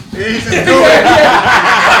 Jeremiah?" He used to do it.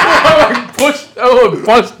 I'm a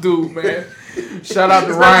punch dude, man. Shout out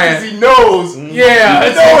to Ryan. He knows. Yeah,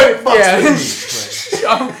 You know it fucks with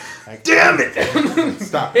me. Damn it!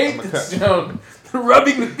 Stop. I hate the sound.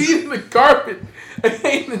 Rubbing the feet in the carpet. I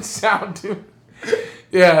hate the sound, dude.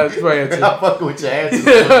 Yeah, that's my answer. I'm fucking with your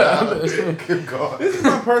answer. Good God. This is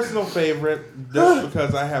my personal favorite just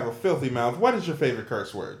because I have a filthy mouth. What is your favorite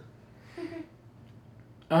curse word?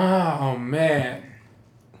 Oh, man.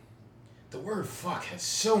 The word fuck has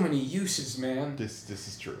so many uses, man. This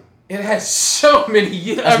is true. It has so many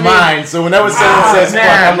uses. That's mine. So whenever someone says fuck,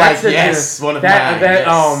 I'm like, yes, one of mine.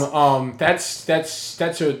 Yes.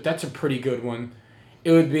 That's a pretty good one.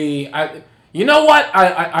 It would be you know what?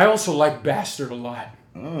 I also like bastard a lot.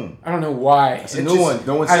 I don't know why. It's a new one.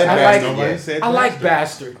 No one said bastard yet. I like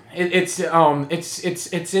bastard. It's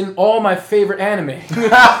in all my favorite anime. They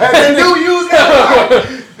do use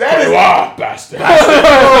that. That is bastard.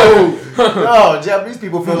 No, Japanese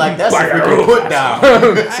people feel like that's a freaking put down.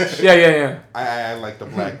 Yeah. I like the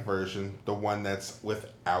black version, the one that's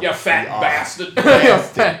without. You fat the R. bastard.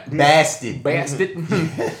 Bastard. Bastard. You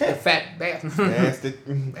fat bastard. Bastard.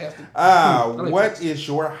 What is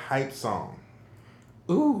your hype song?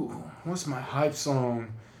 Ooh, what's my hype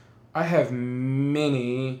song? I have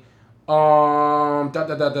many.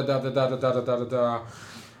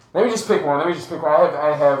 Let me just pick one.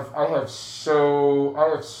 I have so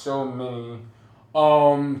many.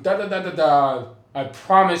 I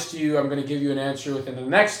promised you I'm gonna give you an answer within the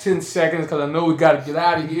next 10 seconds because I know we gotta get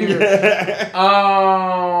out of here.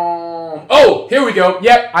 Oh, here we go.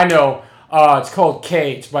 Yep, I know. It's called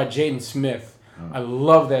K. It's by Jaden Smith. I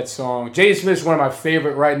love that song. Jaden Smith is one of my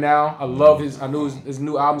favorite right now. I love his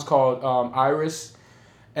new album's called Iris.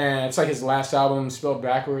 and it's like his last album spelled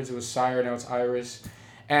backwards. It was Sire, now it's Iris,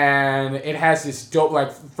 and it has this dope.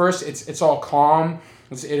 Like first, it's all calm.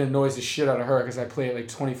 It annoys the shit out of her because I play it like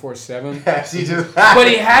 24/7. She just. But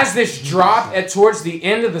he has this drop at towards the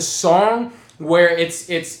end of the song where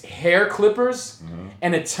it's hair clippers,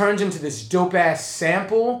 and it turns into this dope ass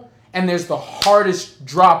sample. And there's the hardest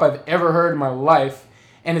drop I've ever heard in my life.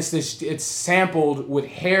 And it's sampled with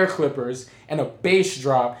hair clippers and a bass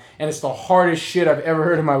drop. And it's the hardest shit I've ever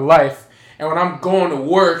heard in my life. And when I'm going to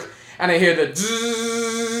work and I hear the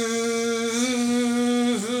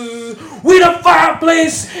we the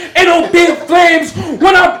fireplace, ain't no big flames.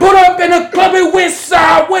 When I put up in a club it went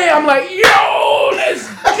sideways. I'm like, yo, let's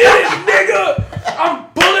get it, nigga. I'm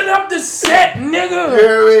pulling up the set, nigga.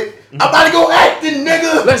 Hear it? I'm about to go acting,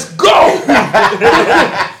 nigga. Let's go.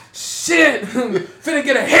 Shit. Finna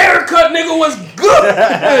get a haircut, nigga. What's good?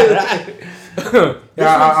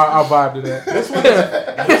 Yeah, I'll vibe to that. This one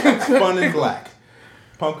is fun and black.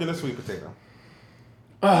 Pumpkin or sweet potato?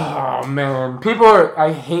 Oh, man.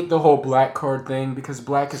 I hate the whole black card thing because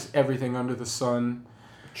black is everything under the sun.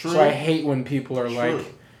 True. So I hate when people are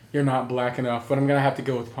like, you're not black enough. But I'm going to have to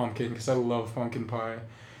go with pumpkin because I love pumpkin pie.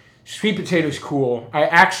 Sweet potato's cool. I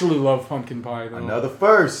actually love pumpkin pie though. Another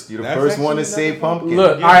first. You're the first one to say pumpkin.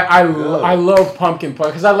 Look, yeah. I love pumpkin pie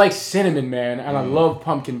because I like cinnamon, man, and I love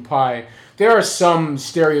pumpkin pie. There are some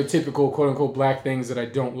stereotypical quote unquote black things that I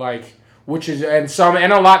don't like, which is and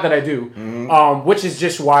a lot that I do, which is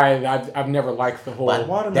just why I've never liked the whole.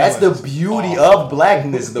 That's the beauty of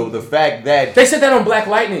blackness, though. The fact that they said that on Black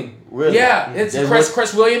Lightning. Really? Yeah, it's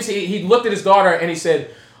Chris Williams. He looked at his daughter and he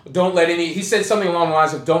said. He said something along the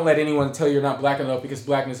lines of don't let anyone tell you're not black enough because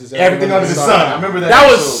blackness is everything under the sun. I remember that. That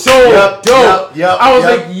was so dope. Yep, I was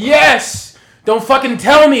like, yes. Don't fucking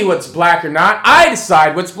tell me what's black or not. I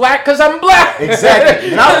decide what's black because I'm black.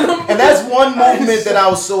 Exactly. And that's one movement that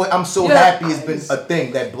I'm so happy has been a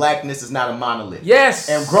thing, that blackness is not a monolith. Yes.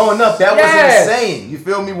 And growing up, that was insane. You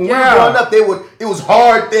feel me? When we were growing up, it was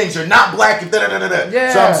hard things. You're not black.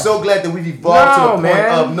 Yeah. So I'm so glad that we've evolved to the point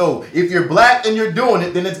of if you're black and you're doing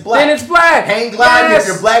it, then it's black. Then it's black. Hang gliding, if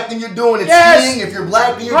you're black and you're doing it. Skiing, if you're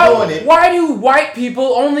black and you're doing it. Why do white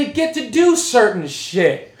people only get to do certain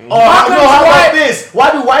shit? How about this?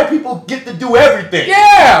 Why do white people get to do everything?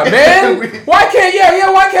 Yeah, man. Why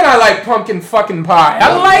can't I like pumpkin fucking pie?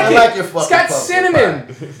 I like it. Like your fucking it's got cinnamon.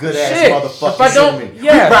 Good ass motherfucking cinnamon. We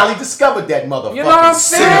probably discovered that motherfucking you know what I'm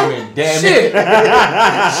saying? Cinnamon. Damn it.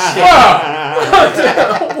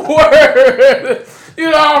 Word. You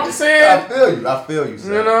know what I'm saying? I feel you,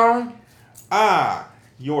 sir. You know?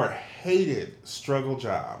 Your hated struggle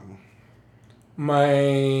job.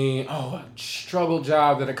 My struggle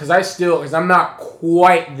job because I'm not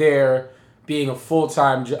quite there being a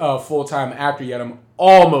full-time actor yet. I'm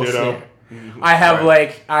almost there. Mm-hmm. I have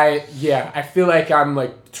I feel like I'm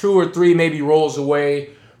like 2 or 3 maybe roles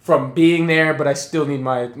away from being there, but I still need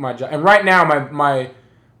my job. And right now my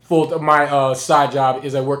side job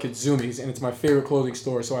is I work at Zoomies, and it's my favorite clothing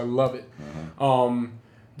store, so I love it. Mm-hmm.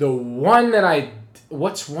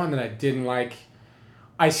 What's one that I didn't like?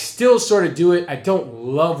 I still sort of do it. I don't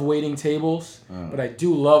love waiting tables, but I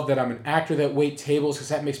do love that I'm an actor that wait tables because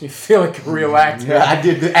that makes me feel like a real actor. Yeah, I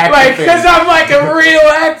did the actor thing. Because I'm like a real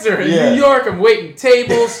actor. In New York, I'm waiting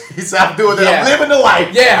tables. He said, I'm doing that. Yeah. I'm living the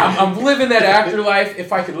life. Yeah, I'm living that actor life.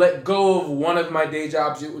 If I could let go of one of my day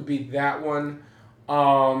jobs, it would be that one. I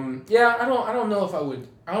don't know if I would.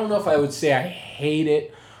 I don't know if I would say I hate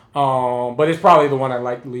it. But it's probably the one I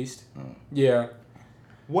like the least. Yeah.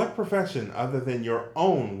 What profession other than your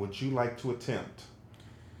own would you like to attempt?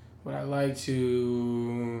 Would I like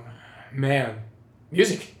to...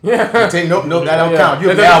 music. Yeah. Nope, that don't count.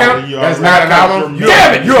 That doesn't count? That's not an album.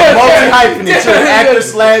 Damn it! You're a multi-hyphenate. You're an actor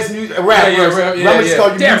 / rapper. Let me just call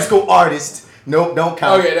you musical artist. Nope, don't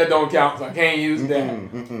count. Okay, that don't count, so I can't use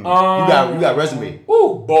that. You got resume.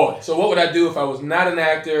 Oh boy. So what would I do if I was not an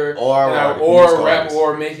actor or a rapper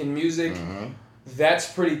or making music? Mm-hmm. That's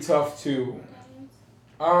pretty tough too.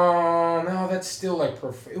 No, that's still like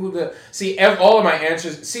perfect. See, all of my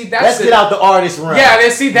answers. See, let's get out the artist realm. Yeah,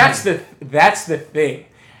 see, that's the thing.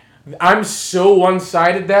 I'm so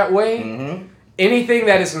one-sided that way. Mm-hmm. Anything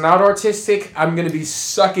that is not artistic, I'm gonna be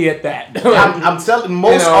sucky at that. I'm telling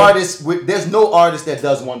most artists. There's no artist that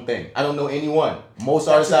does one thing. I don't know anyone. Most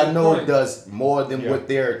artists I know does more than what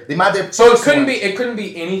they're. They might. So it couldn't be. It couldn't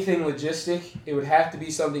be anything logistic. It would have to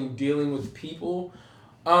be something dealing with people.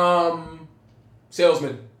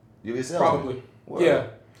 Salesman. You're a salesman? Probably. Wow. Yeah.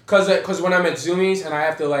 Cause when I'm at Zoomies and I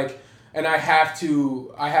have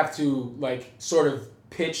to sort of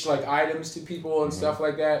pitch like items to people and stuff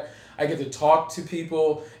like that. I get to talk to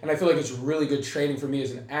people, and I feel like it's really good training for me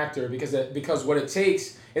as an actor because what it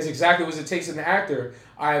takes is exactly what it takes as an actor.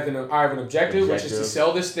 I have an objective, which is to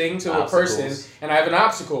sell this thing to a person, and I have an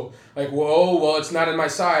obstacle. Like, whoa, well, it's not in my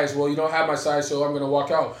size. Well, you don't have my size, so I'm going to walk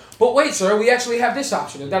out. But wait, sir, we actually have this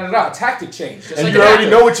option, and tactic change. Just and like you already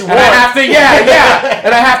know what you want. I have to,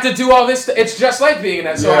 and I have to do all this. It's just like being in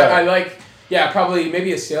that. So I like, probably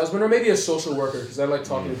maybe a salesman or maybe a social worker, because I like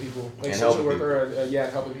talking to people. Like and social worker,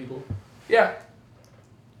 helping people. Yeah.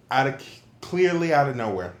 Clearly out of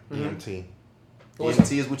nowhere, EMT.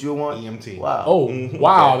 EMT is what you want? EMT. Wow. Oh,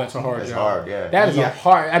 wow, that's a hard job. That's hard, yeah. That is a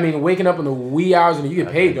hard. I mean, waking up in the wee hours and you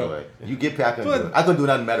get paid though. You get paid. I couldn't do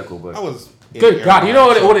nothing medical, but I was. Good God, you know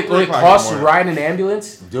what it costs to ride an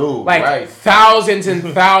ambulance? Dude, like thousands and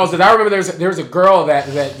thousands. I remember there was a girl that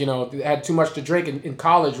had too much to drink in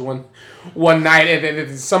college one night,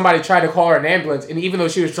 and somebody tried to call her an ambulance, and even though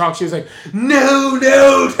she was drunk, she was like, "No,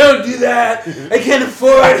 don't do that. I can't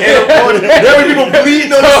afford it." There were people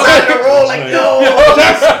bleeding on the side of the road, like, no,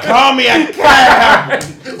 just call me a cab.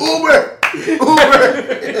 Uber.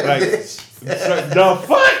 Like, the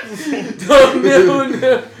fuck?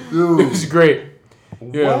 No. Dude. It was great.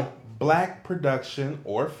 Yeah. What black production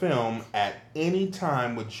or film at any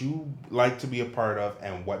time would you like to be a part of,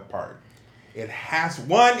 and what part? It has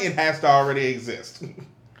to already exist.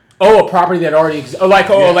 Oh, a property that already exists. Like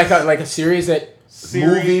a series that.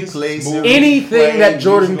 Movie, plays, anything that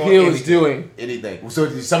Jordan Peele is doing. Anything. So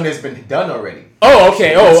something that's been done already. Oh,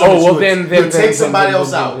 okay. Well, then take somebody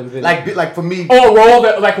else out. Like for me. Oh, a role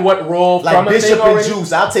that what role like from Bishop a thing and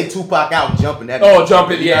Juice. I'll take Tupac out and jump in that. Oh,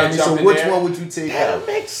 jump in, yeah. So which one would you take out? That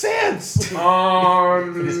makes sense.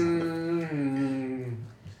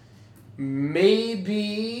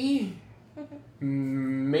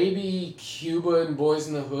 Maybe Cuba and Boys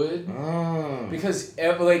in the Hood, because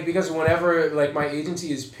whenever like my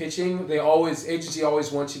agency is pitching, agency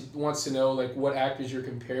always wants to know like what actors you're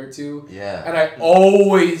compared to. Yeah. And I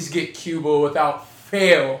always get Cuba without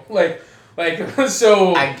fail. Like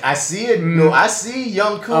so. I see it. No, I see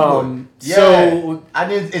young Cuba. So I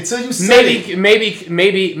didn't until you said it.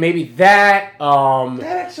 Maybe that.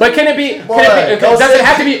 But can it be? Does it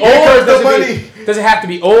have to be old? Or does it have to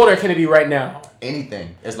be old, or can it be right now?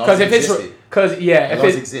 Anything, as long as it existed.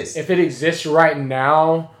 If it exists right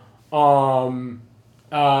now, I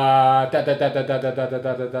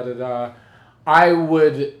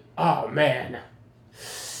would. Oh man.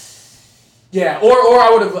 Yeah, or I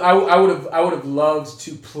would have loved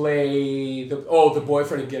to play the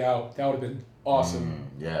boyfriend in Get Out. That would have been awesome.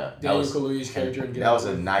 Daniel Kaluuya's character in Get Out. That was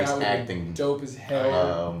a nice acting. Dope as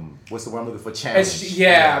hell. What's the one I'm looking for? Challenge.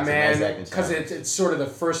 Man, because it's sort of the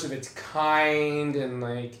first of its kind, and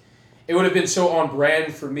like it would have been so on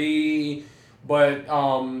brand for me. But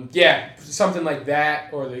something like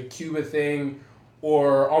that, or the Cuba thing,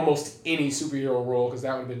 or almost any superhero role, because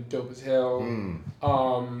that would have been dope as hell.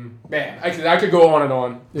 Man, I could go on and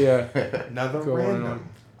on. Yeah. Another random.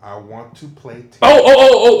 I want to play.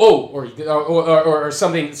 Or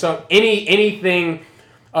something. So anything.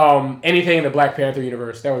 Anything in the Black Panther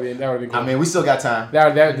universe, that would be cool. I mean, we still got time.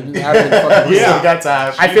 That would be fucking we still got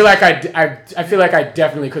time. I feel like I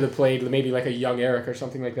definitely could have played maybe like a young Eric or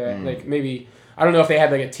something like that. Like maybe I don't know if they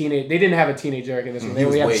had like a teenage. They didn't have a teenage Eric in this one. They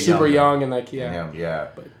only had super young and like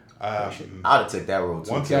But I'd have took that role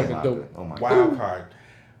too. Oh my wild card.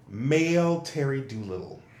 Male Terry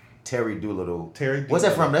Doolittle. What's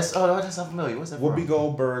that from? That's not familiar. What's that from? Whoopi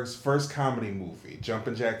Goldberg's first comedy movie,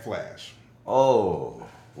 Jumpin' Jack Flash. Oh.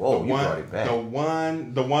 Whoa, you brought it back. The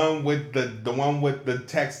one with the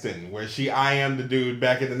texting where I am the dude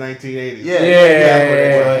back in the 1980s.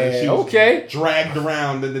 Yeah. She was dragged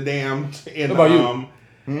around in the damn. What about you?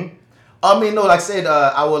 I mean, no, like I said,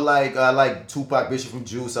 I would like Tupac, Bishop from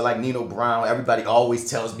Juice. I like Nino Brown. Everybody always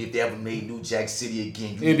tells me if they ever made New Jack City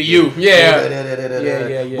again, it'd be you. Yeah.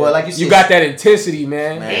 But like you said, you got that intensity,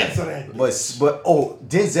 man. Answer that. But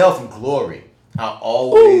Denzel from Glory. I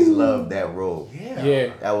always loved that role.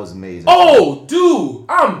 Yeah. That was amazing. Oh, dude,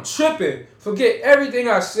 I'm tripping. Forget everything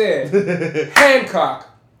I said. Hancock.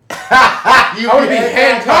 I want to be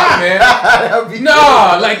Hancock, man.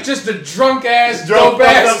 Nah, like just a drunk ass, dope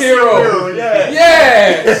ass hero.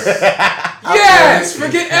 Yes. Yes.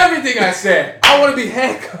 Forget everything I said. I want to be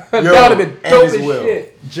Hancock. That would have been dope as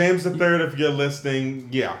shit. James III, if you're listening,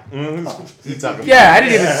 yeah. Yeah, I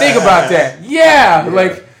didn't even think about that. Yeah,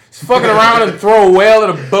 like. Fucking around and throw a whale at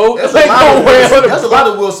a boat. There's a lot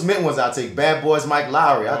of Will Smith ones I'll take. Bad Boys, Mike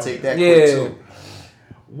Lowry. I'll take that quick too.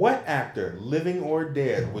 What actor, living or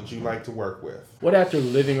dead, would you like to work with? What actor,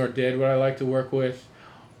 living or dead, would I like to work with?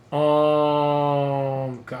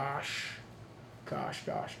 Gosh. Gosh.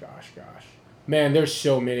 Man, there's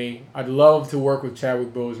so many. I'd love to work with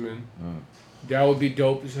Chadwick Boseman. That would be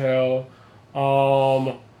dope as hell.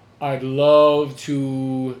 I'd love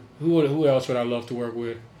to. Who else would I love to work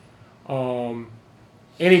with?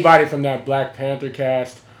 Anybody from that Black Panther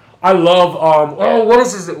cast. I love. What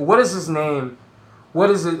is his name?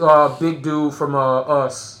 What is it? Big dude from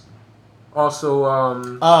Us. Also.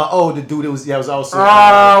 The dude that was also.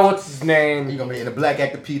 What's his name? You gonna be in the black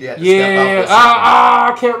actor P that. Yeah.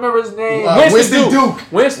 I can't remember his name. Winston Duke.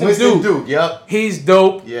 Winston Duke. Yep. He's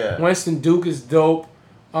dope. Yeah. Winston Duke is dope.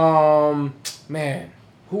 Man,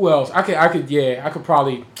 who else? I could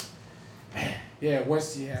probably. Man, yeah.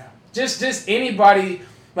 Winston. Yeah. Just anybody.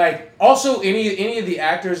 Like also any of the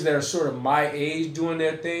actors that are sort of my age doing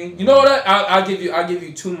their thing. You know what? I'll give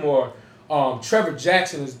you two more. Trevor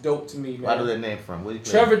Jackson is dope to me, man. Where do that name from? What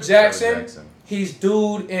Trevor Jackson. He's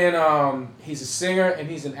dude in he's a singer and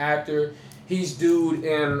he's an actor. He's dude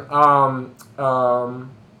in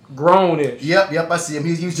Grownish. Yep, I see him.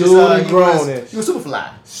 He was Superfly.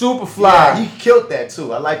 Superfly. Yeah, he killed that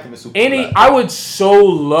too. I liked him in Superfly. I would so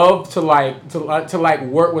love to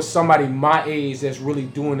work with somebody my age that's really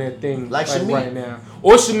doing their thing like Shamit right now.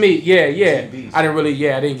 Or Shamit, yeah. I didn't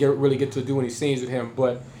really get to do any scenes with him,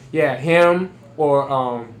 but yeah, him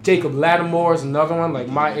or Jacob Lattimore is another one like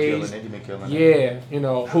my age. Yeah,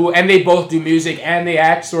 and they both do music and they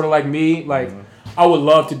act sort of like me. Like I would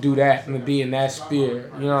love to do that and to be in that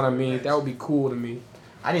sphere. You know what I mean? That would be cool to me.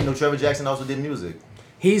 I didn't know Trevor Jackson also did music.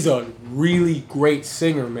 He's a really great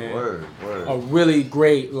singer, man. Word. A really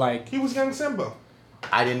great He was Young Simba.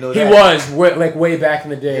 I didn't know that. He was way back in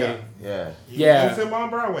the day. Yeah. He was Young Simba on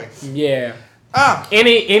Broadway. Yeah.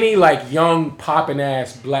 Any like young poppin'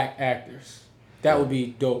 ass black actors, that would be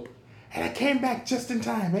dope. And I came back just in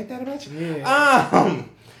time. Ain't that a bitch? Yeah.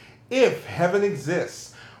 If heaven exists,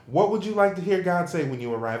 what would you like to hear God say when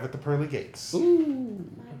you arrive at the pearly gates? Ooh.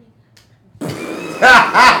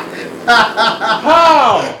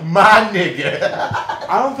 How? My nigga.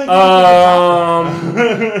 I don't think.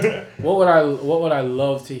 What would I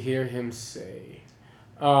love to hear him say?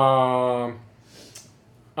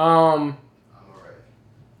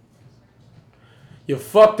 You're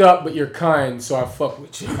fucked up, but you're kind, so I fuck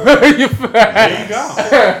with you. There you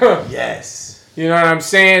go. Yes. You know what I'm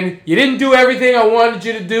saying? You didn't do everything I wanted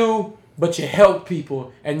you to do, but you helped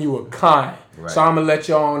people and you were kind. Right. So I'm gonna let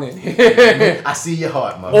you on in. I see your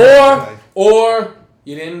heart, motherfucker. Or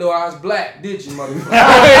you didn't know I was black, did you, motherfucker?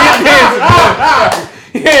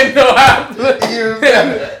 You didn't know I was black.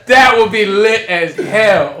 That would be lit as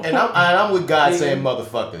hell. And I'm with God saying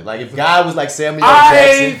motherfucker. Like if God was like Samuel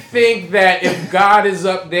Jackson. I think that if God is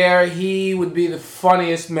up there, he would be the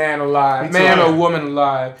funniest man alive, man or woman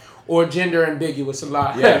alive. Or gender ambiguous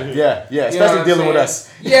alive. Yeah. Especially dealing with us.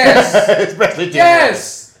 Yes. Especially dealing with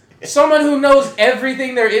us. Someone who knows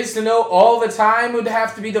everything there is to know all the time would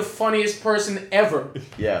have to be the funniest person ever.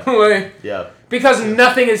 Yeah. Because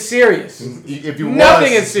nothing is serious. If you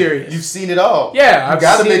nothing is serious. You've seen it all. Yeah, you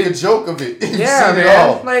gotta make a joke of it. You've seen man. it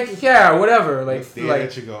all. Whatever. Like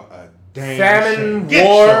you go. Famine,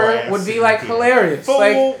 war would be like hilarious. Fool.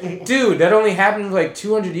 Like, dude, that only happened for like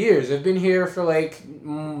 200 years. I've been here for like.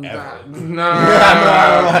 I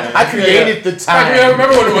created the time. I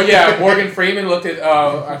remember when Morgan Freeman looked at,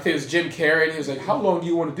 I think it was Jim Carrey, and he was like, "How long do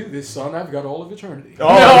you want to do this, son? I've got all of eternity."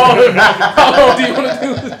 Oh. How long do you want to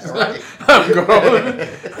do this, son? I'm grown.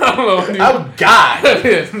 How long do you I'm God.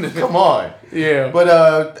 Come on. Yeah.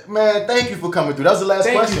 But man, thank you for coming through. That was the last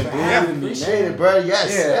question, dude. Appreciate it, bro.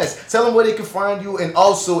 Yes. Tell them where they can find you, and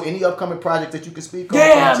also any upcoming project that you can speak on.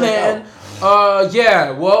 Yeah, man.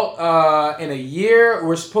 Well, in a year,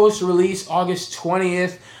 we're supposed to release August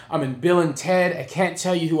 20th. I'm in Bill and Ted. I can't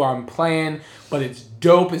tell you who I'm playing, but it's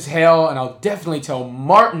dope as hell, and I'll definitely tell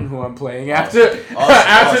Martin who I'm playing after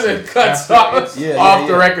the cuts off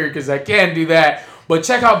the record, because I can't do that. But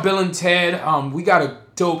check out Bill and Ted. We got a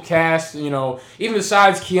dope cast, even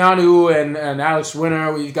besides Keanu and Alex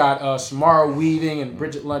Winter, we've got Samara Weaving and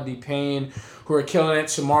Bridget Lundy Payne, who are killing it.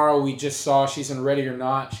 Samara, we just saw, she's in Ready or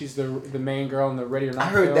Not. She's the main girl in the Ready or Not I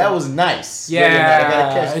heard film. that was nice. Yeah, I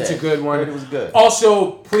gotta catch it's that. a good one. I heard it was good.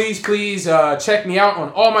 Also, please check me out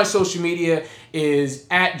on all my social media is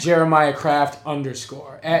at Jeremiah Craft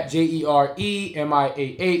 _ at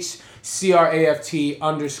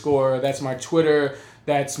JeremiahCraft_. That's my Twitter.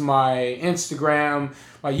 That's my Instagram.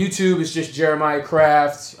 My YouTube is just Jeremiah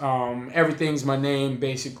Craft. Everything's my name,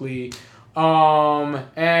 basically. And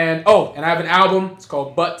I have an album. It's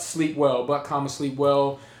called But Sleep Well. Sleep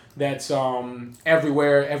Well. That's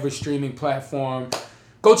everywhere, every streaming platform.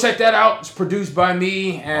 go check that out. It's produced by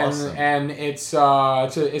me, and Awesome. and it's a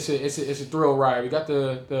thrill ride. We got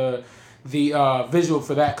the visual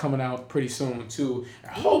for that coming out pretty soon too.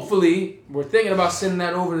 Hopefully, we're thinking about sending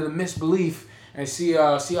that over to the Misbelief and see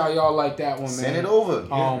how y'all like that one, man. Send it over.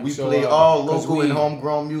 We so, play all 'cause local and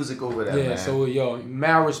homegrown music over there, Yeah, man. so yo,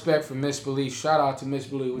 mad respect for Misbelief. Shout out to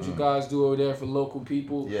Misbelief. What you guys do over there for local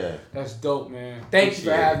people. Yeah. That's dope, man. Thank you for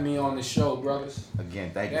Appreciate having me on the show, brothers.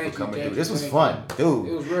 Again, thank you Thank for you, coming thank through. you, This was thank fun, you. dude.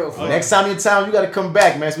 It was real fun. Next time you're in town, you got to come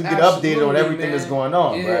back, man, so we get updated on Absolutely, everything man. that's going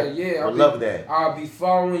on, Yeah, bro. yeah. I love that. I'll be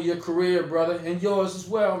following your career, brother, and yours as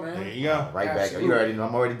well, man. There you go. Right Absolutely. back. You already know.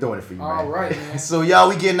 I'm already doing it for you, man. All right, man. So, y'all,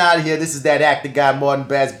 we getting out of here. This is that actor guy, Martin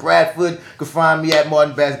Bass Bradford. You can find me at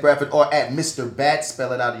Martin Bass Bradford or at Mr. Bats.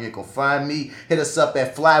 Spell it out and you can find me. Hit us up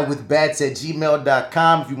at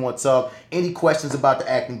flywithbats@gmail.com if you want to talk any questions about the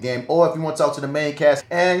acting game or if you want to talk to the main cast.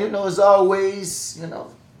 And, as always,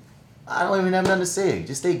 I don't even have nothing to say.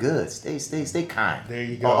 Just stay good. Stay kind. There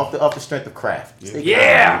you go. Off the strength of craft. Stay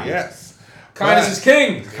Yeah. kind. Yes. Kindness is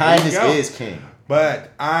king. Kindness There you go. is king. But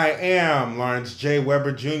I am Lawrence J.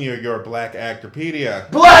 Weber Jr., your Black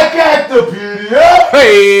Actorpedia. Black Actorpedia!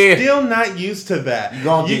 Hey. Still not used to that. You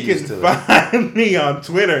gonna get can used to it. find me on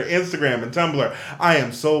Twitter, Instagram, and Tumblr. I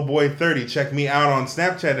am Soulboy30. Check me out on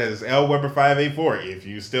Snapchat as LWeber584 if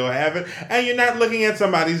you still have it. And you're not looking at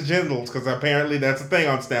somebody's genitals, because apparently that's a thing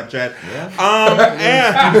on Snapchat.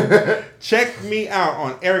 And check me out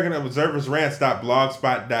on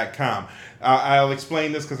ArrogantObserversRants.blogspot.com. I'll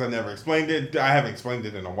explain this because I never explained it. I haven't explained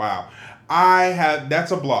it in a while. That's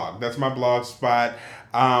a blog. That's my blog spot.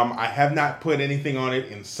 I have not put anything on it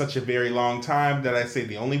in such a very long time that I say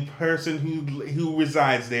the only person who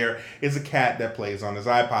resides there is a cat that plays on his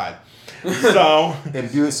iPod. So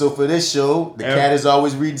So for this show, the cat is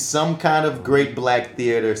always reading some kind of great black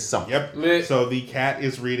theater something. Yep. Lit. So the cat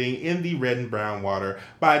is reading In the Red and Brown Water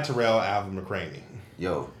by Terrell Alvin McCraney.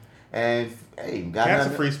 Yo. And hey, got Cat's a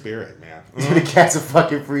nothing. free spirit, man. The cat's a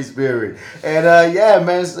fucking free spirit. And yeah,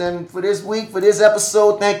 man. And for this week, for this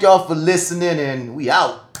episode, thank y'all for listening, and we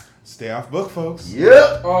out. Stay off book, folks.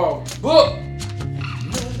 Yep. Oh, book.